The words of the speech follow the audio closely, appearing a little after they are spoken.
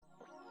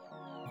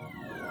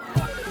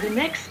The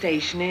next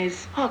station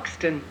is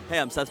Hoxton. Hey,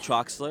 I'm Seth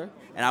Troxler,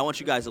 and I want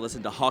you guys to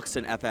listen to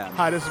Hoxton FM.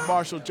 Hi, this is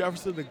Marshall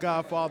Jefferson, the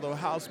godfather of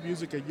house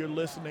music, and you're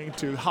listening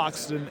to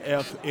Hoxton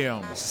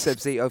FM. This is Seb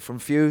Zito from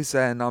Fuse,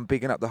 and I'm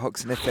bigging up the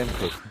Hoxton FM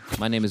crew.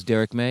 My name is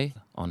Derek May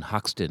on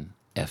Hoxton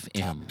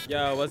FM.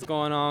 Yo, what's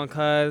going on,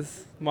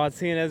 cuz?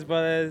 Martinez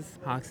Brothers,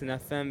 Hoxton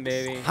FM,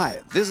 baby. Hi,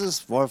 this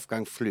is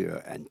Wolfgang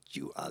Fleur, and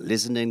you are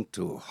listening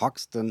to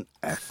Hoxton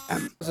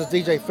FM. This is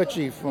DJ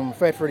Fitchy from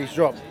Fat Freddy's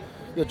Drop.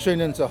 You're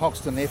tuned into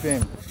Hoxton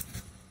FM.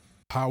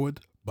 Powered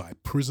by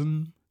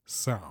Prison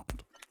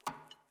Sound.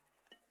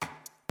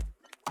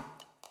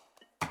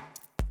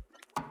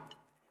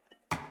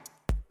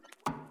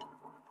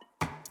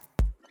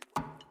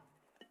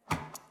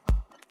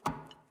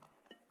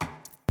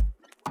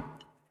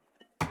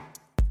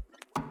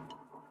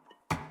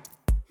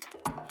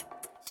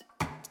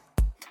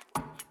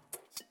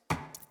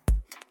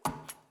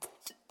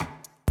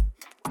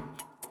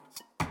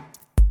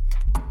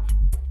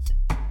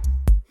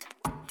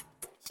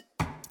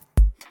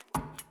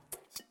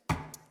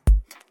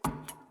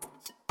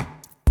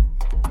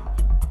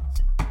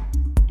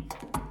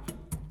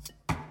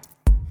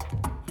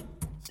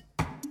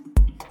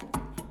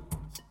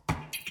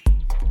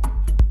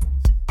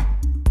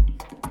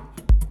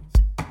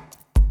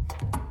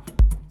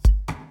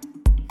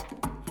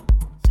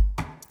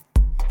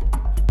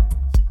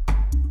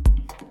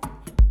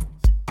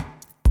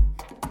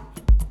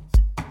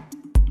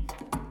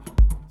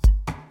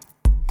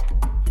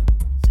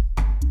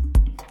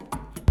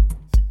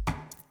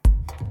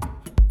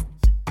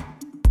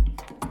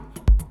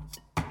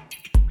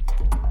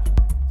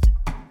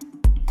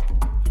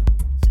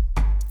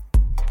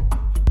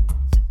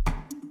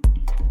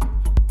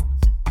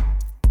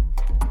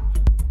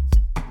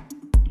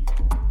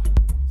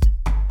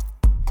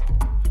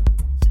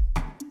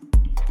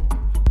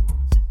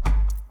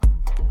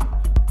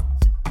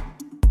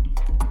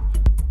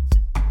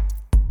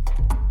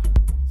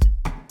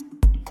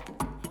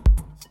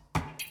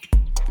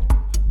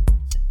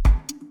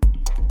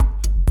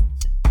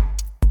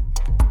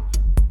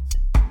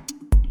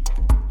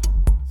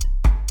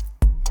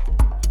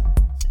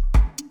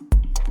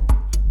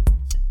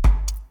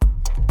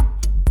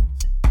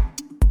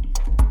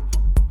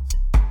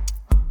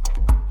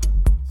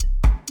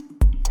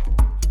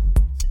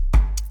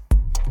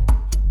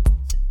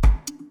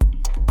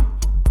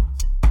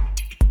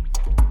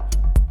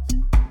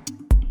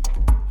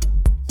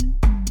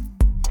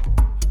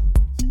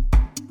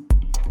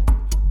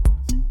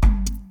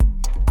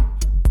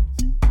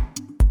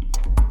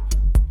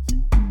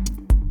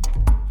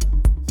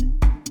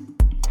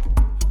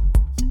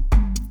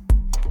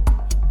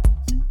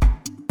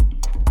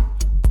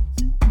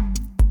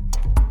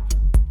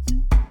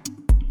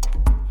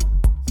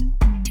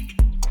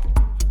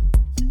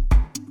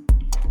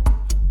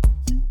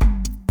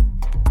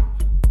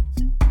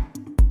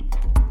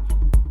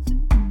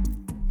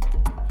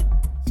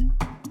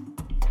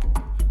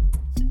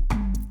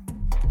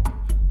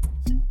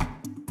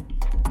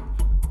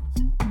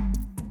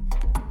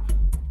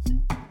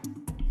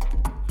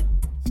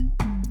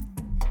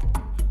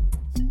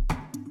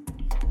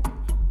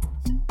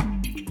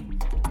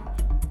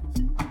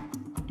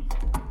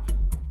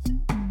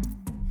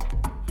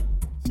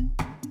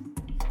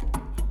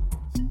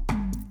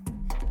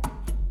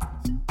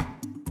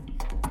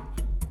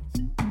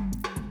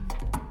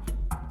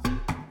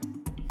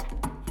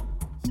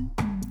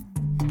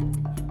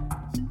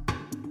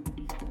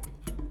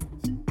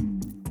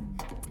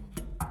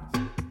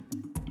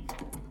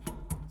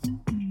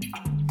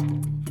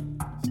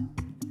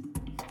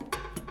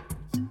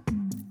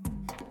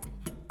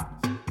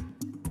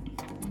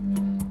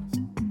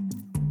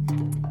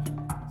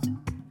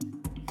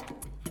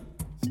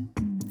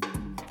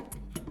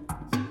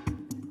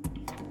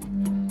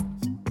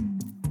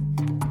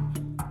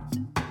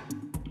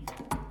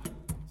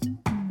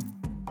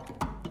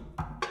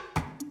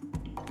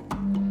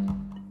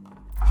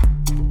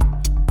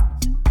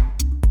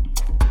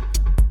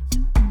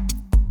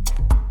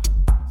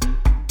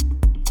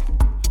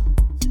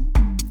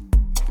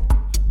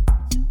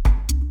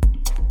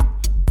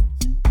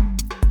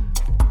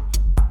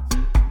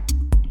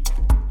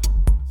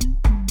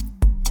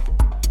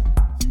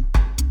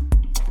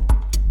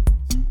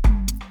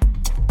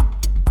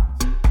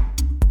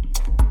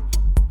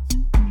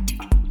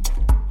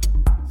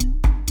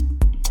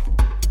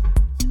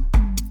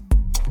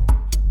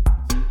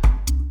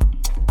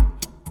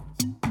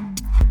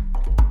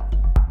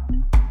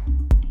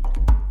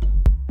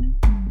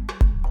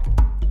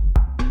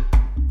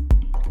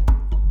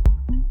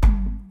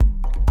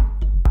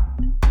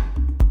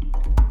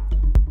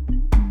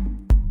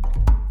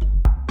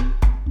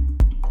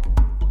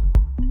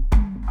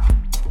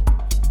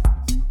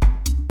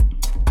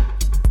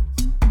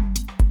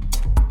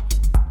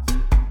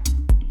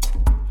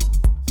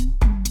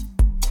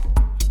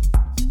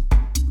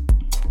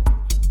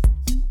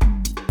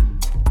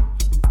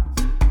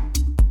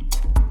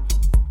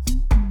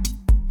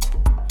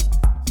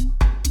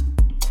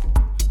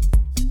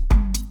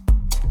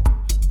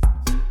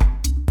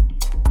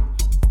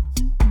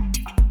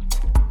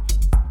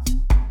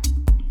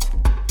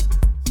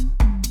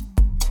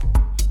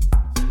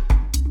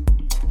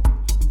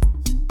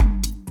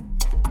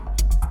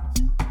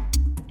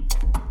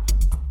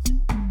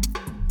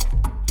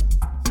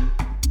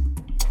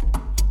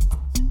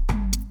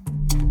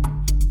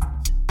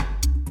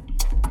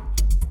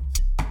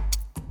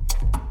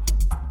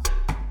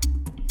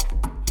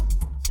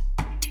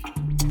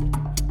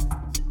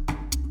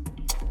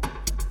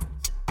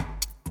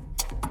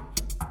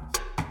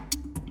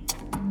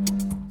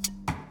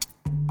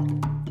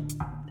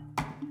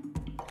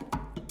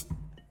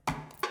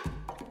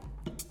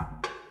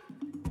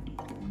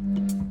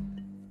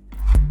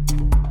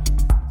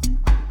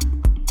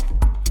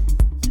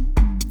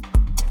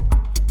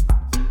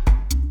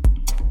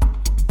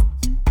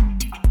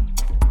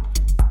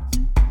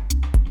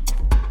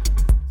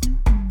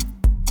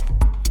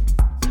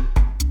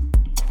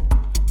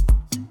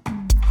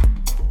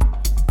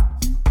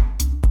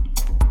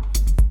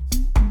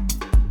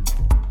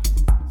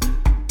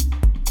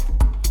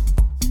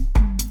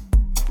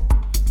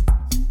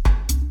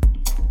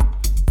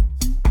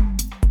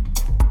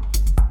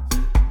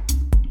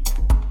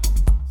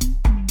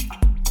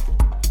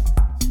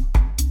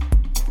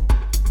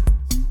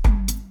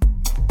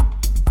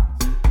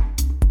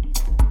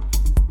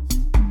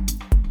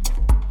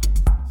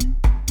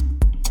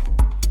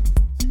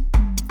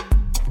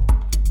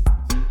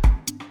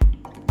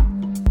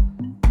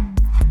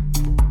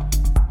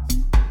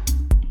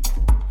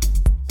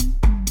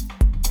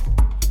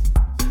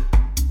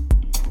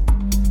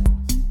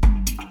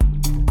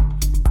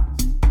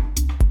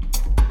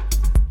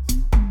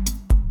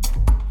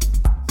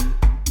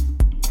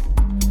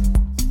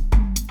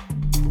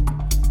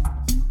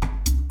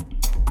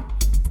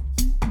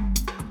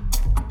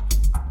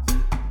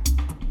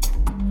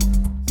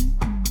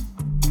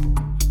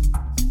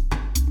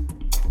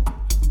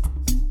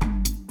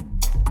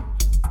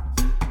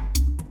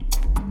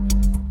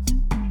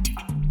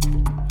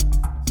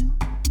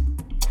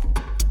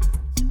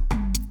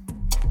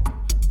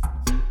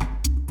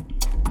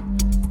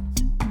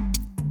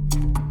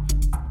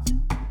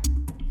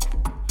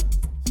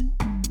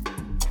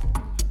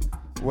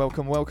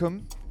 Welcome,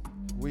 welcome.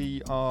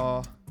 We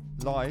are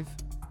live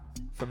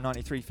from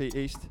 93 Feet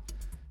East.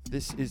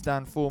 This is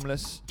Dan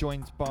Formless,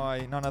 joined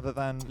by none other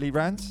than Lee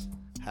Rands.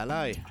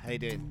 Hello, how you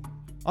doing?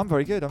 I'm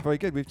very good,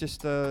 We've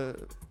just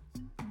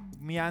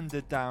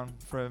meandered down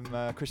from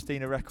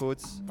Christina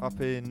Records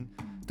up in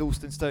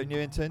Dalston, Stoke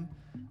Newington,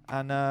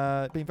 and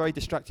been very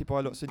distracted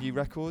by lots of new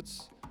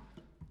records.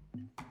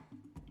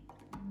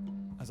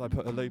 As I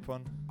put a loop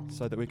on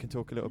so that we can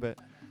talk a little bit.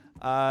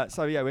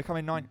 We're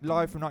coming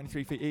live from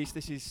 93 Feet East.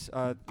 This is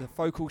the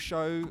Focal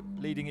show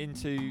leading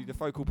into the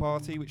Focal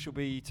party, which will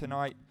be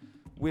tonight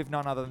with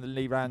none other than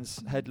Lee Rands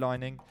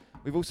headlining.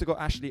 We've also got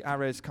Ashley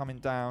Ares coming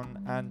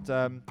down, and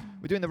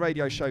we're doing the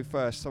radio show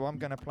first, so I'm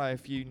going to play a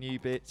few new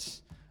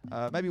bits,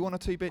 maybe one or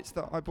two bits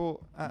that I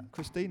bought at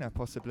Christina,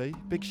 possibly.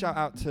 Big shout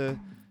out to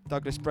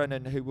Douglas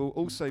Brennan, who will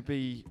also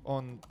be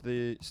on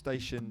the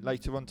station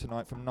later on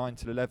tonight from 9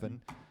 till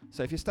 11.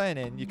 So if you're staying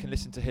in, you can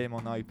listen to him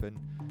on Open.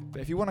 But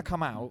if you want to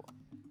come out,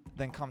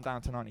 then come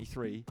down to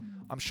 93.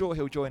 I'm sure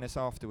he'll join us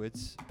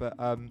afterwards, but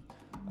a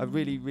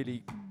really,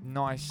 really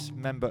nice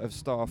member of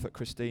staff at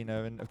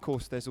Christina. And of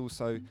course, there's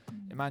also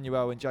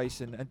Emmanuel and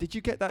Jason. And did you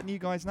get that new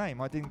guy's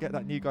name? I didn't get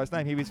that new guy's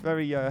name. He was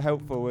very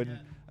helpful and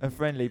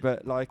friendly,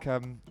 but I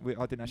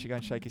didn't actually go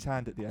and shake his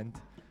hand at the end.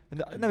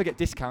 And I never get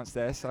discounts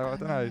there, so I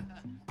don't know.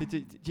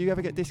 Do you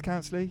ever get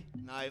discounts, Lee?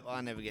 No,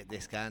 I never get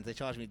discounts. They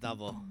charge me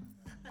double.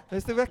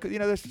 There's the record,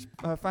 there's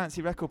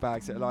fancy record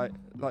bags that are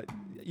like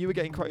you were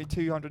getting quoted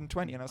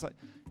 220, and I was like,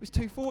 it was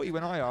 240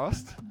 when I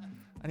asked,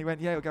 and he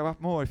went, yeah, it'll go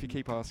up more if you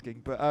keep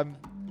asking, but I'm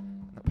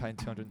not paying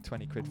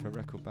 220 quid for a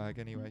record bag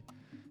anyway.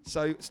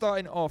 So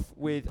starting off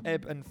with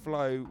Ebb and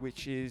Flow,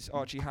 which is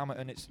Archie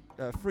Hamilton. It's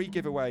a free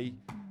giveaway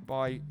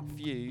by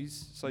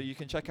Fuse, so you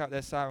can check out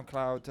their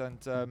SoundCloud and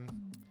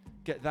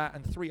get that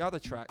and 3 other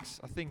tracks.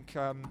 I think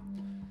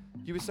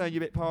you were saying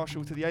you're a bit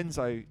partial to the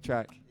Enzo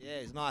track. Yeah,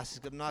 it's nice. It's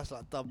got a nice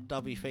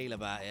dubby feel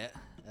about it,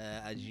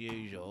 as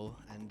usual.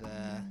 And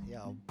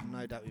I'll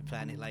no doubt be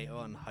playing it later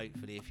on,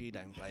 hopefully, if you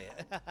don't play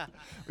it.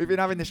 We've been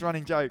having this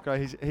running joke,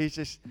 right?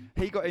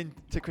 He got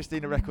into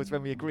Christina Records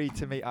when we agreed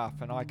to meet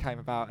up, and I came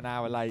about an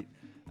hour late.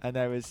 And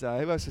there was, who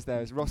else was there?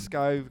 There was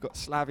Roscoe, we've got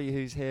Slavy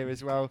who's here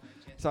as well.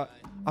 So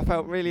I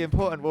felt really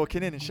important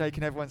walking in and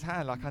shaking everyone's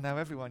hand, like I know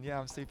everyone, yeah,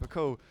 I'm super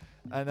cool.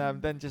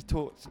 And then just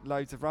talked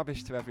loads of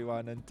rubbish to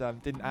everyone and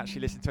didn't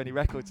actually listen to any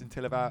records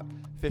until about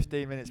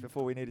 15 minutes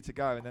before we needed to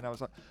go. And then I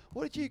was like,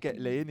 what did you get,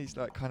 Lee? And he's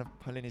like kind of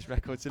pulling his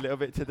records a little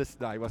bit to the...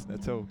 No, he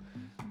wasn't at all.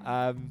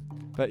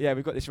 But yeah,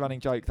 we've got this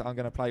running joke that I'm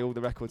going to play all the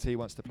records he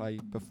wants to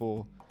play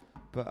before.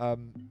 But no,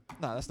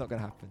 that's not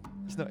going to happen.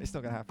 It's not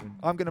going to happen.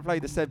 I'm going to play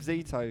the Seb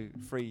Zito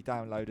free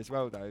download as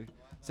well, though.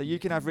 So you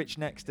can have Rich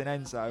Next and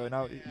Enzo, and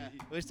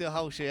we'll still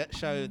whole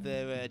show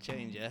their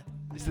changer.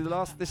 This is the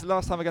last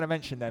time we're going to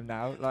mention them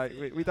now. Like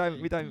we don't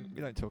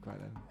talk about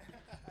them.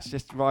 It's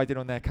just riding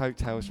on their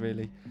coattails,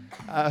 really.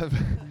 We're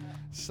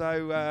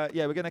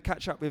going to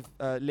catch up with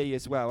Lee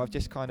as well. I've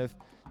just kind of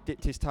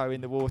dipped his toe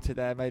in the water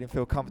there, made him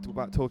feel comfortable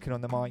about talking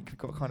on the mic. We've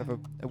got kind of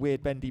a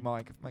weird bendy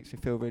mic. It makes me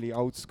feel really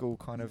old school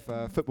kind of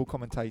football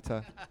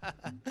commentator.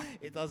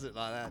 It does look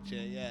like that,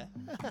 yeah.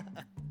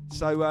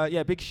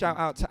 So, big shout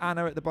out to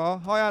Anna at the bar.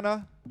 Hi,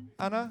 Anna.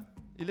 Anna,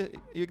 you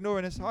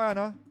ignoring us? Hi,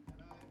 Anna.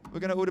 We're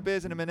going to order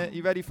beers in a minute.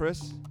 You ready for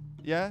us?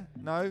 Yeah?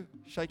 No?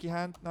 Shake your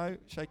hand? No?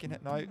 Shaking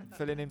it? No?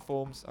 Filling in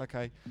forms?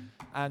 Okay.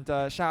 And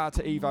shout out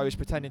to Evo, who's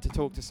pretending to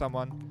talk to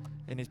someone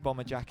in his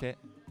bomber jacket,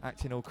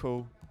 acting all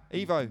cool.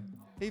 Evo.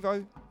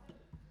 Hi,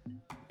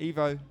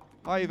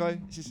 Evo.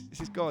 This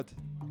is God.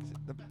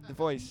 The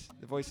voice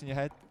in your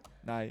head.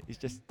 No, he's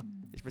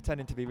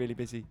pretending to be really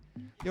busy.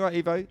 You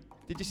alright, Evo?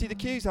 Did you see the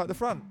queues out the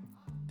front?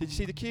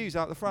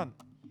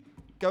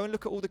 Go and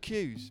look at all the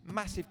queues,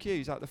 massive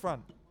queues out the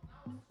front.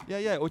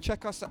 Yeah. Or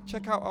check out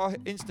our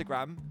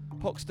Instagram,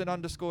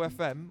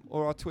 Hoxton_FM,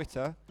 or our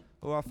Twitter,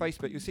 or our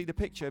Facebook. You'll see the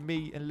picture of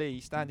me and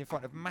Lee standing in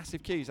front of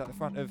massive queues at the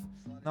front of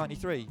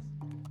 93.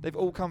 They've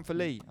all come for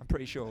Lee, I'm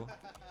pretty sure.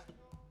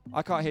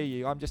 I can't hear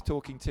you. I'm just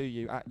talking to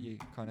you, at you,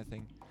 kind of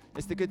thing.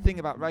 It's the good thing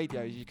about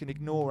radio is you can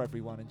ignore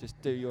everyone and just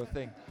do your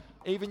thing.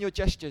 Even your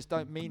gestures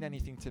don't mean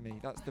anything to me.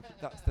 That's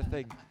the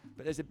thing.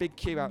 But there's a big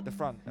queue out the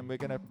front, and we're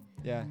gonna,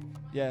 yeah.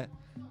 I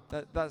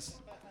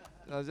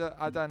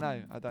don't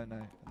know.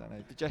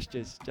 The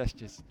gestures.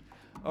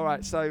 All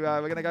right, so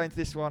we're gonna go into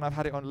this one. I've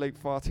had it on loop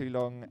far too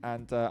long,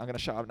 and I'm gonna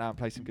shut up now and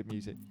play some good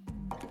music.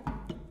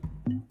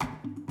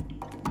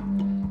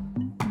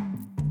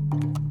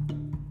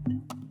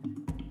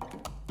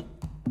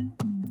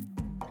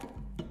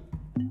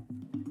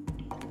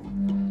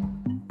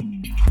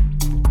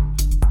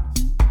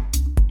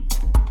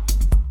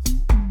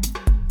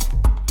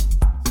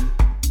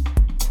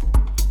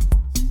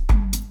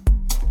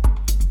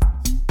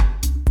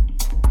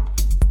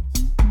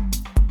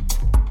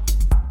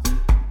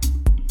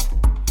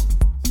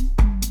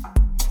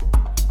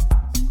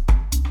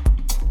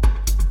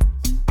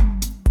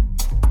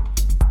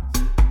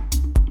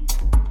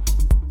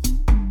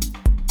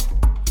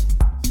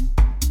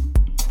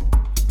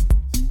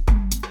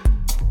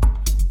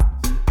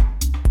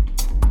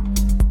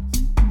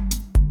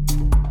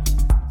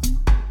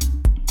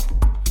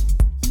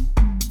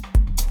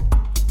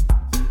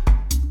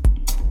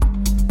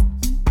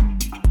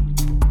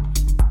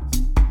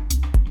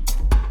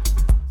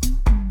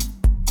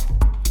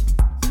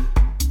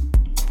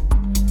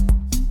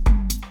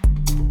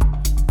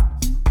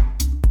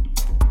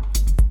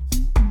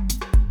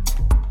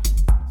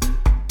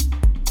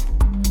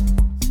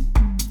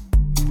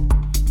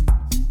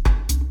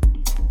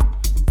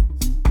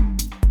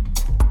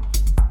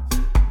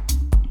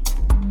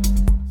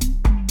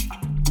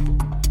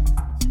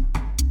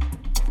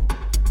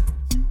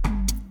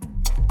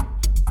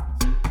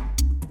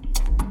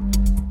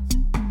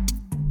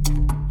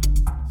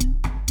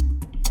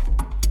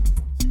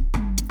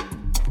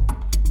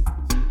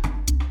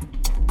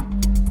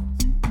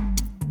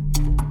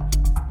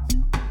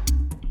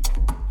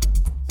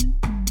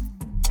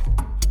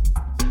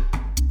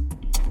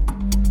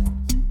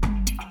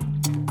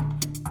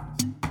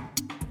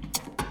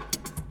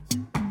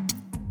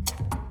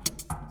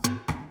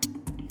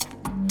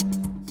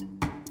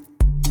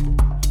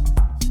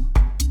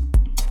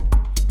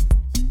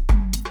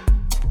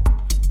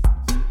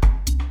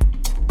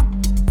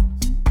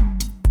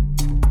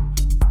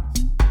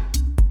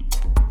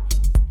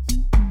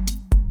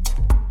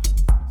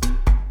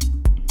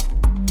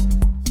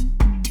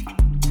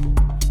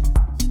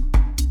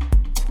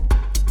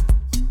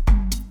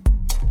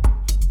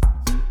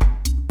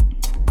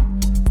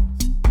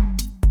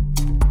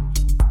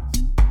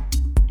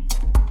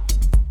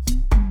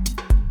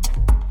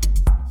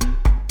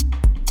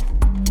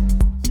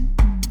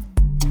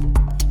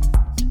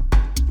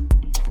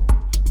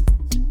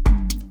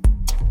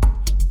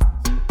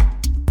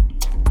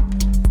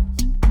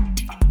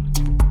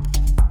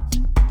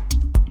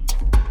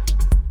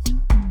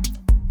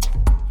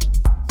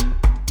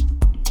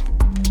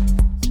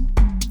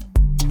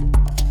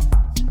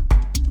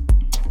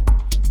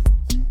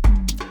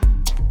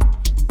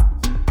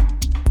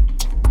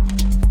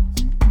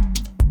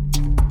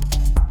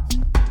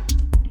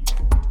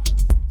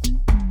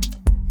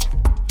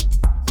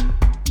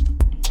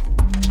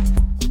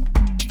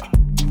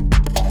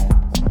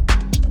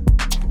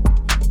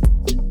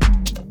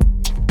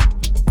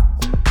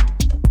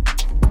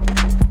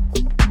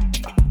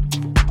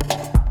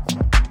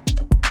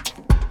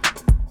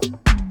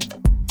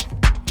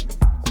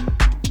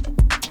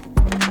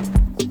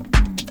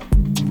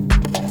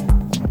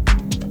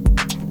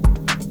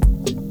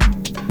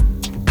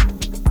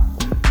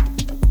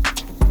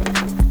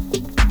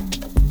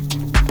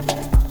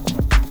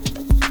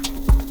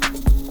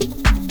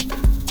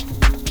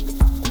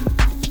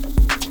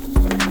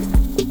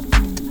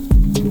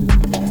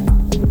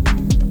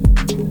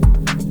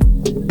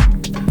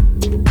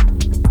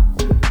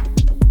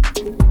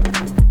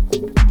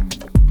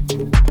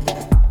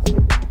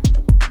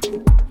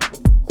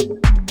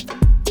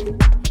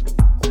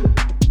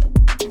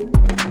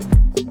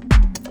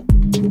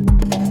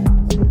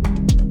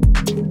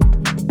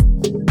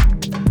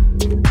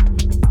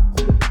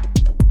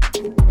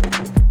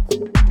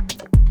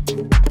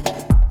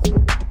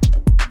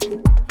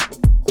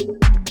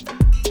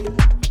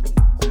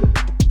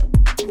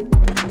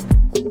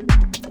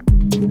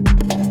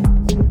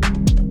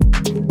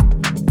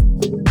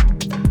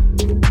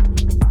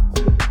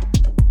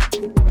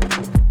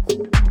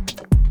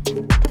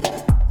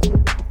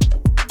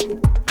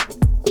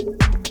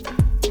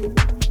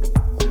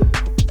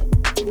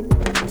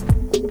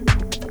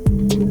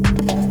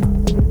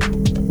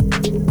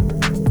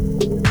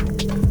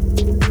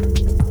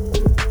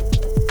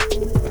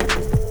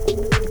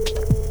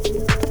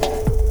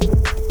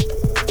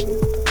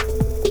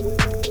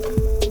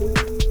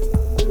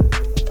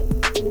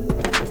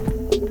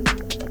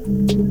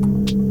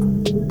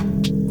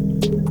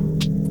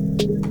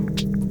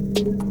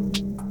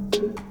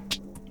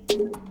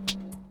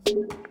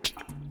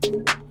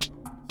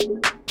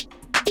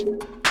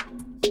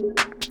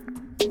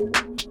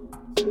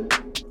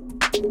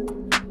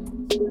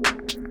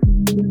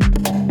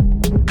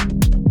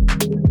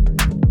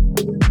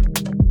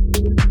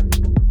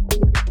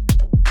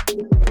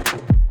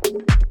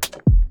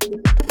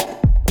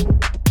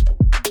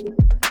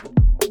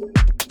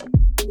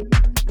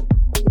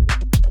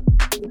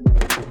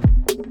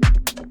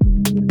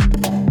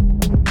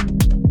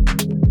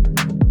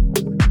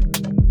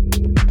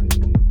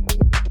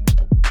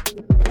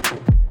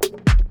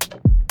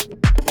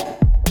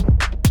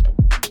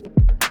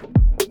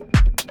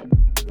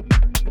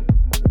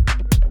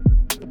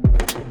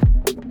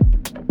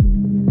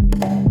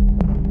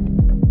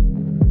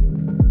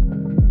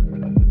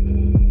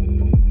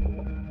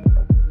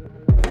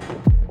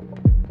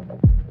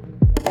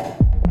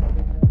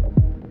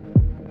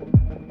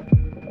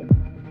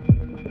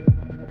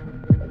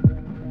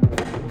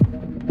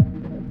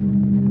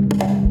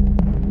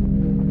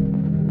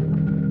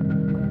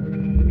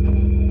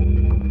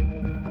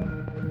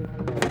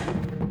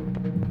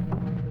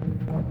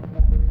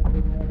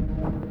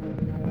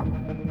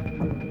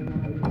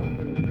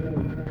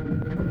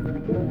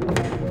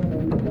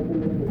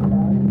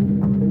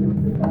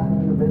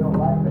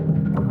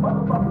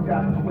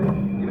 got to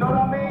win. You know what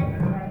I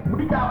mean?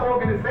 We got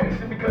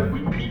organization because we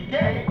peep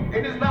game.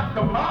 And it's not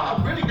the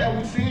mob really that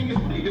we seeing, it's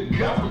really the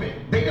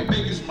government. They the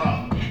biggest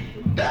mob.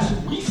 That's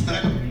what we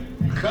study.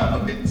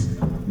 Governments.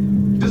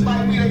 Just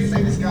like me, they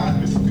say this guy's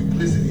Mr.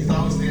 Duplicity. He's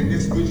always saying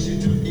this good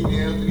shit to the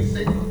emails, and he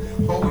say,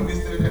 holding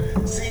this to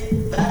that.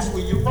 See, that's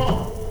where you're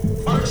wrong.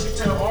 First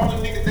you tell all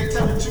the niggas, they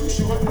tell the truth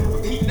short,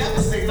 but he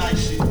never say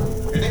nice shit.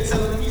 And they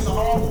telling him he's a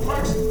horrible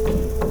person.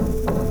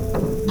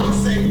 I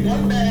say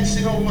one bad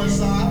shit on one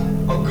side,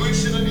 a good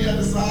shit on the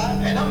other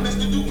side, and I'm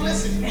Mr.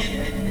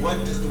 Duplicity. What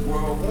does the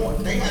world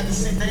want? They have to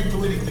sit their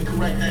politically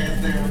correct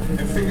ass down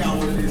and figure out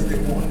what it is they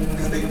want.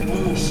 Because they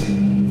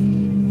bullshit.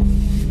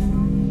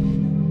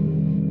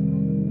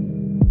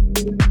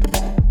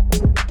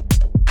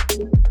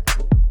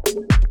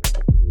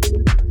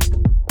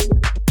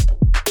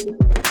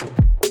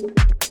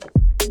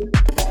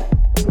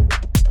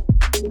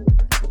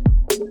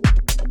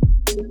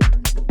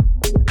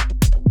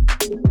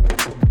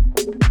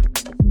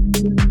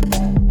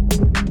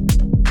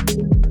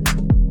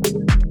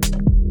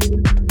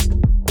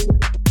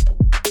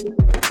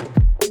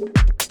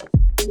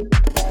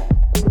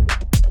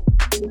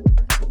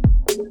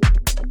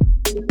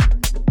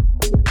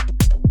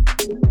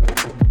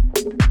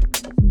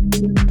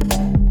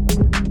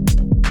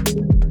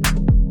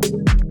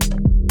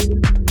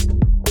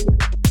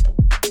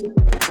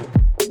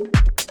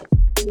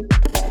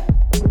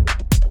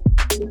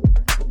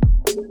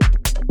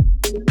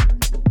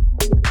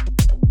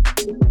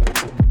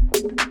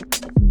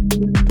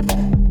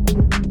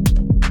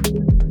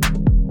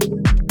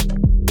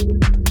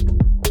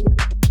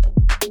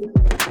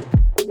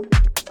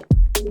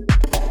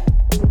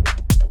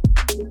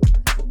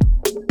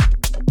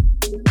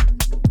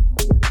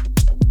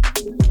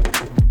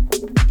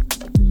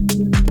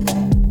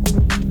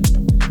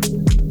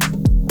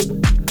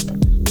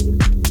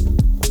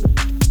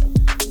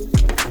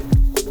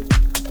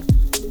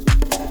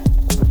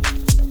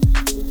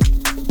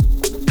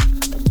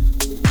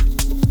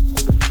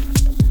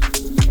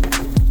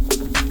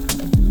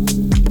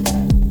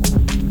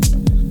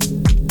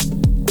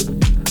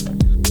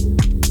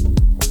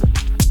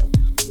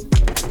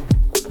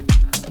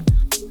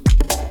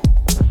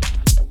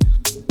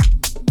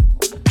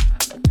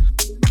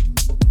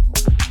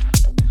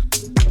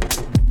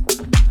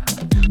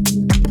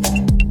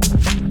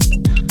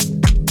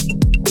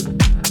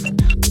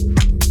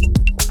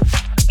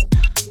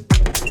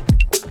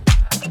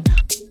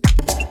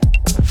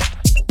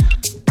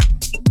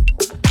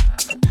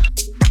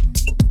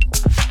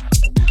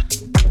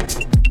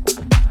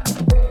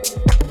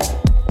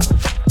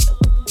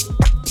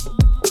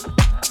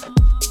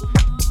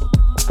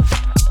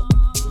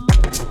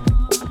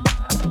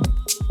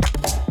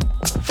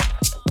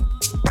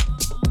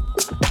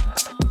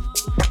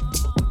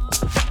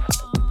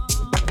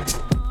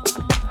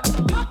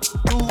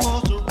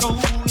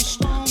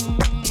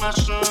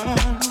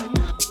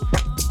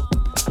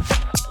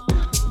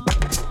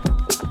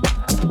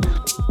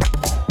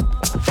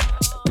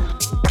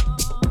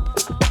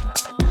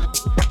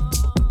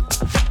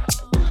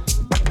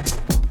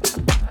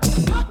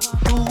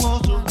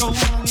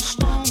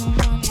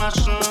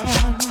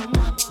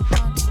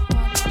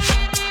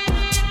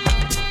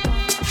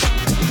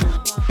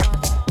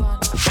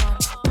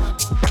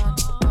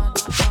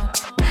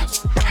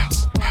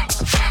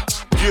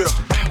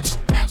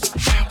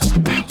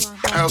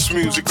 House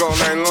music all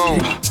night long.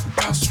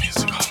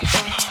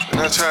 And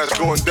that's how it's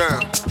going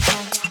down.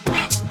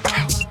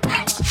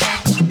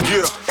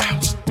 Yeah.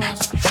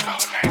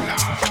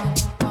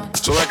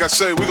 So like I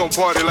say, we gonna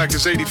party like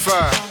it's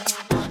 85.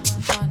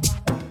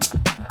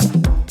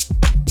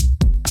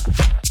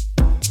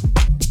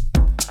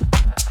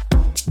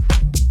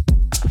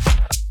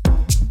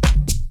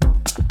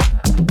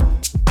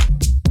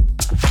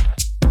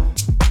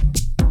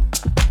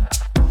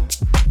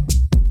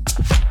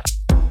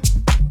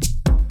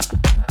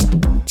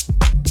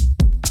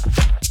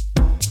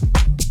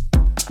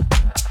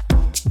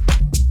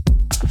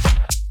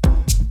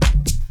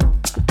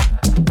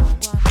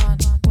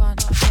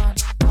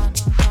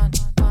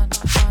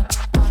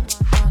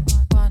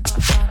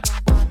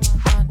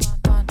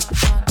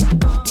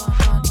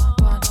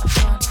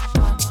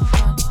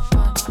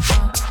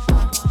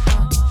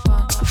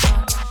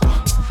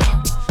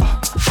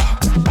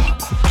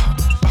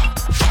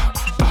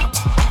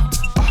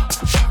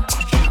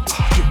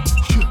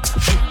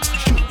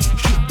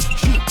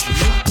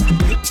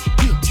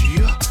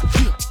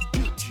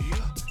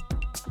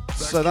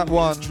 So that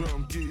one,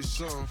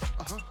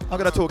 I'm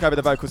going to talk over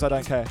the vocals, I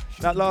don't care.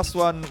 That last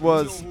one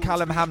was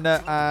Callum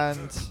Hamner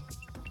and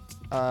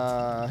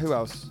who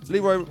else?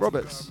 Leroy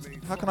Roberts.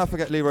 How can I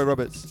forget Leroy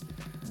Roberts?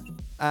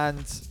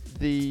 And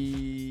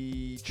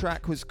the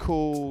track was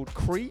called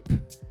Creep,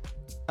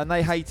 and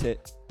they hate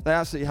it. They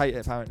absolutely hate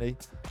it, apparently.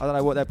 I don't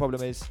know what their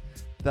problem is.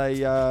 They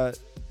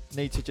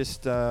need to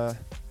just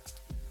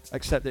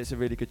accept that it's a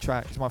really good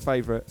track. It's my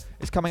favourite.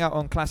 It's coming out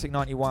on Classic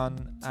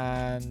 91,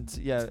 and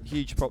yeah,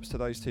 huge props to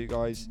those two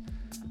guys.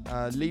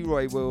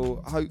 Leroy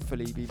will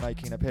hopefully be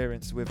making an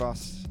appearance with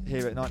us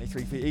here at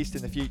 93 Feet East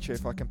in the future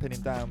if I can pin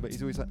him down, but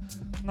he's always like,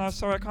 no,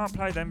 sorry, I can't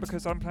play them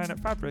because I'm playing at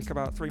Fabric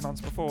about 3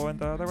 months before and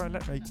they won't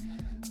let me.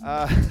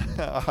 I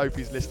hope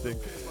he's listening.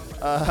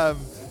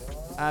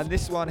 And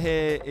this one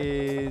here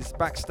is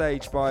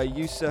Backstage by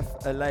Yusuf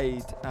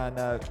Alaid,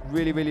 and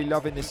really, really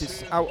loving this.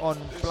 It's out on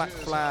Black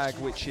Flag,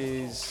 which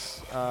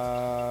is,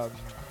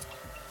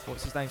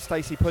 what's his name,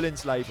 Stacey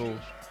Pullen's label.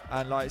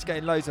 And like it's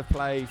getting loads of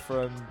play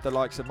from the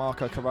likes of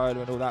Marco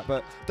Carola and all that,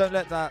 but don't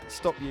let that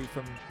stop you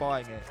from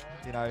buying it.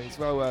 You know, it's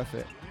well worth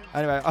it.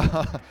 Anyway,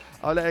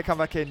 I'll let it come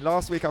back in.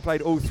 Last week I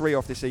played all 3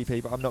 off this EP,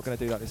 but I'm not going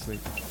to do that this week.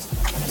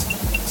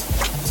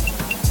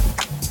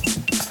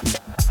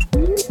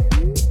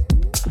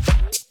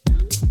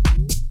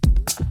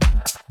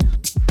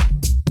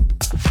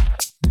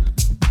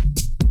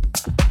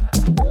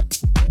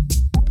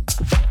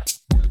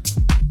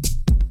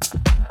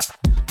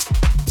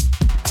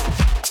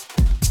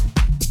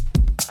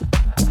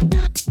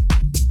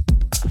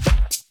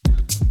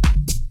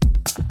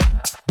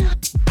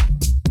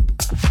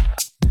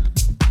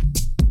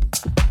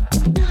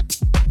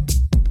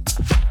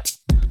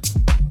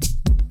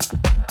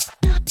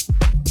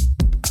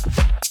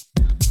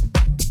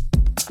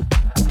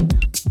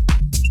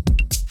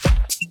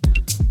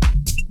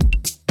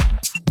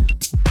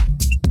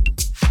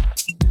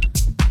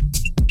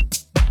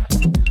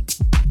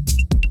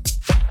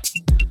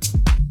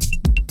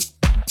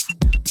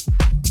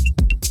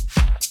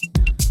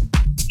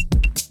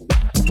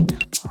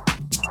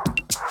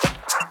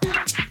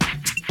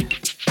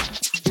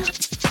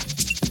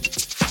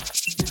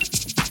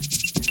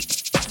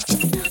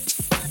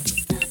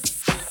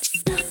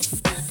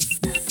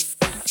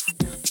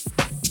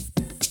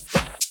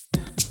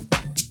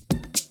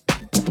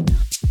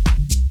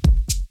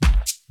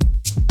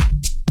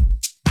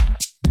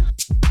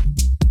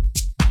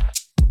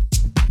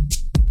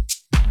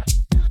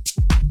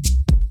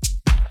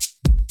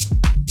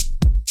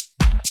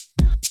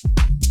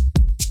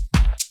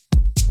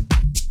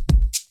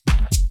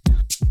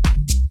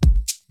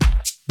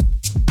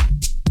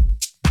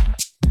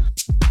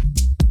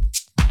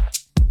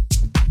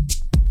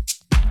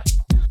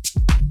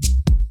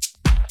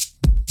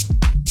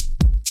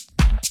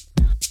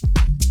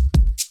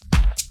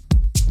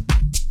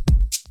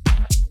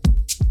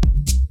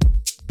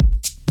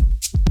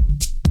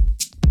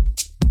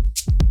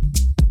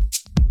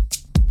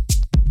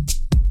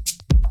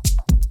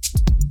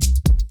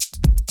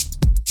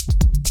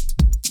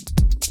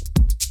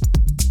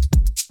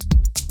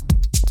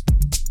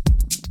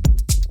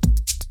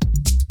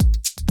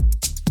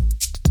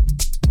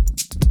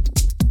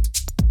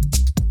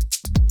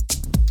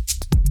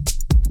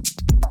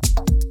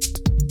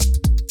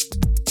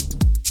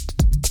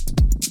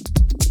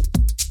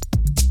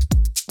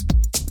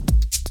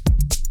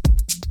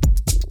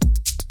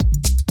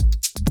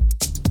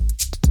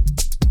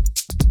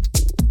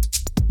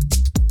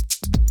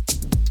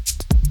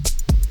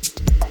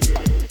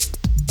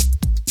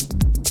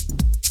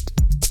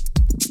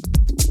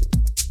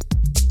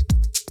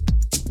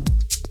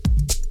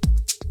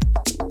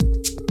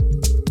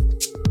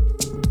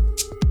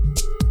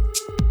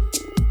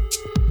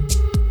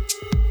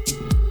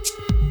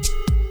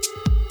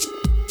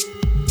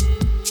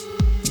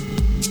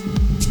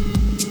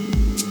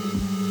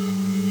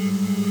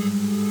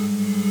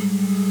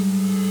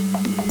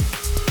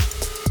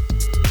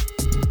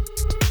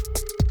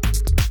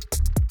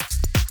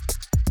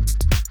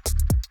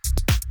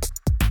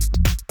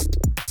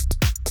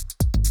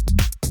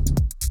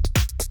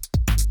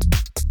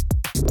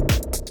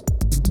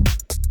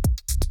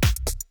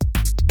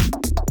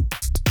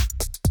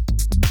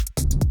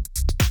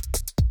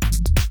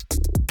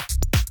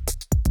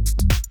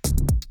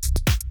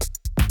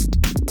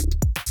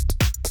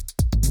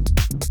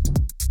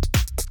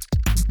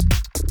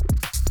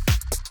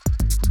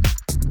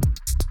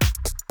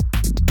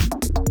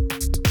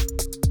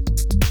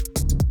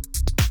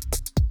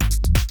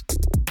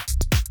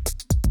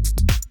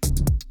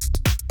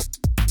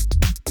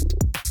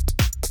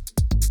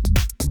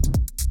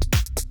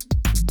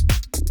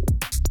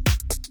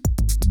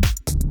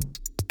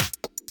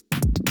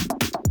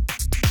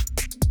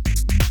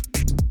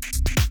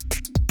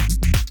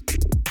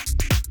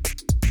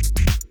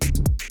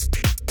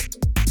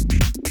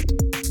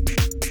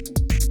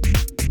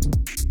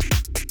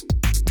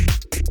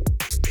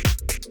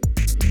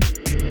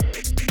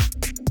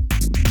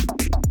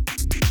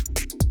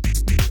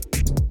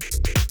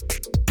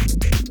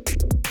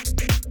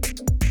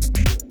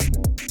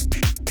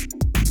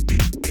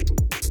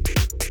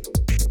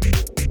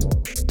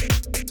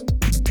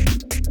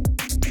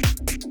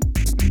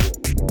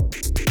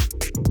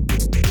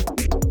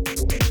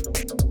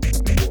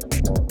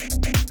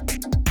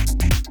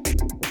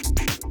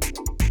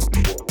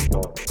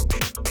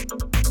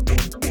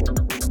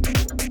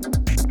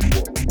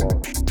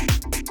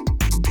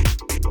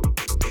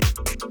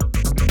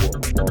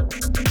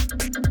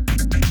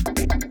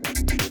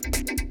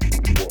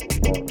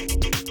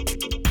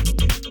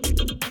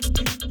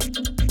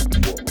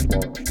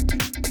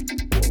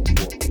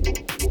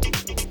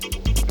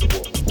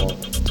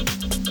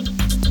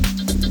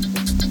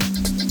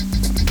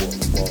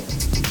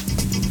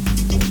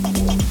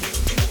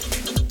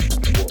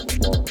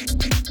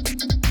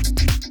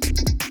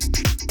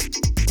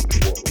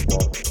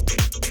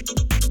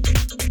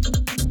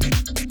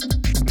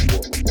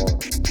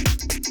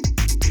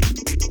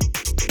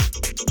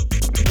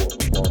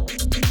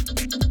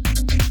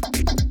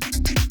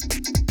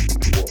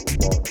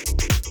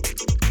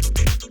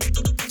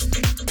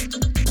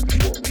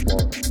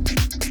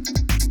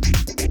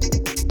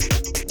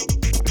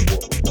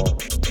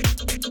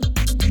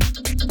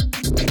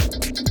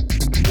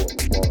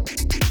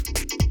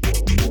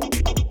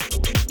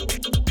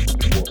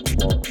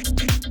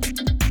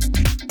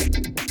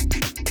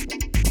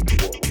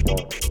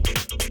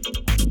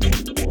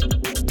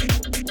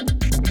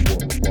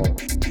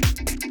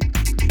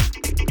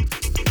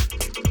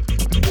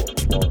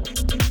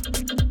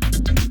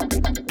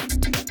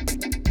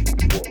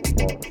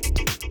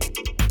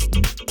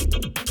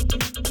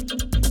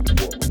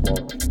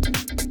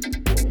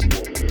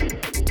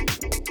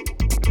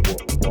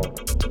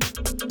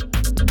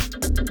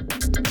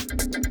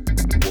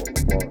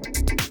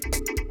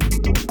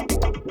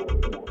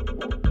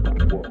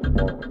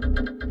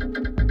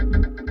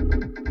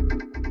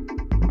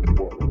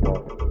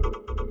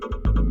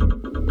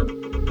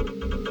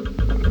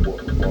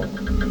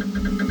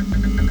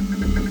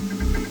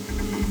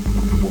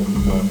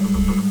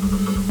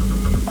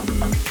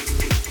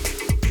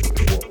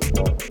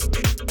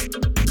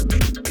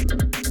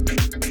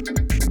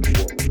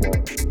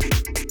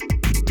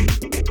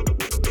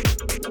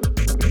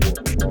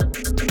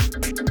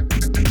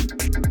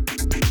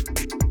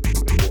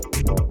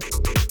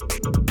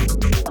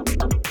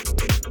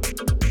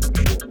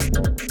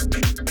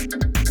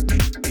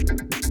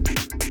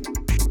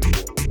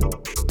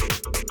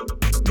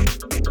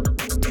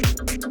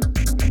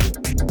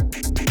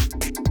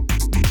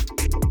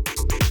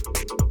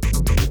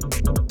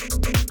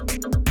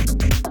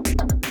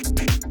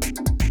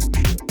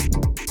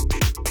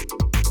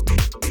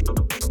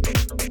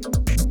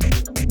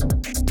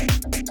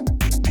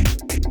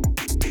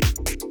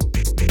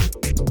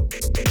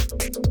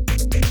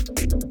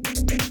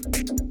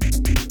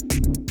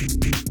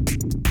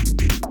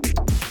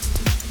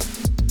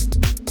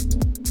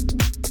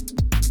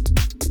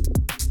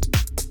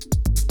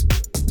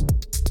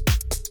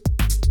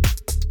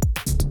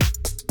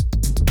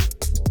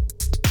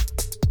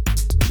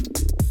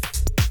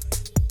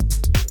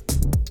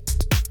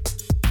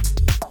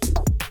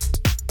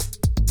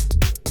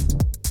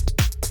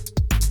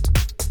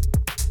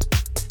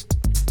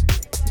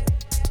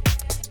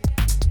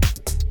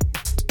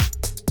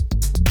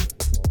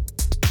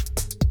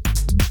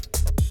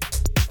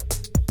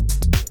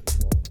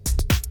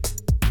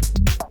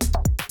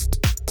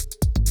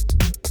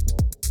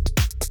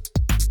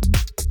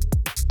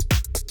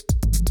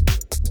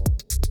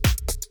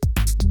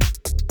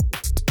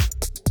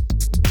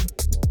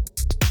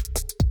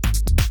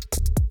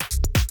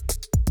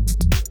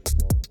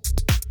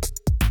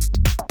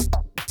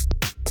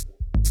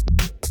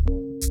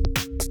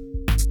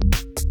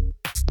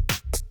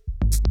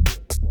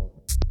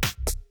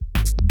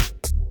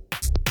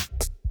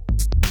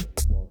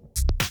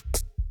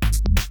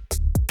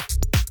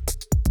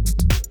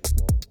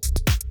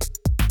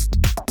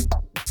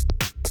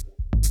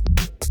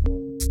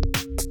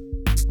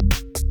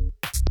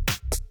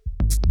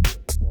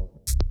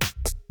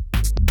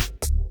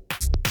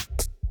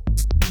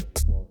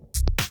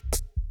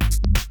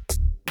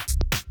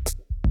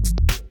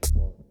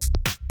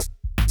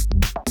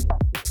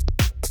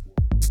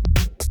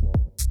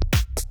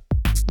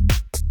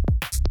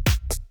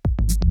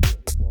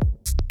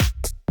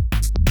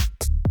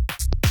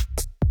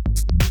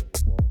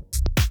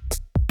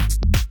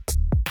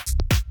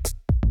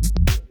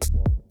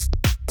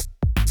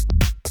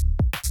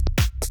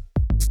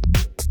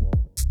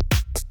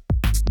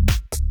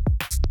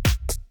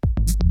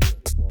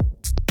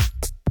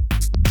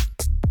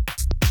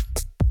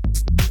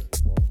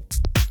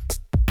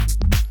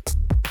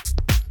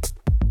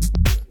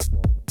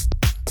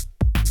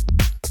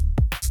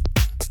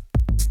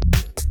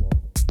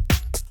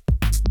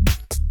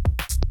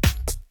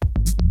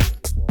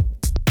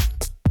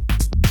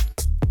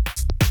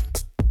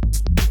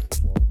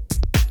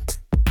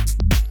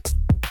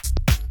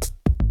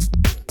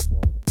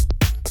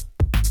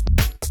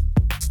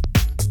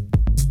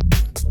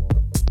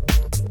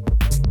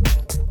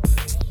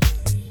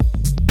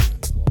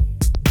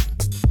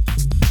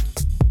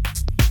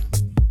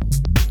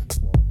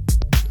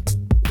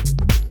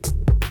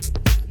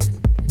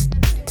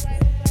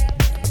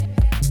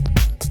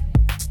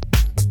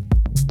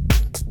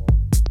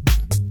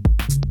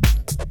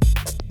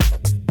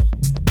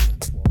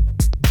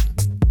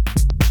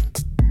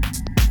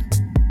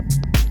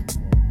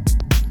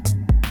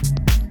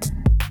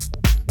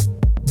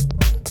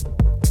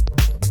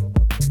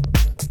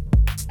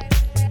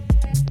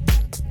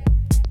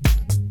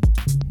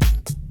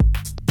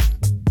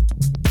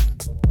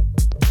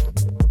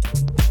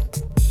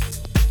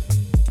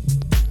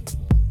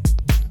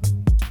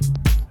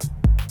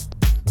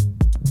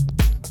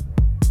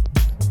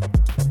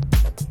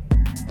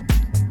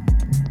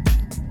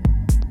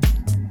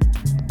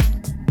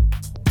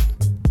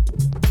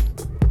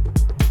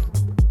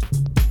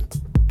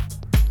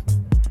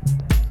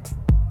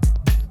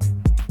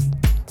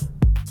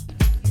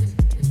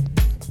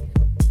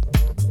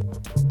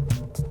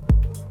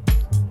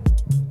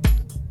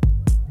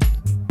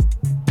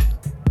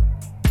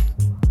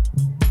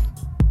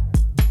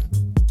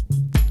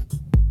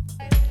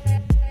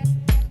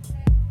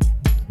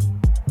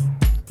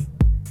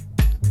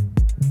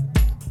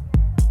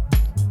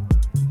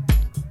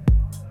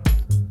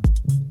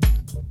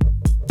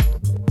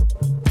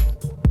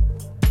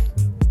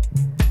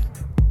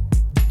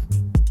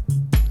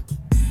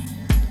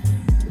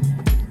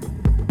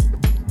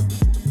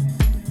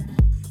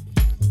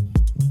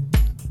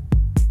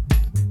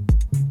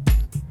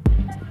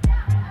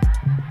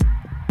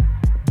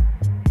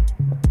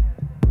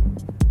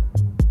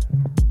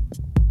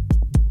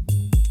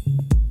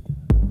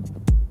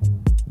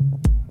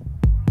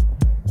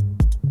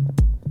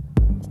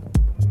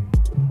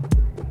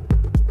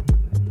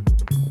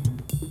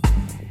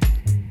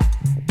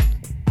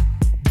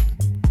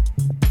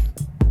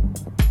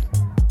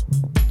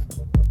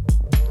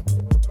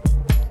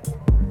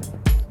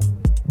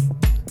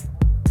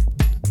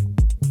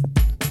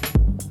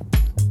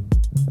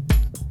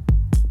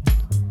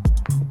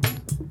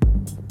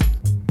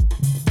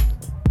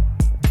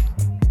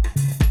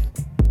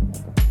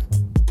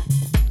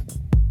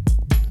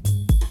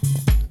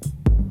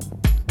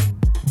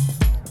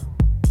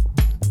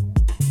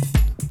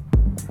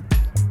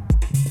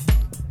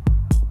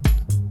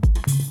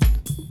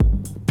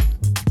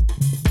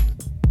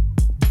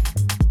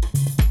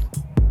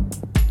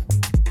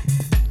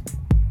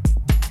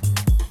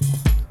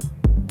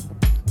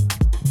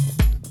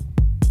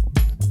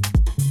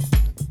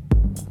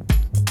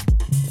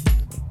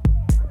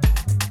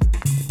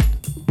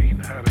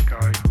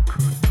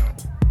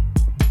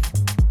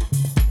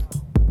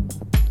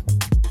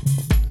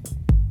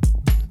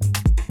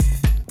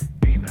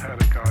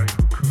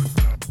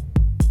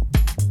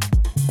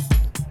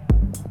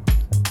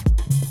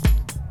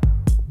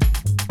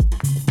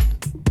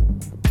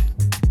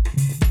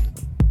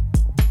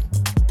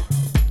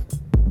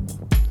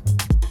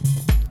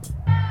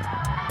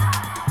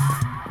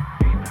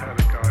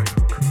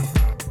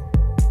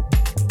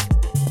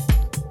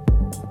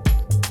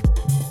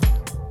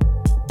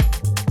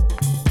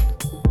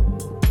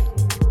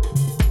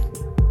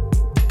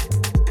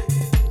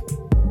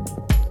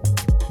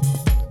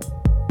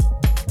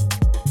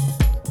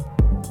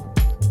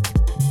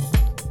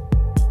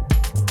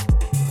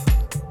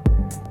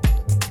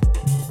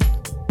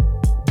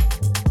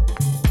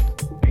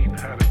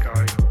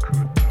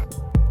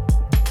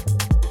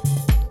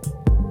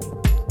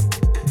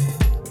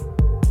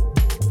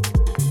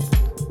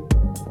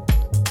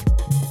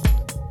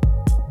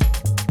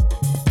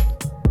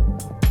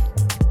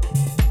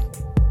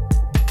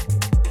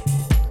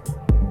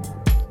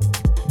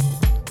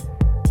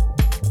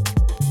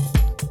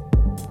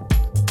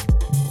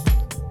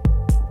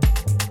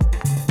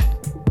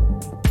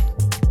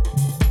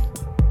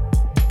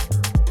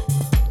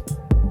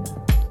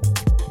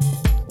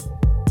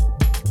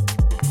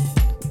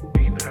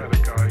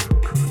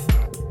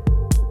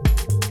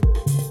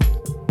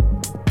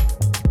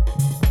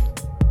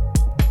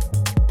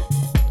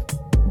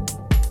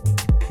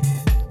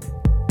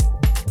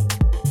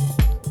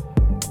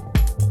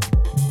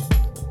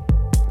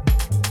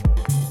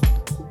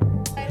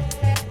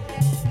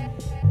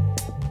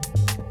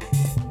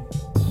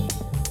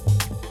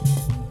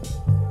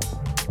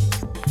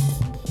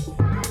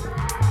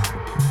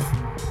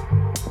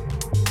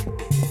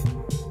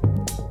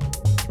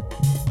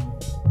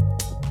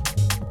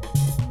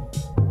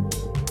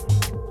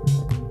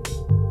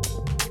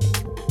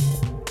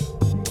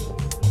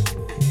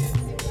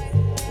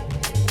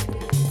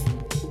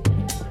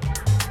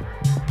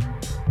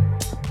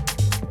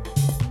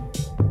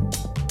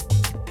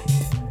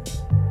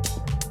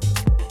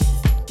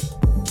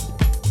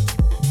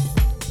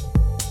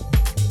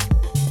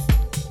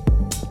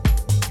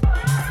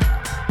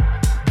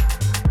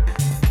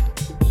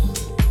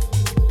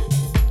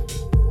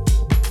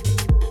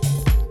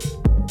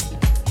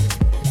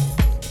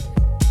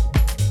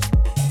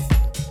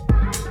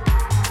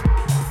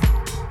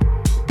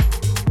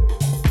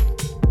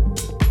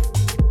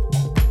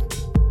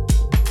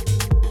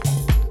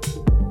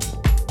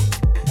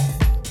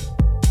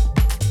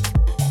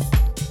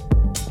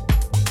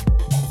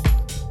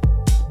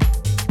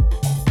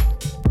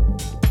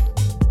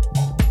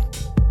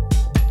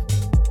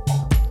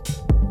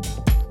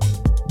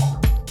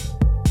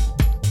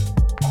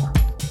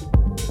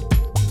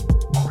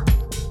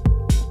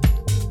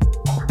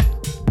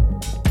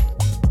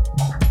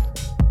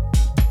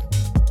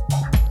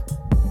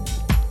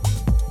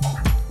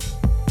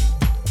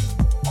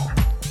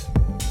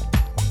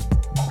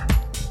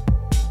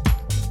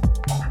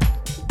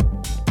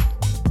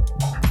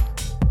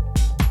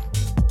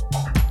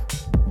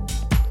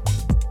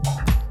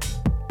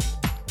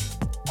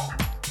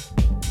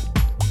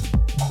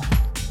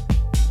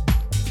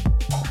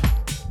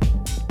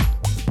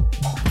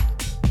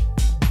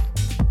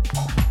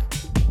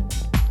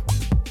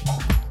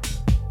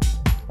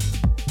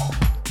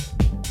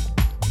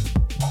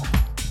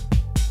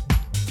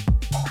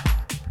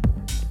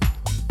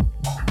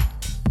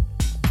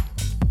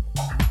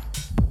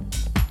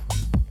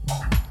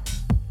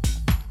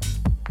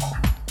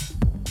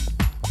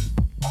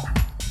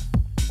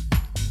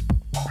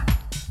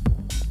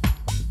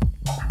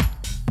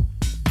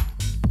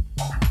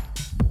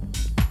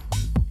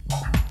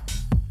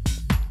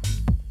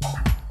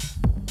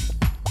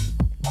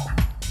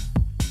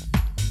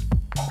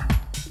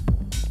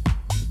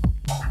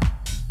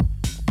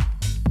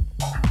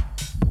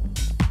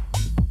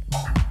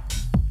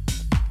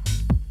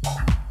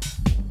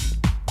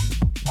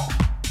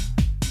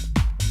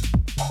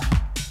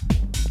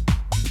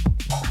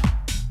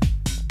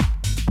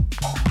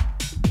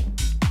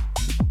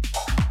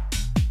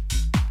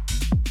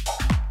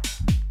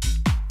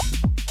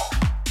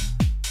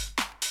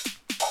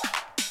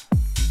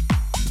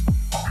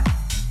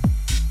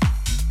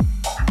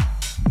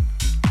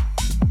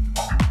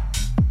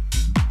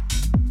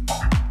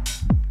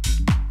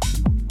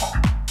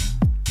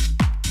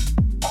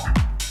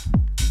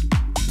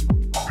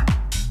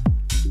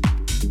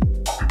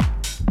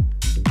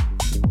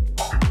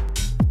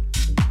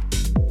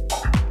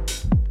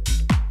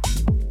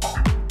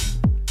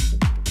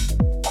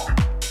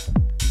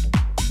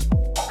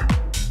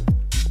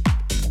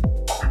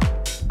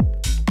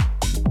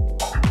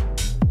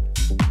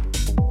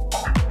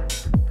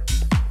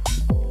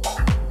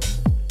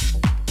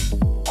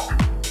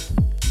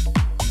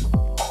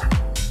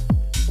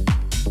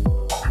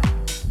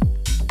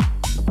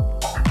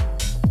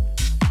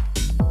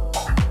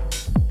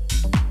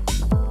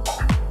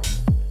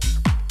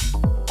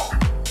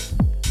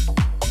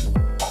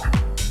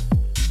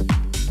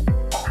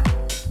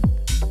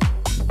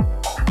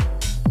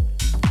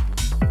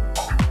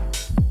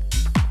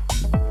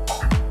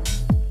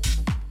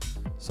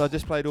 So I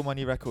just played all my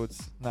new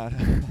records. No.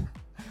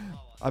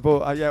 I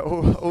bought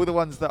all the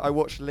ones that I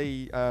watched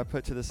Lee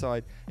put to the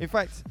side. In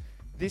fact,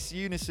 this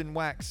Unison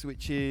Wax,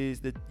 which is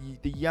the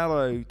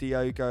yellow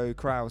Diogo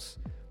Kraus,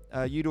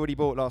 you'd already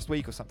bought last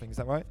week or something, is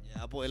that right?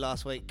 Yeah, I bought it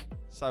last week.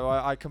 So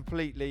I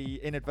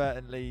completely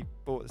inadvertently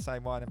bought the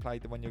same one and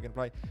played the one you're going to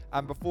play.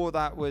 And before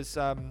that was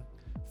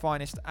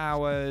Finest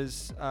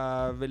Hours,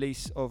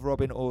 release of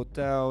Robin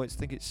Ordell. I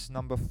think it's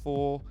number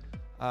 4.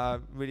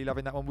 Really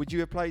loving that one. Would you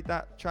have played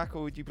that track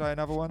or would you play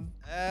another one?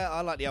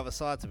 I like the other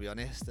side, to be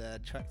honest.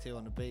 Track 2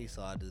 on the B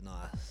side is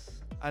nice.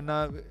 And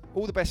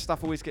all the best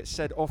stuff always gets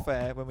said off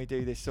air when we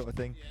do this sort of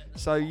thing.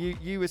 So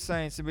you were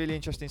saying some really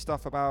interesting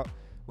stuff about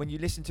when you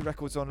listen to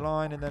records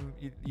online and then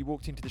you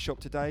walked into the shop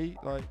today,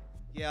 like.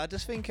 Yeah, I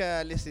just think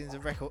listening to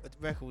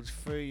records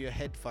through your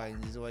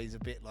headphones is always a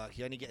bit like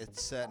you only get a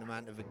certain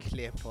amount of a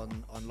clip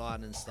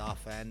online and stuff,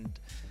 and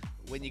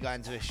when you go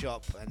into a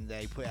shop and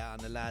they put it out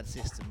on the loud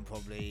system,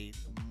 probably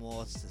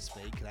more to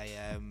speak,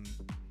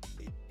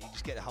 you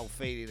just get the whole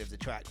feeling of the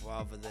track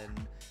rather than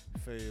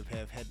through a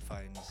pair of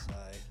headphones. So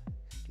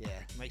yeah,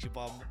 it makes you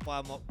buy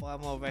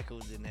more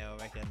records in there, I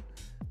reckon.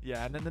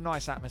 Yeah, and then the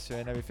nice atmosphere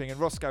and everything. And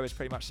Roscoe was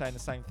pretty much saying the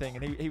same thing,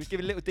 and he was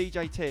giving a little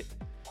DJ tip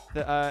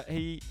that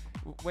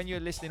when you're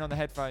listening on the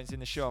headphones in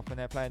the shop and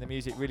they're playing the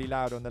music really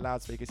loud on the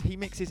loudspeakers, he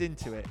mixes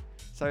into it,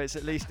 so it's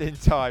at least in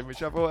time,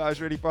 which I thought that was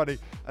really funny.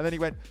 And then he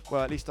went,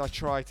 well, at least I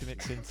try to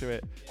mix into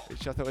it,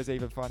 which I thought was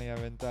even funnier.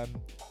 And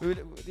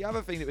the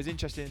other thing that was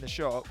interesting in the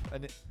shop,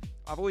 and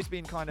I've always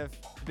been kind of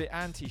a bit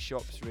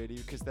anti-shops really,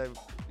 because they're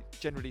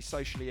generally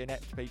socially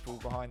inept people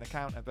behind the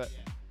counter, but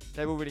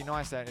they're all really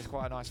nice there and it's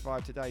quite a nice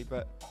vibe today.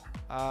 But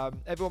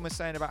everyone was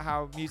saying about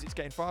how music's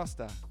getting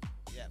faster.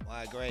 Yeah,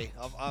 I agree.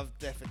 I've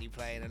definitely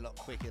playing a lot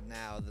quicker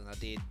now than I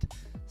did,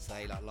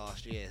 say, like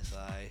last year. So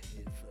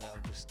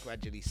I've just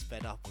gradually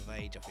sped up with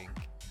age, I think.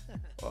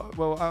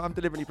 Well, I'm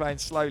deliberately playing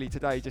slowly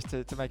today just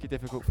to make it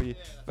difficult for you.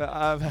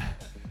 But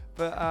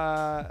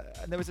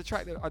there was a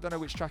track that I don't know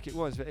which track it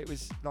was, but it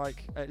was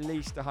like at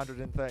least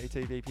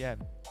 132 BPM.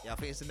 Yeah, I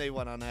think it's a new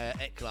one on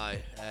Eclo.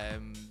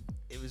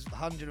 It was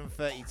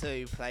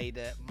 132 played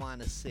at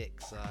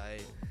 -6, so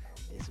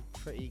it's a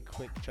pretty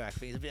quick track. I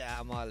think it's a bit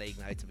out of my league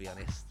now, to be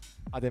honest.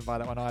 I didn't buy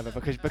that one either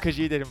because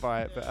you didn't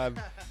buy it. But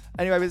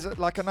anyway, it was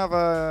like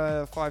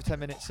another 5-10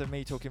 minutes of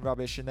me talking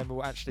rubbish, and then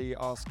we'll actually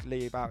ask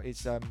Lee about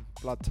his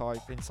blood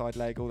type, inside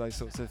leg, all those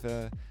sorts of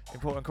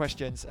important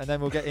questions, and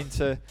then we'll get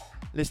into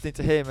listening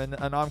to him, and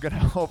I'm going to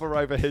hover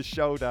over his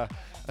shoulder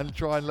and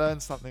try and learn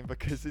something,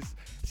 because it's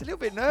a little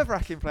bit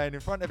nerve-wracking playing in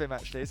front of him.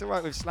 Actually, it's all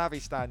right with Slavy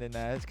standing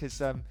there,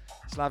 because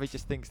Slavy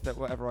just thinks that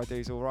whatever I do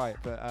is all right.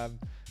 But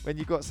when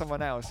you've got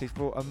someone else who's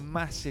brought a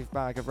massive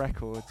bag of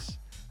records,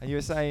 and you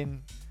were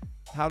saying,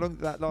 how long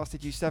that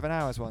lasted you? 7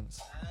 hours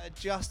once?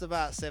 Just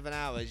about 7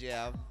 hours,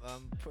 yeah.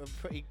 I'm a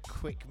pretty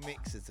quick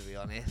mixer, to be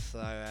honest. So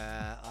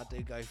I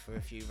do go for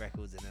a few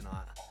records in a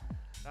night.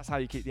 That's how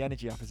you keep the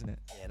energy up, isn't it?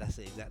 Yeah, that's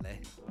it, exactly.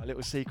 A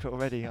little secret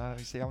already.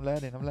 See, I'm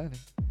learning.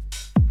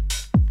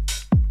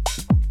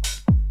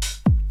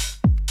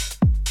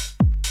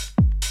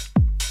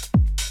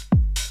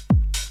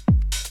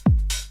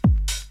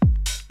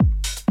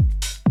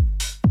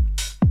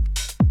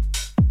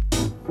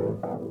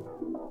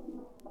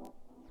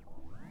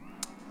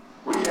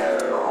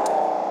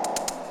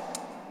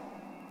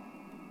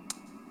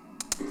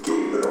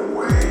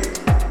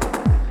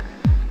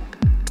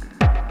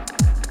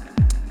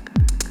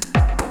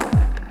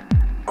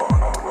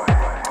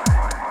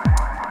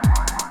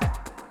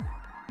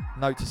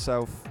 Note to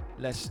self,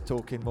 less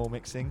talking, more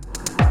mixing.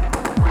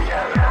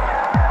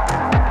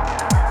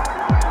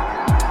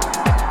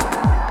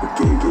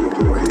 Keep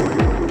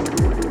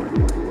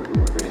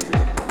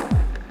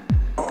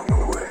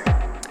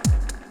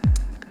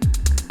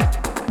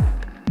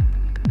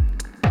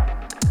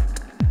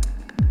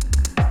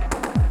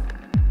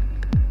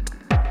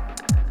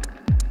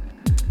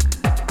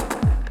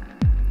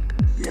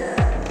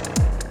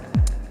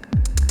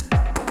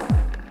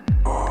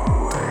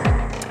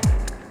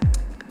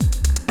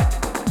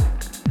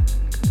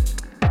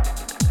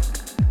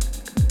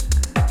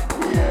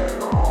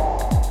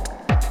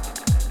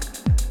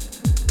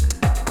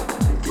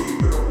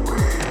it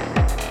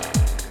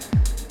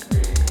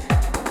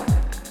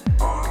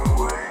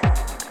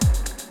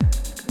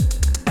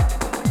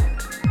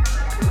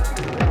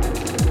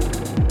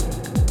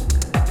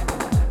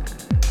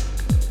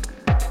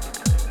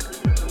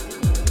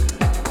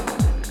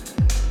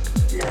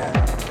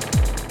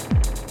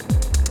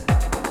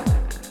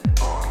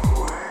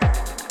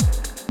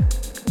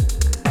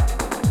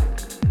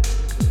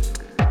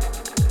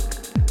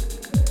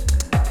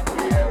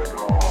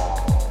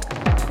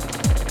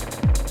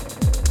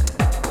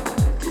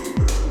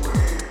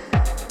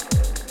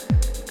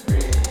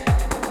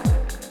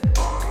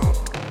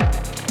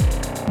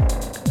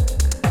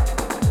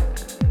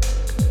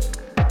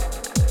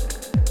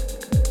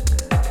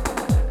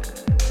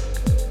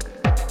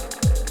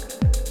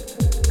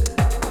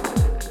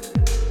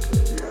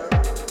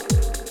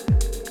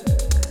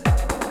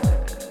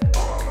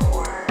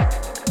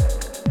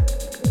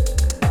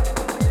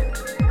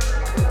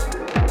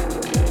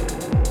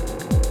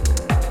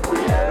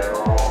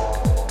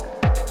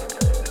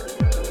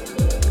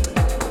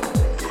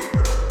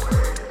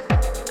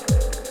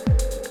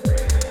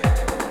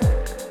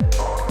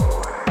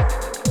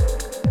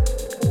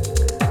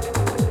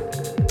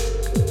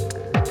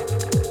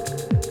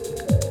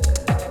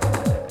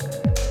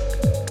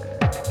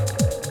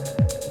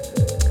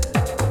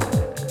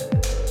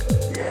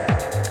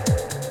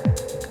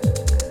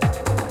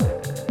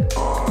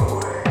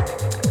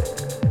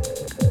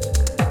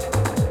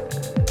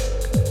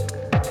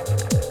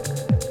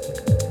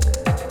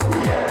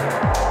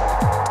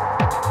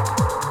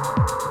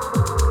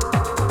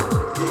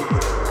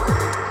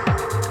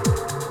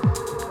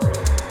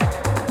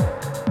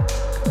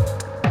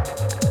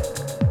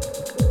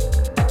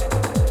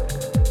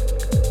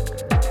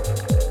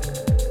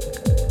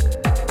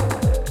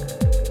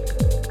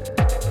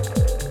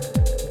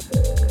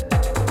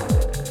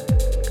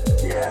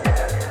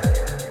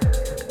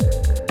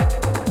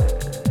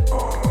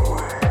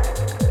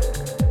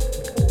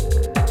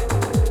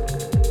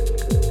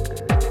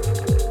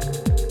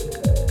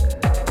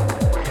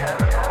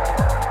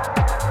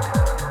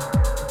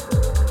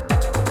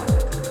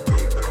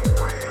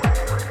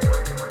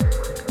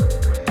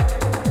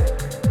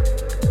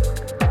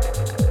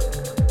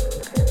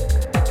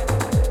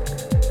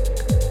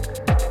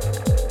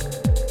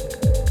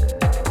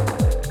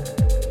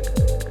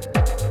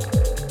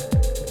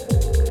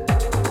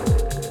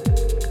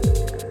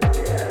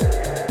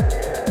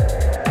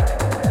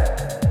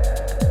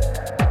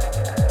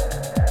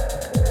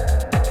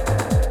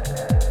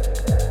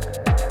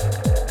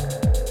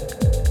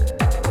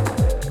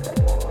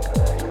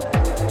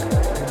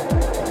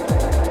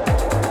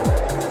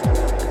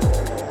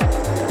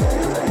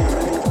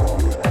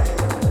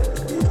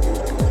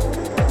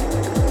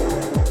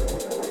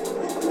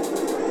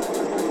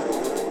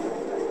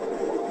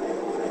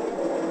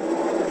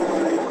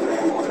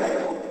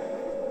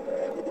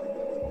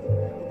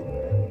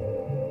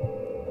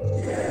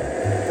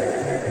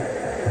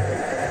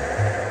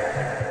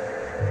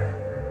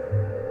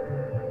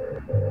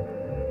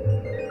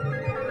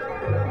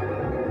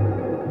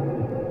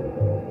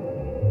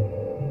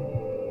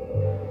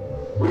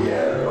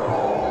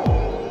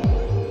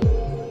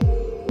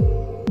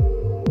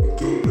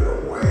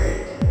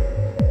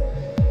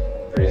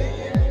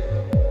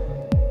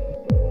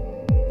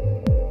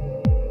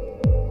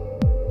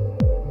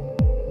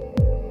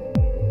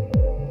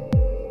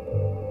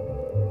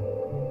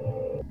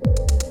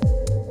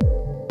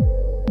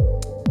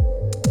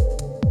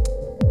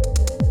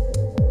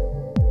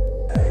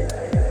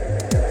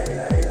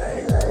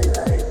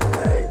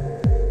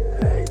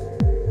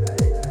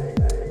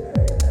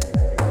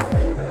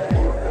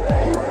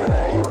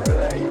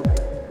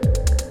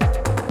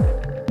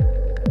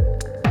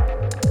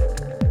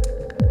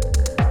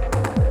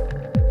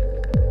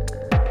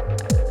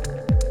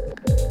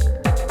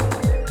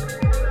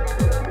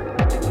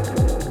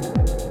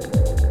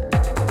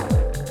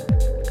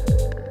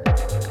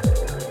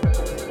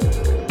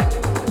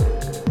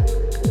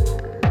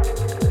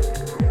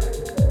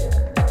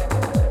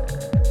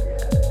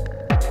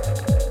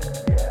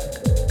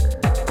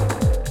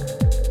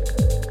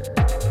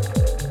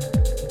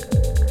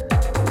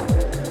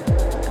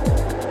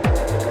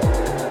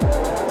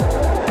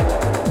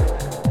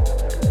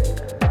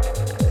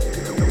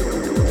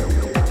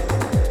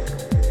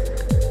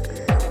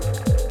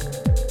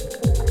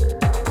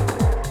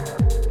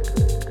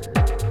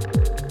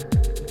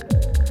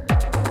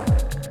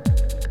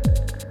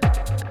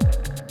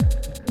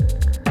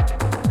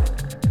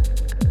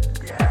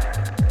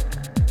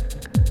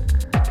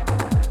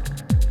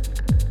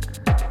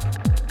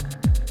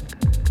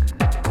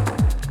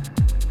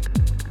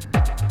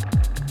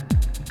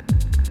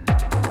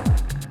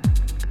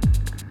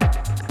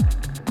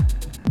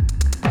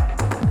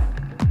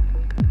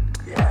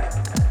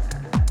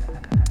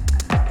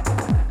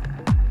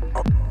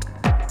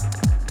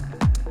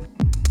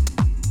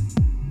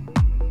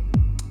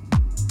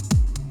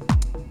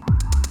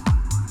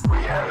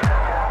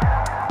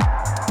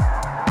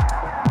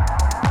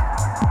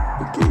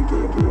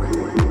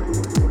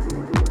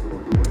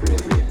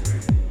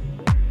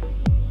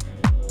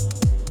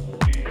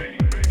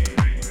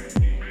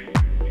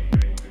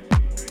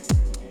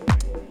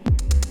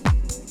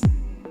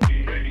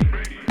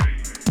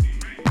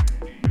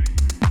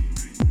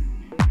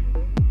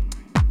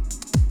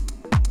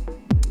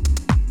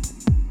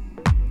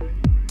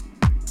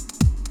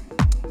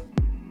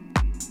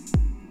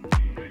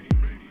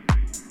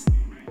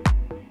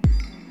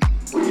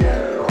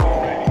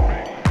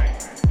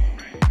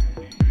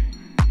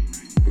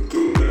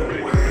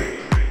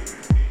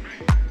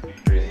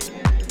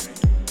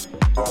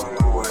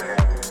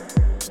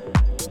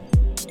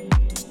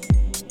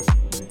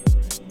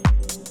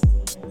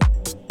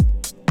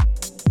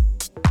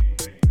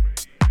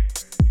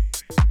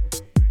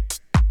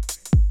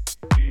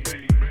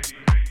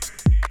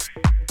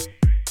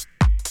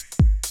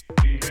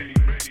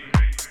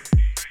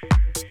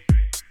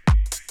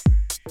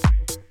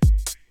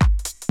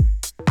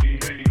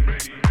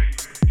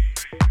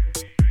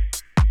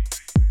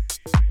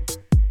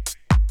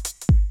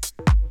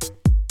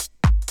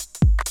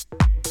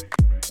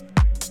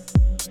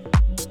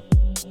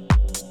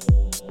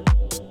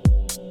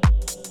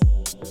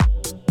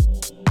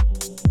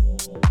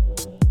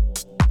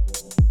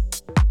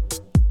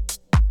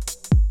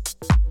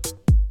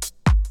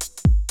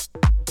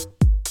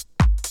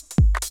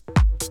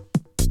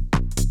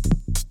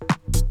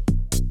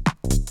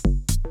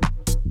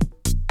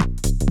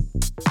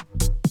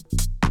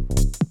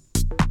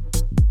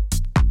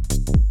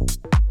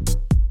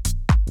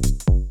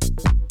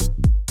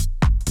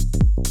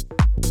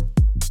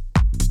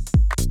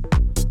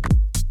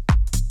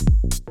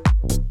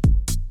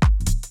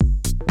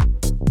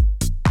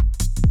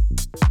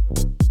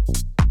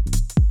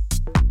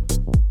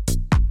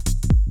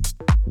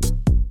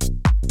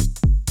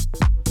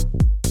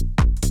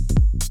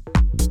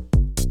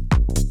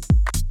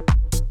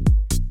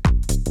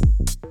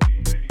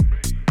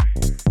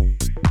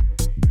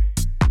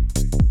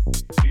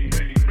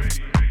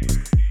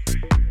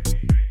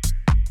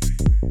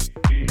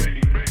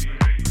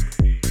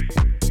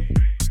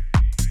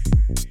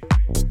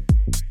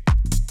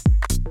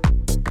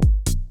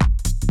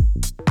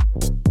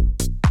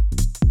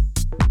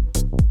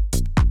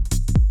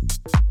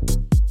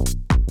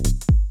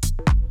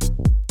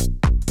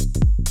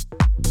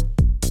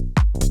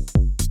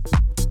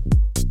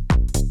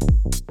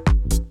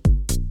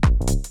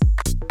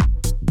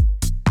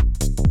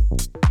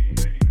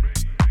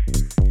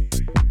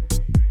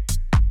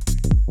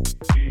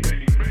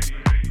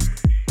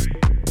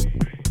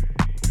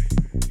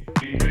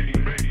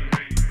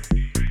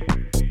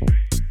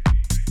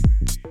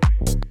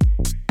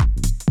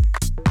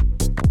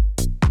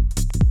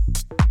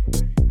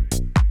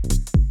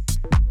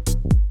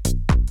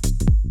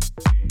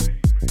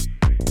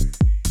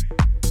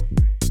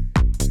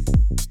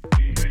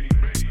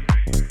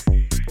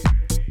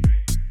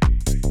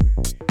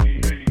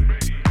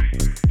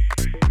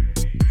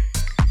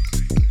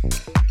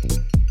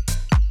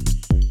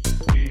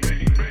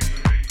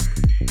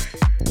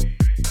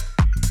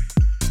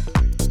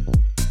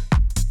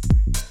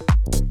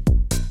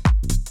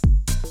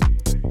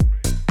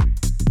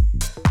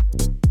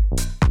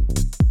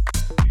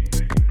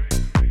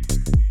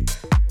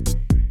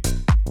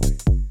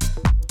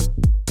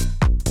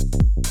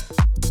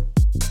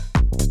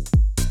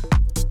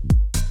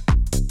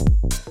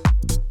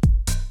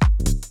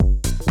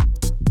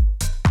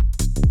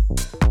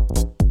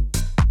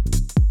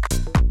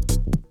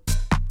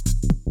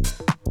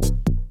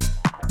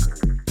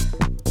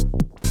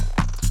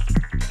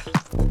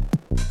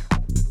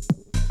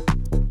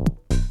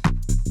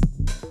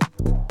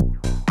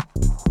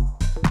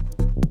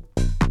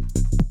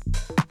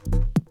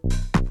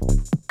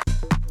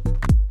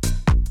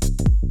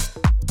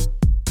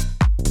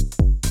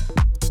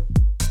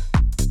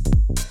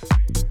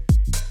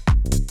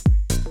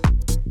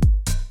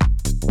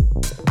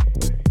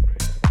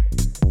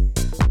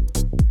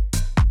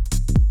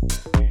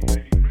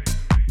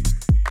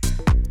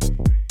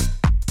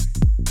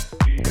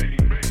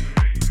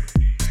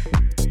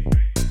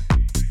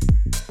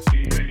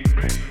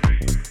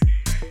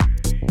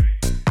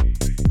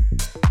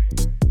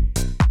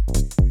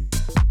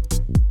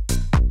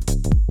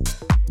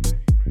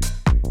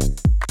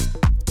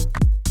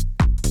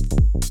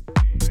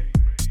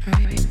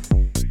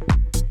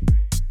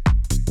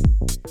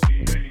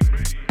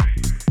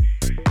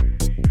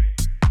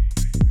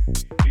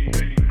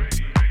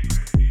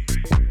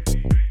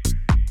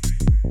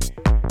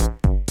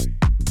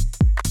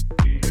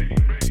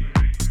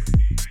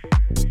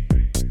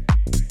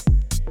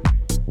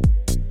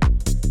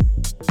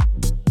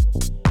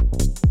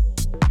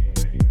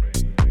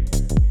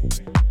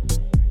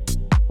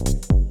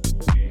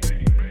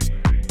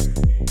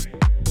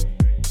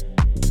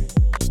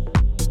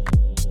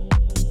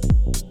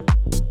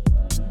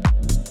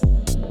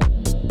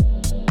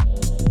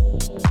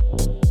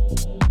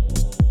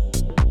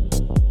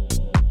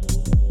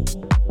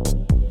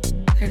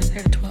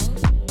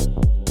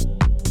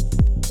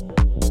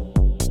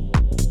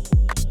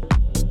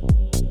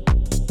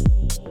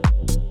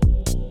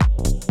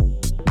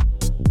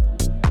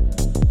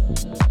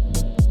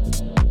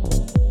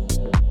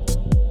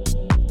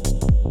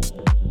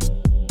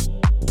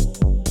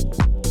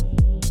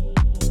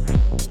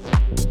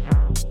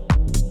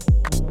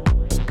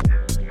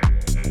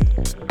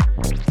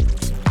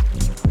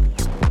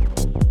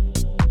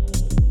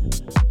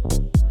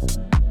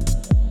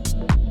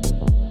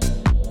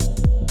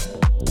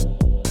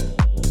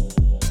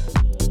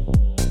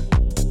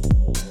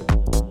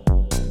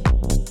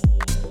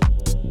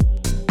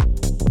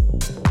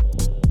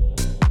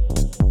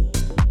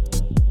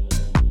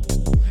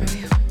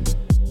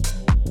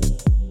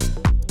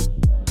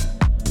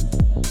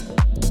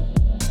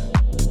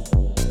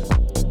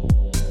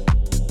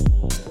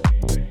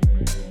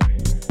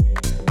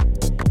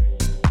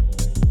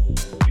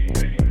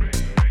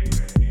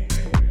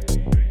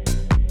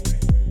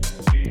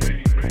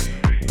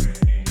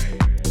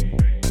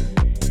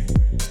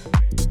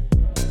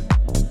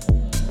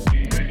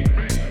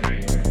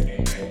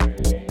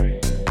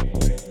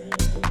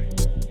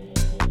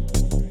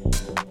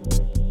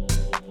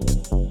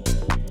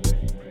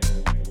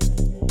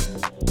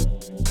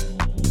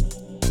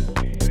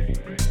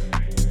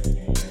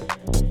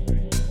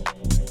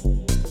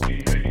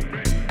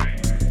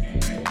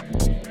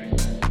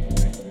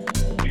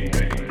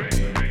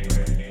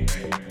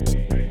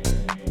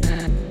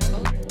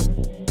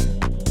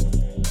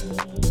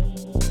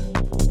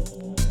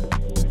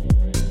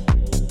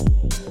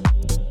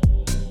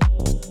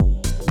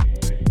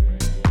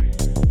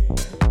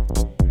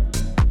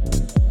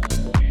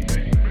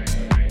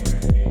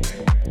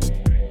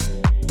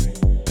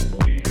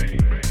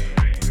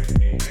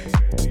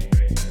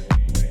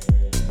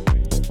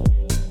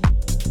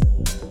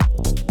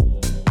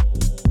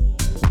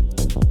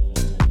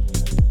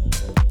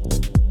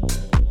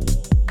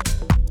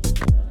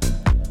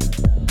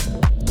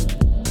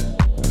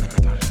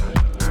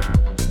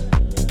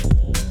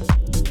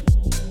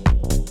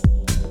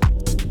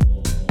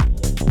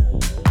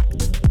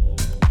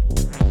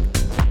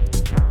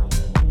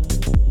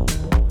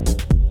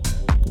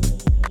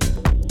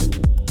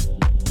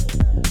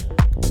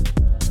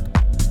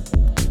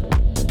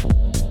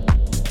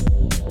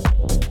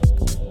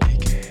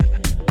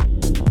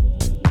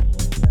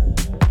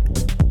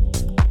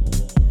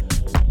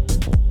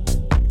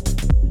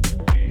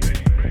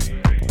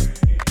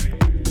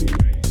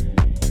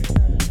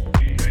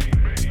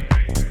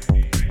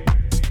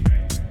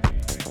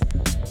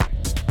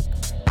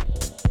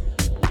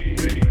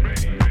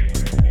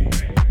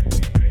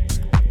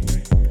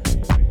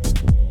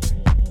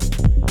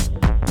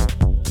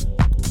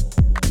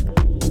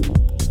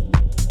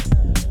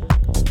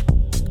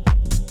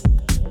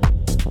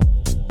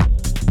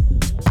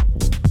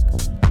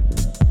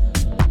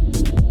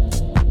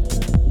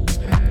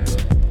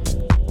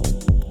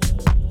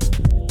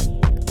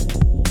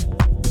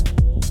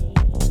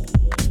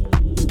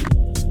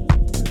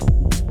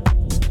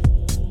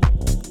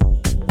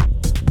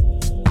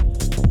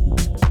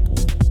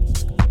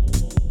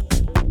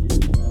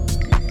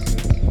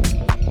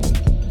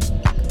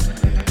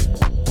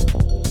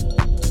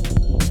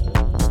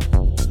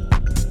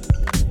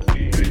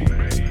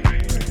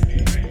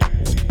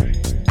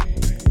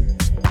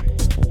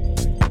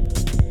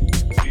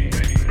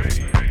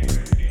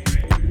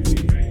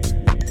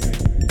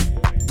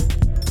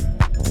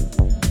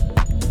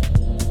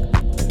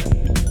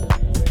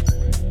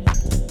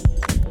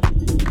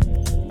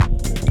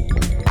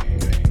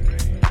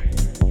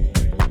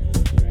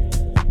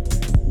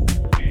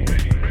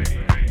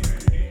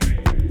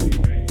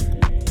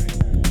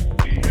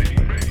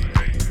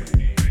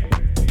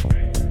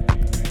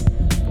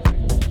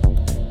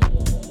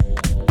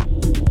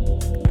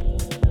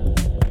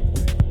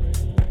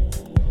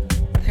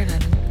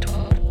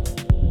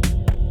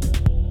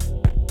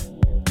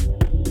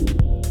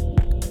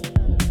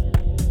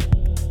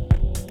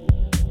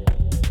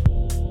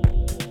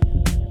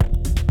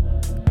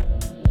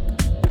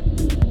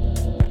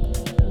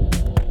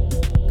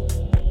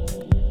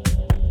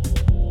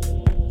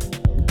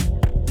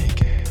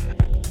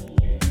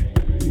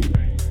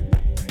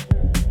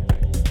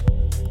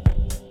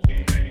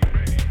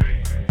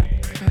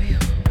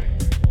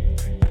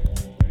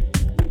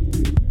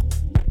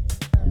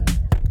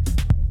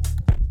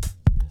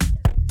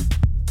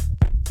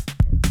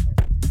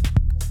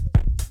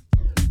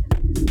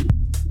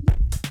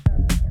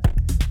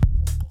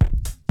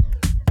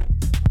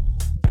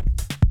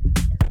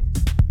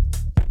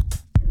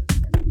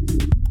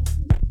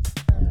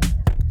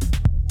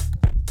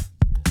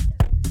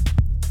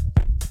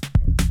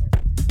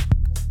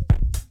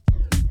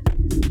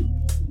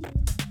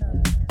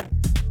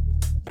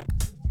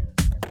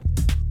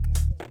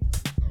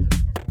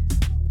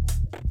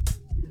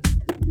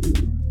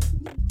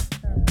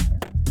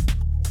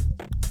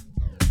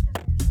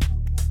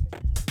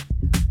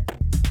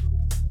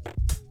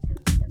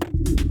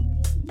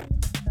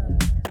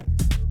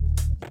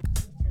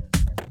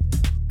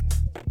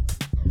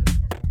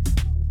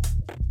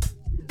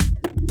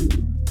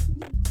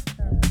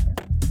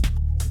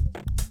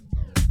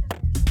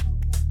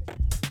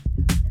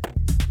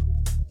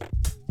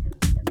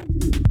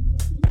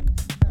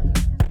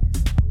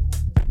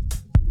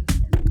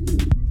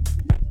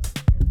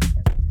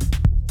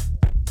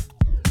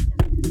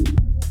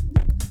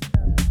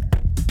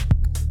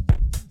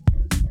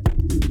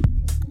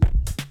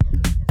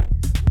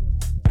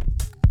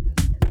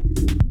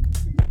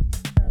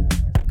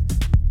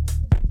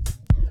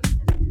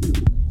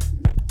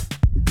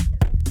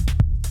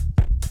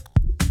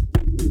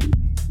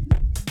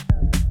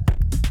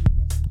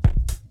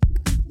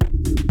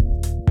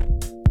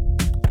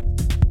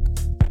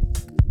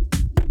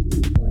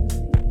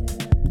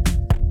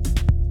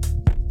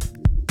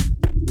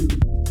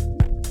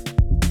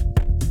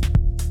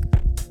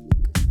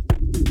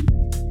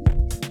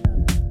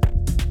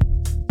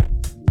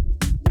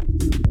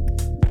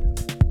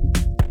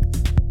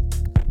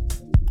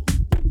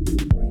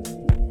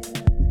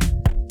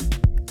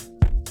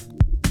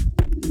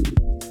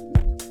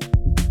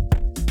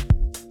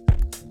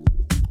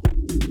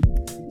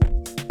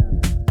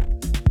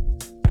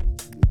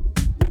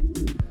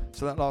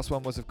that last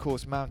one was, of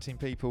course, Mountain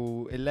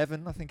People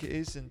 11, I think it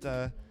is,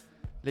 and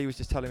Lee was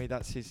just telling me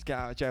that's his get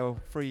out of jail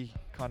free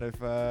kind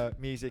of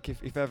music.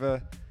 If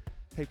ever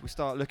people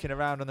start looking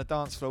around on the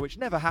dance floor, which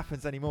never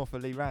happens anymore for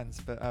Lee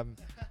Rands, but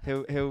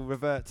he'll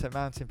revert to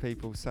Mountain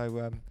People.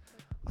 So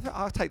I think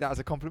I'll take that as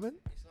a compliment.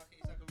 It's like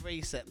a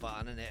reset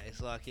button, isn't it?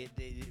 It's like it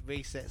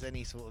resets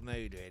any sort of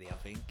mood, really, I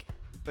think.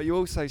 But you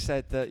also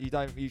said that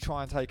you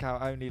try and take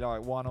out only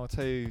like one or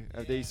two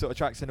of these sort of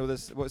tracks and all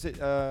this. What was it?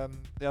 The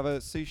other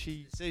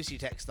Sushi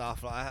Tech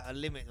stuff. Like I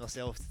limit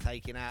myself to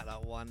taking out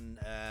like one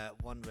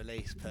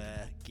release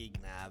per gig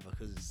now,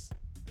 because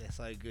they're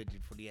so good.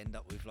 You'd probably end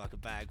up with like a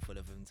bag full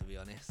of them, to be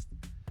honest.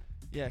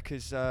 Yeah,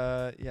 because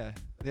I don't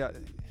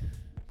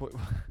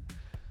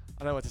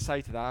know what to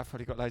say to that. I've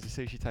probably got loads of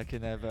Sushi Tech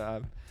in there,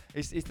 but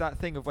it's that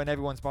thing of when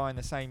everyone's buying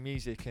the same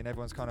music and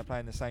everyone's kind of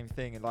playing the same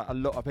thing, and like a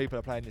lot of people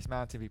are playing this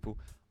Mountain People.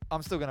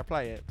 I'm still going to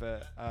play it,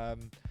 but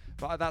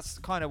that's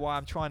kind of why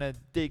I'm trying to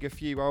dig a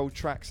few old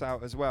tracks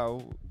out as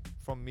well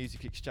from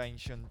Music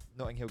Exchange and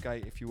Notting Hill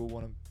Gate, if you all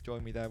want to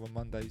join me there on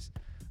Mondays.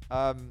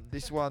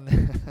 This one,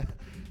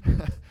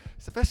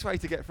 it's the best way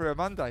to get through a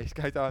Monday, is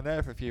go down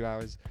there for a few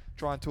hours,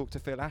 try and talk to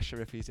Phil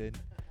Asher if he's in.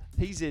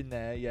 He's in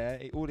there, yeah.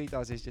 All he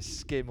does is just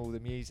skim all the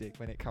music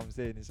when it comes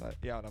in. It's like,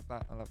 yeah, I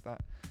love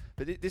that.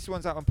 But this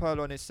one's out on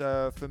Purlon. It's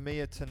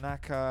Fumiya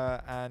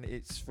Tanaka, and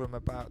it's from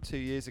about 2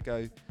 years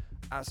ago.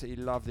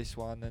 Absolutely love this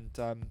one,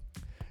 and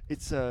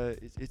it's a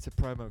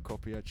promo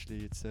copy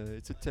actually. It's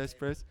a test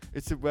press.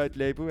 It's a word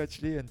label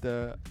actually, and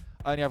I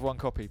only have one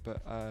copy.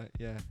 But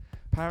yeah,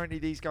 apparently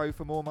these go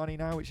for more money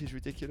now, which is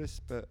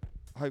ridiculous. But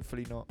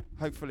hopefully not.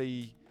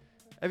 Hopefully.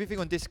 Everything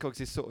on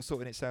Discogs is sort of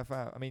sorting itself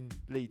out. I mean,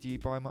 Lee, do you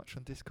buy much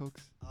on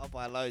Discogs? I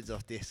buy loads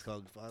off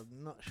Discogs, but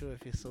I'm not sure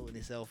if it's sorting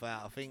itself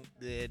out. I think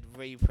the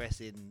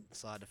repressing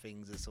side of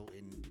things are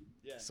sorting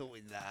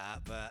that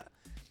out, but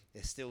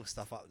there's still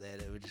stuff up there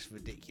that are just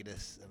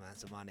ridiculous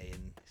amounts of money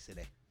and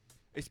silly.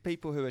 It's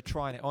people who are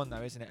trying it on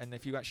though, isn't it? And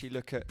if you actually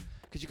look at,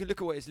 because you can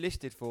look at what it's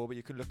listed for, but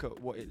you can look at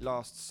what it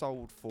last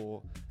sold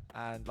for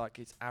and like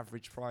its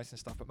average price and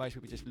stuff. But most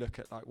people just look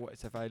at like what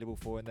it's available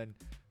for and then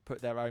put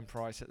their own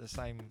price at the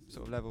same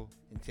sort of level.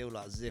 Until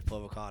like Zip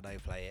or Ricardo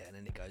play it, and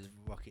then it goes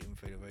rocketing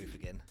through the roof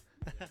again.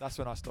 That's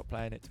when I stopped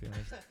playing it, to be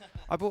honest.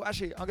 I'm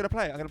going to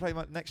play it. I'm going to play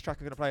my next track.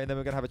 I'm going to play, and then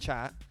we're going to have a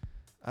chat.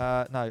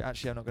 No,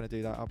 actually, I'm not going to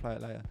do that. I'll play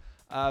it later.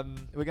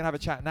 We're going to have a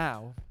chat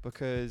now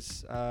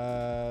because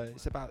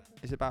it's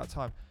about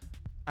time.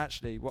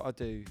 Actually, what I'll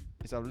do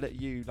is I'll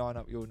let you line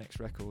up your next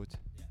record.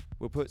 Yeah.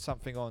 We'll put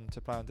something on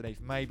to play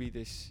underneath. Maybe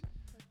this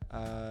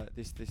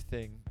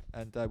thing,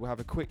 and we'll have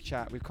a quick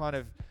chat. We've kind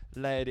of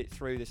layered it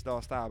through this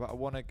last hour, but I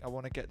want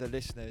to get the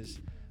listeners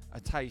a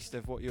taste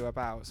of what you're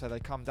about, so they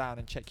come down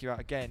and check you out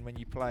again when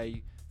you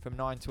play from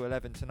 9 to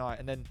 11 tonight,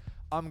 and then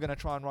I'm going to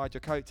try and ride your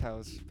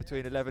coattails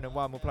between 11 and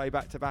 1. We'll play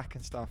back to back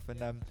and stuff,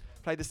 and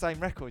play the same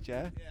record,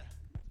 yeah? Yeah,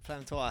 play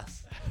them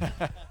twice.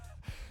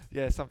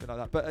 Yeah, something like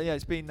that. But yeah,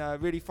 it's been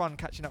really fun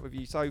catching up with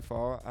you so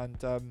far,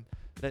 and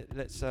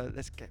let's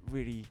get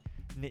really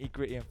nitty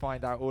gritty and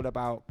find out all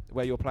about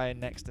where you're playing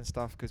next and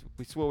stuff, because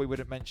we swore we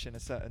wouldn't mention a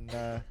certain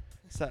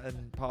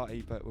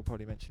party, but we'll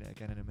probably mention it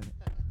again in a minute.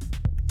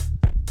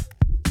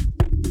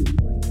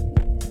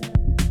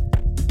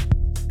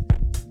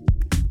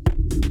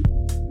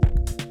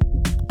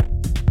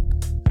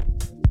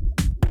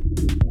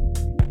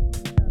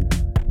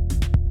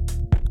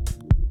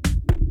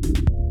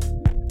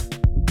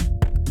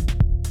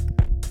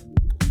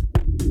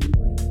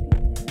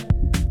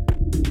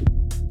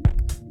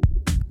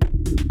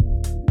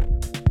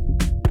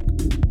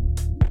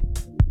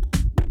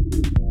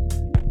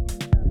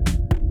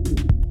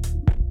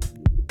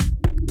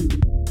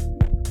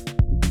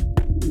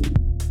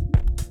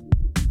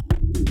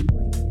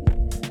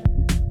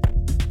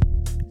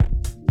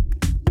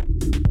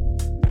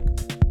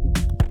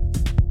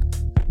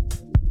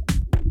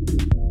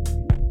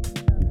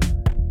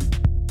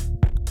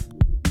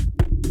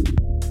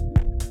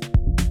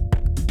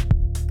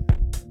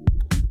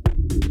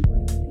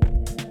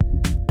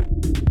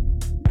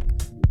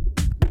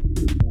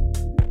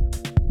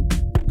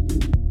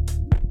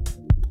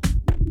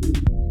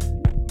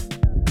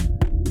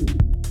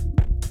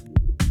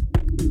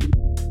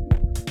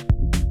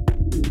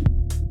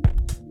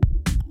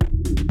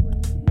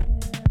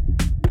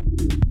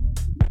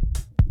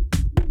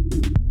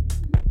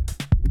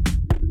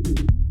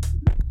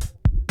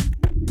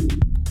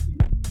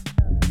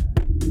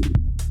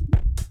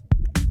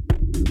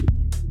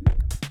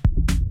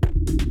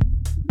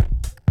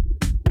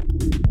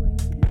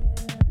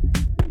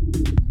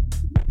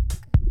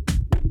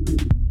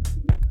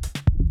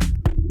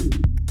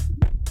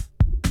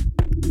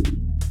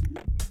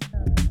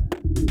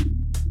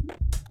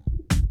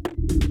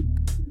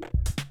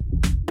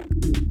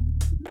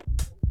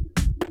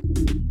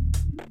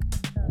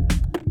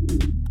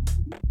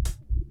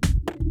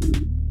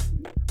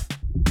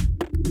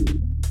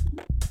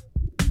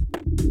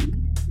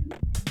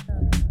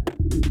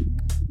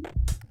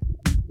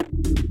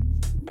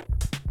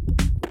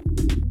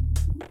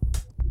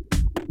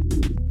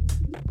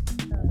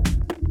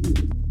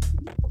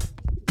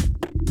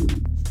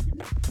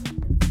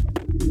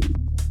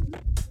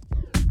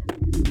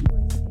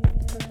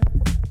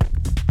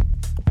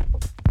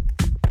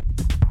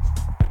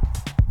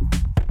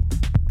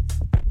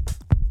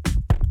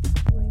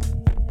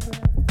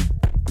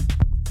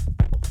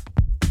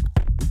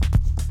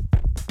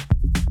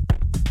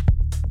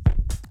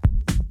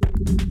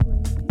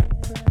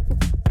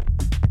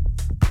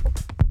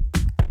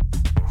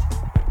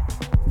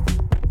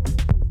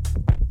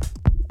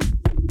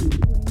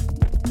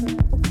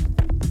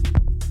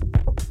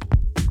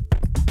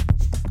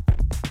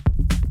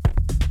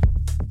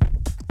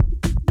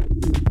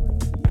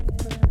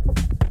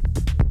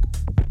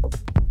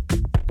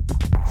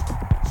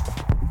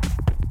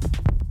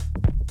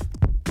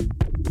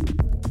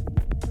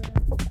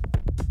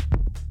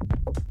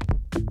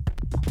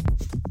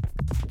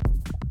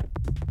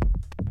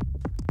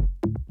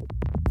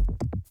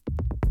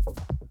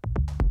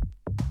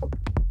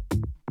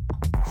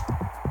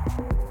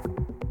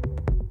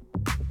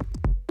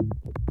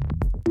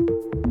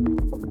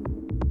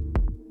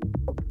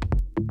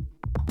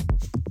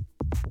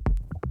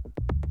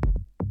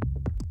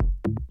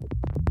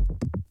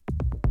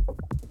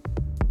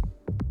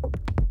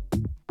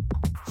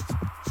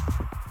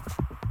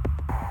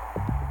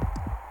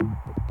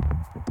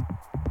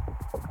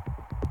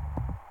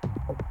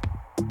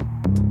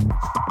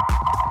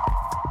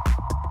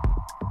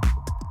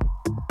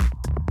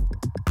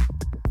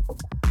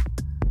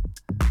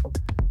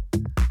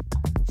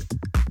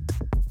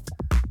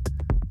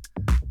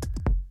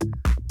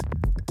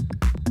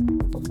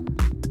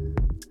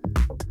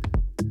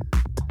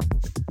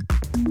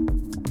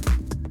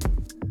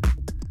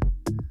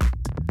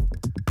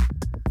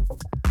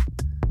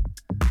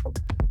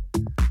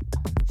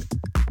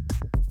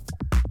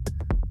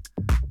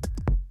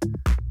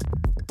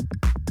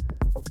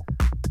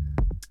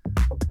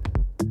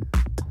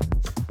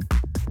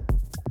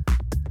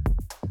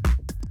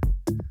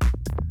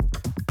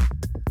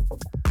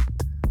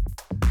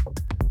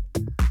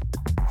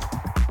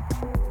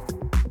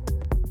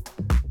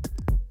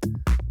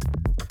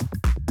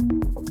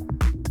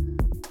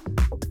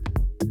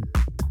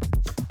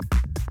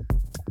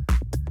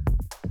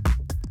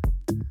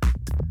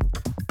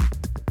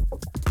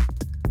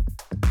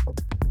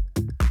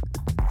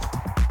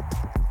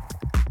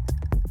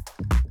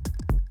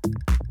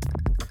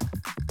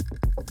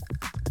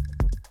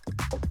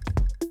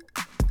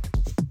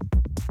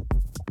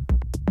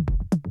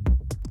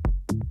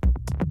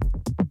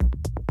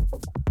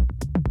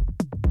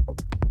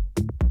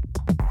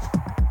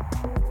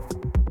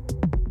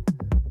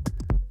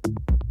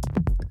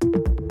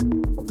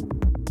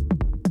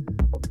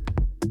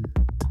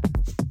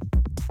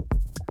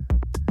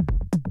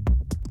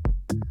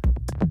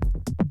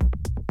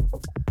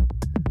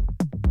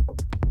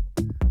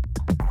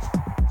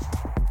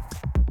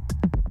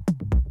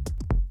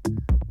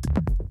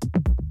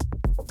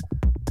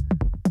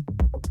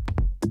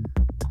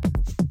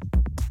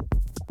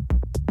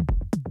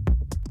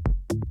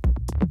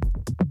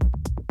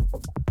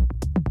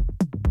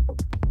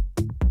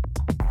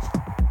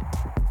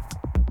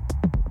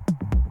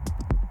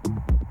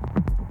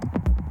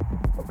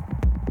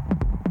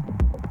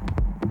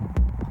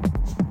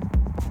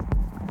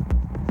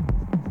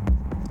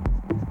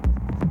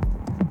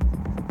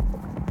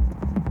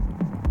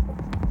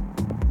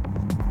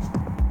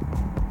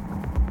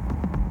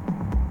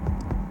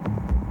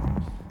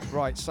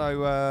 Right,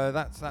 so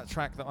that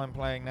track that I'm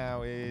playing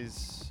now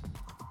is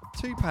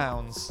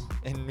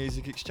 £2 in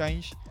Music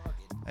Exchange,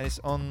 and it's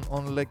on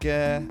Le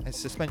Guerre. It's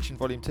Suspension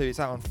Volume 2. It's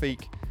out on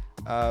Feek.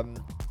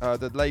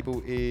 The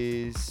label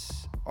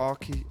is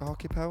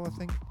Archipel, I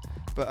think,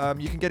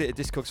 but you can get it at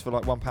Discogs for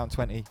like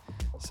 £1.20.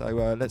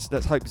 So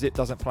let's hope Zip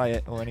doesn't play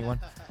it or anyone.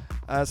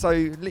 So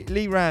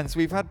Lee Rands,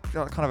 we've had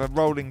kind of a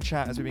rolling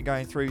chat as we've been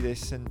going through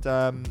this, and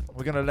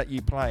we're going to let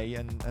you play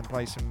and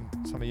play some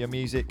of your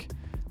music.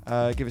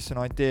 Give us an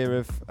idea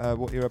of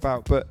what you're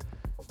about. But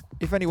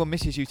if anyone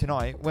misses you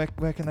tonight,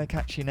 where can they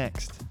catch you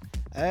next?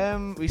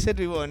 We said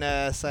we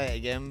wouldn't say it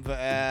again, but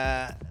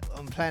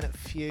I'm playing at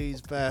Few's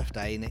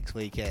birthday next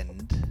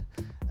weekend.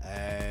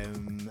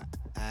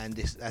 And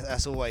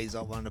that's always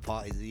like one of the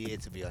parties of the year,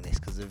 to be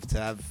honest, because to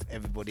have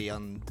everybody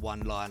on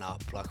one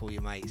lineup, like all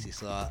your mates,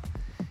 it's a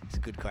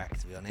good crack,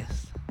 to be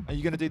honest. Are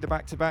you going to do the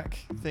back-to-back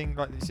thing?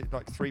 Like, is it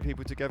like 3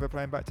 people together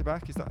playing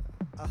back-to-back? Is that?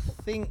 I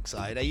think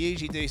so. They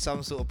usually do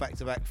some sort of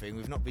back-to-back thing.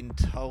 We've not been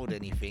told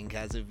anything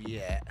as of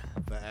yet,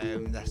 but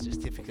that's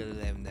just typical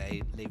of them.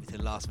 They leave it to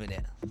the last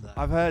minute. So.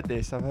 I've heard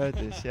this,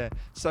 yeah.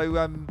 So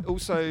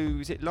also,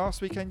 is it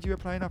last weekend you were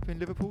playing up in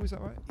Liverpool, is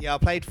that right? Yeah, I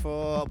played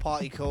for a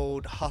party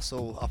called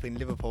Hustle up in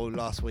Liverpool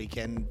last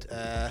weekend,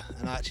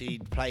 and I actually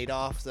played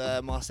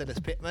after Marcellus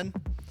Pittman,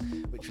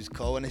 which was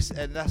cool, and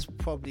that's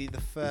probably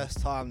the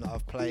first time that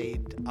I've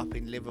played up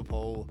in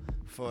Liverpool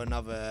for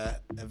another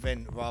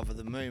event rather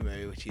than Moo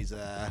Moo, which is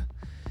a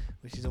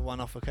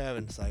one-off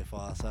occurrence so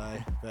far.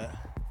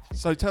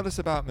 So tell us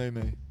about Moo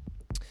Moo.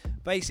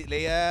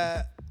 Basically,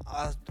 I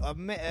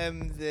met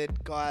the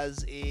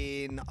guys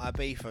in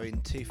Ibiza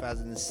in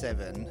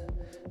 2007,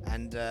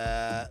 and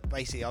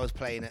basically I was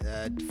playing at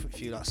a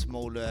few like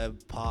smaller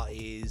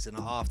parties and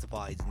after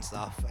parties and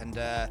stuff, and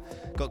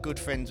got good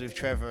friends with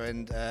Trevor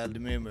and the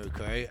Moo Moo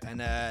crew,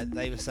 and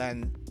they were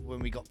saying when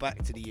we got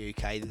back to the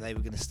UK that they were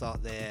going to start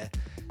a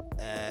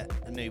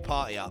new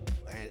party up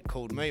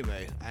called Moo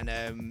Moo,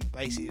 and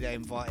basically they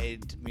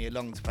invited me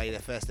along to play their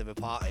first ever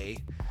party,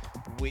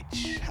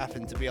 which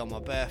happened to be on my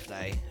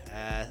birthday,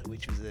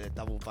 which was a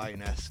double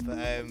bonus. But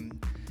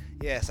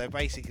yeah, so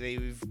basically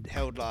we've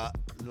held like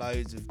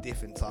loads of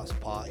different types of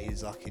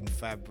parties, like in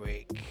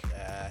Fabric,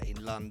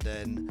 in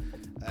London,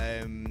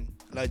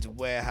 loads of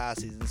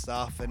warehouses and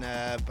stuff, and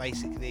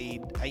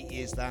basically 8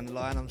 years down the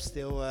line I'm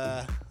still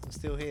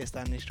here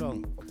standing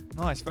strong.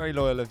 Nice, very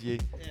loyal of you.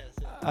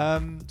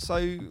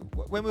 So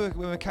when we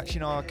were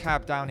catching our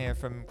cab down here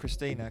from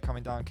Christina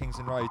coming down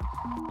Kingston Road,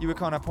 you were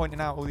kind of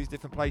pointing out all these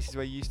different places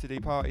where you used to do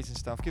parties and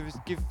stuff. Give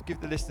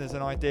the listeners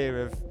an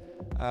idea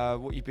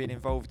of what you've been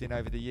involved in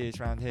over the years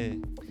around here.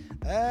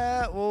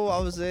 Well, I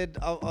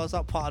was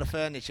up part of the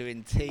furniture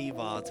in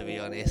T-Bar, to be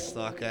honest.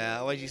 Like I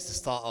always used to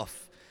start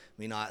off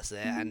my nights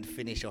there and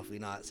finish off my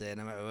nights there,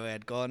 no matter where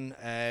I'd gone.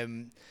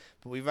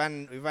 But we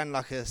ran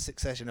like a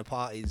succession of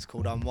parties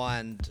called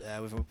Unwind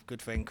with a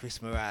good friend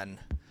Chris Moran.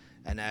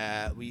 And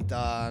we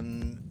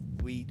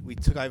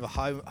took over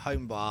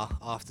home bar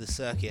after the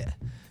circuit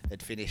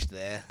had finished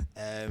there.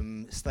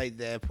 Stayed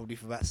there probably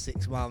for about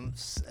 6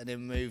 months, and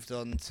then moved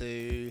on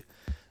to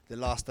the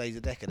Last Days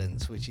of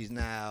Decadence, which is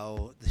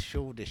now the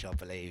Shoreditch, I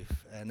believe.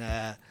 And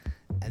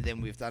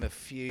then we've done a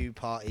few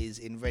parties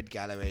in Red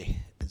Gallery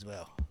as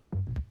well.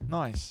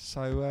 Nice.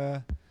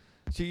 So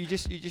you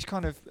just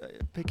kind of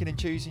picking and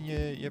choosing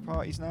your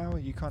parties now? Are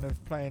you kind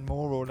of playing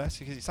more or less?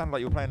 Because it sounded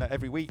like you were playing like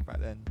every week back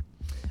then.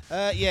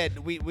 Yeah,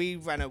 we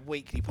ran a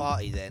weekly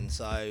party then,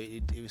 so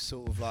it was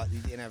sort of like you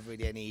didn't have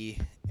really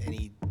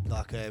any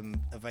like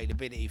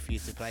availability for you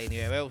to play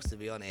anywhere else, to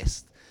be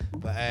honest.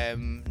 But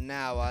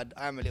now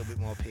I'm a little bit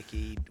more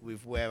picky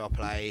with where I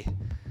play,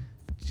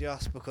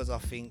 just because I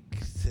think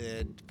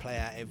to play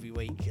out every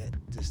week at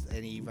just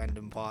any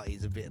random party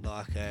is a bit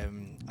like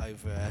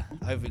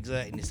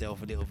overexerting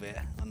yourself a little bit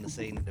on the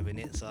scene at the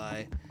minute. So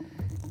I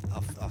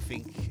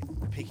think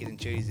picking and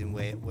choosing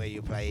where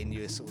you're playing,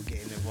 you're sort of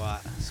getting the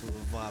right sort of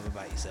vibe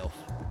about yourself.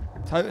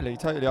 Totally.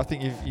 I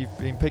think you've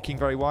been picking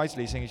very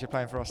wisely, seeing as you're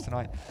playing for us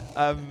tonight.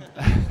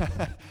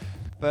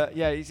 But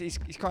yeah, it's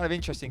kind of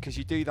interesting because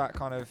you do that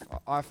kind of.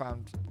 I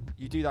found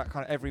you do that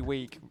kind of every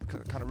week,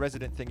 kind of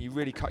resident thing. You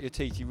really cut your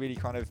teeth. You really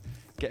kind of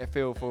get a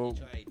feel for.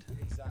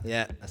 Exactly.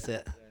 Yeah, that's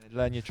it.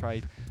 Learn your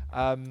trade.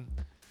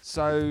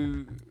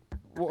 So.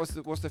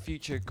 What's the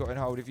future got in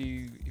hold? Have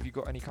you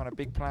got any kind of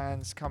big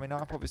plans coming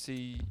up?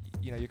 Obviously,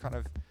 you're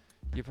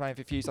playing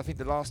for Fuse. I think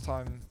the last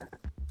time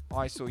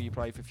I saw you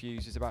play for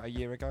Fuse was about a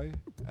year ago,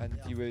 and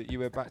you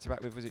were back to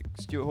back with, was it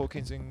Stuart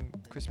Hawkins and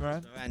Chris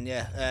Moran? And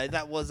yeah,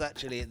 that was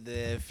actually at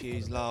the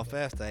Fuse last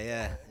birthday.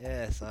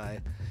 Yeah. So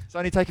it's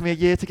only taken me a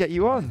year to get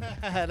you on.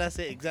 That's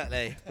it,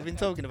 exactly. We've been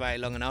talking about it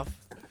long enough.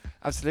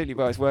 Absolutely,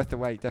 well, it's worth the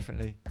wait,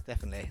 definitely.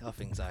 Definitely, I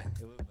think so. It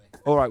would be.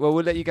 All right, well,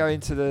 we'll let you go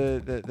into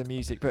the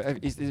music,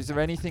 but is there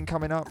anything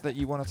coming up that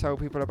you want to tell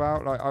people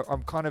about? Like,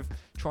 I'm kind of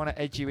trying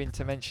to edge you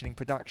into mentioning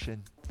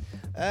production.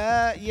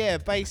 Yeah,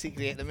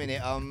 basically at the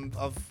minute,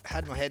 I've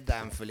had my head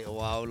down for a little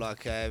while,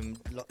 like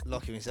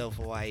locking myself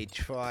away,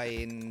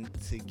 trying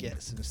to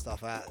get some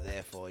stuff out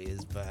there for you.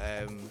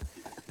 But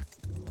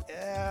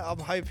Yeah, I'm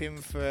hoping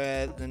for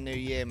the new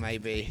year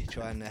maybe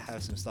trying to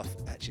have some stuff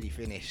actually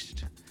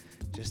finished.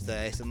 Just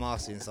it's the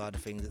mastering side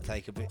of things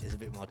that is a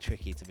bit more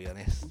tricky, to be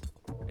honest.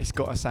 It's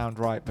got to sound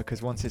right,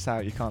 because once it's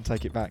out, you can't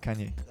take it back, can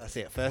you? That's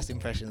it. First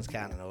impressions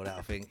count and all that,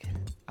 I think.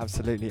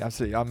 Absolutely.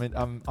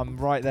 I'm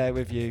right there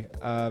with you.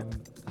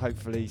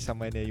 Hopefully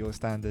somewhere near your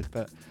standard.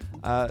 But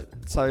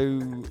so,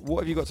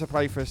 what have you got to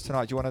play for us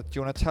tonight? Do you want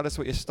to tell us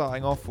what you're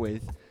starting off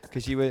with?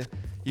 Because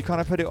you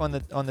kind of put it on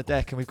the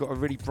deck, and we've got a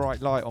really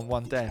bright light on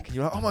one deck, and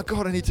you're like, oh my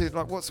god, I need to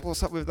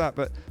what's up with that?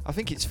 But I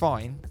think it's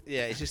fine.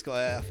 Yeah, it's just got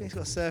I think it's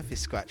got a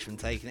surface scratch from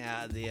taking it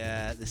out of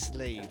the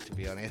sleeve, to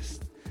be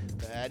honest.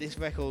 But this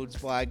record's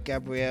by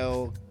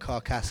Gabriel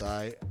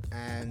Carcasso,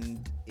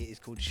 and it is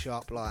called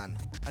Sharp Line.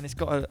 And it's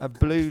got a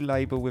blue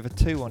label with a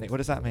 2 on it. What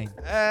does that mean?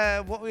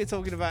 What we were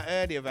talking about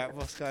earlier about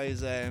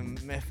Roscoe's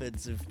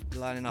methods of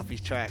lining up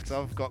his tracks.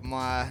 I've got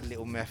my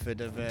little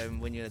method of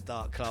when you're in a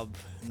dark club,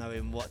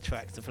 knowing what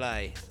track to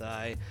play.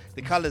 So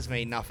the colours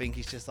mean nothing.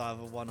 It's just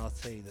either 1 or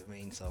 2 that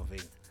mean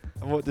something.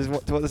 And what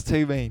does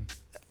 2 mean?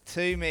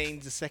 2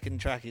 means the second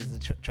track is the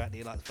track that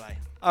you like to play.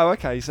 Oh,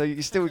 okay. So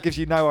it still gives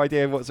you no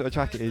idea what sort of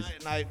track it is.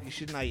 No, you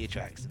should know your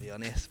tracks, to be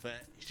honest. But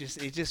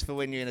it's just for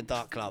when you're in a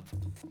dark club.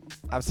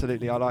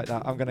 Absolutely, I like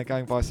that. I'm going to go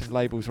and buy some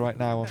labels right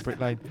now on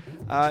Brick Lane.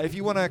 If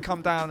you want to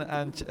come down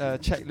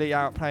and check Lee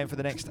out playing for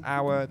the next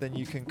hour, then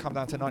you can come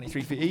down to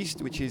 93 Feet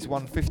East, which is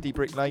 150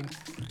 Brick Lane.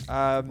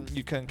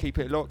 You can keep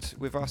it locked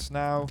with us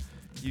now.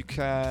 You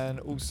can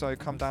also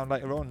come down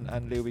later on,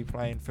 and Lee will be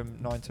playing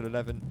from 9 till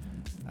 11.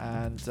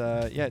 And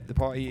the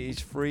party is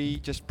free.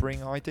 Just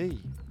bring ID.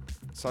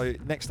 So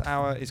next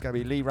hour is going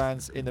to be Lee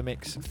Rands in the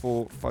mix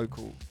for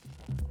Focal.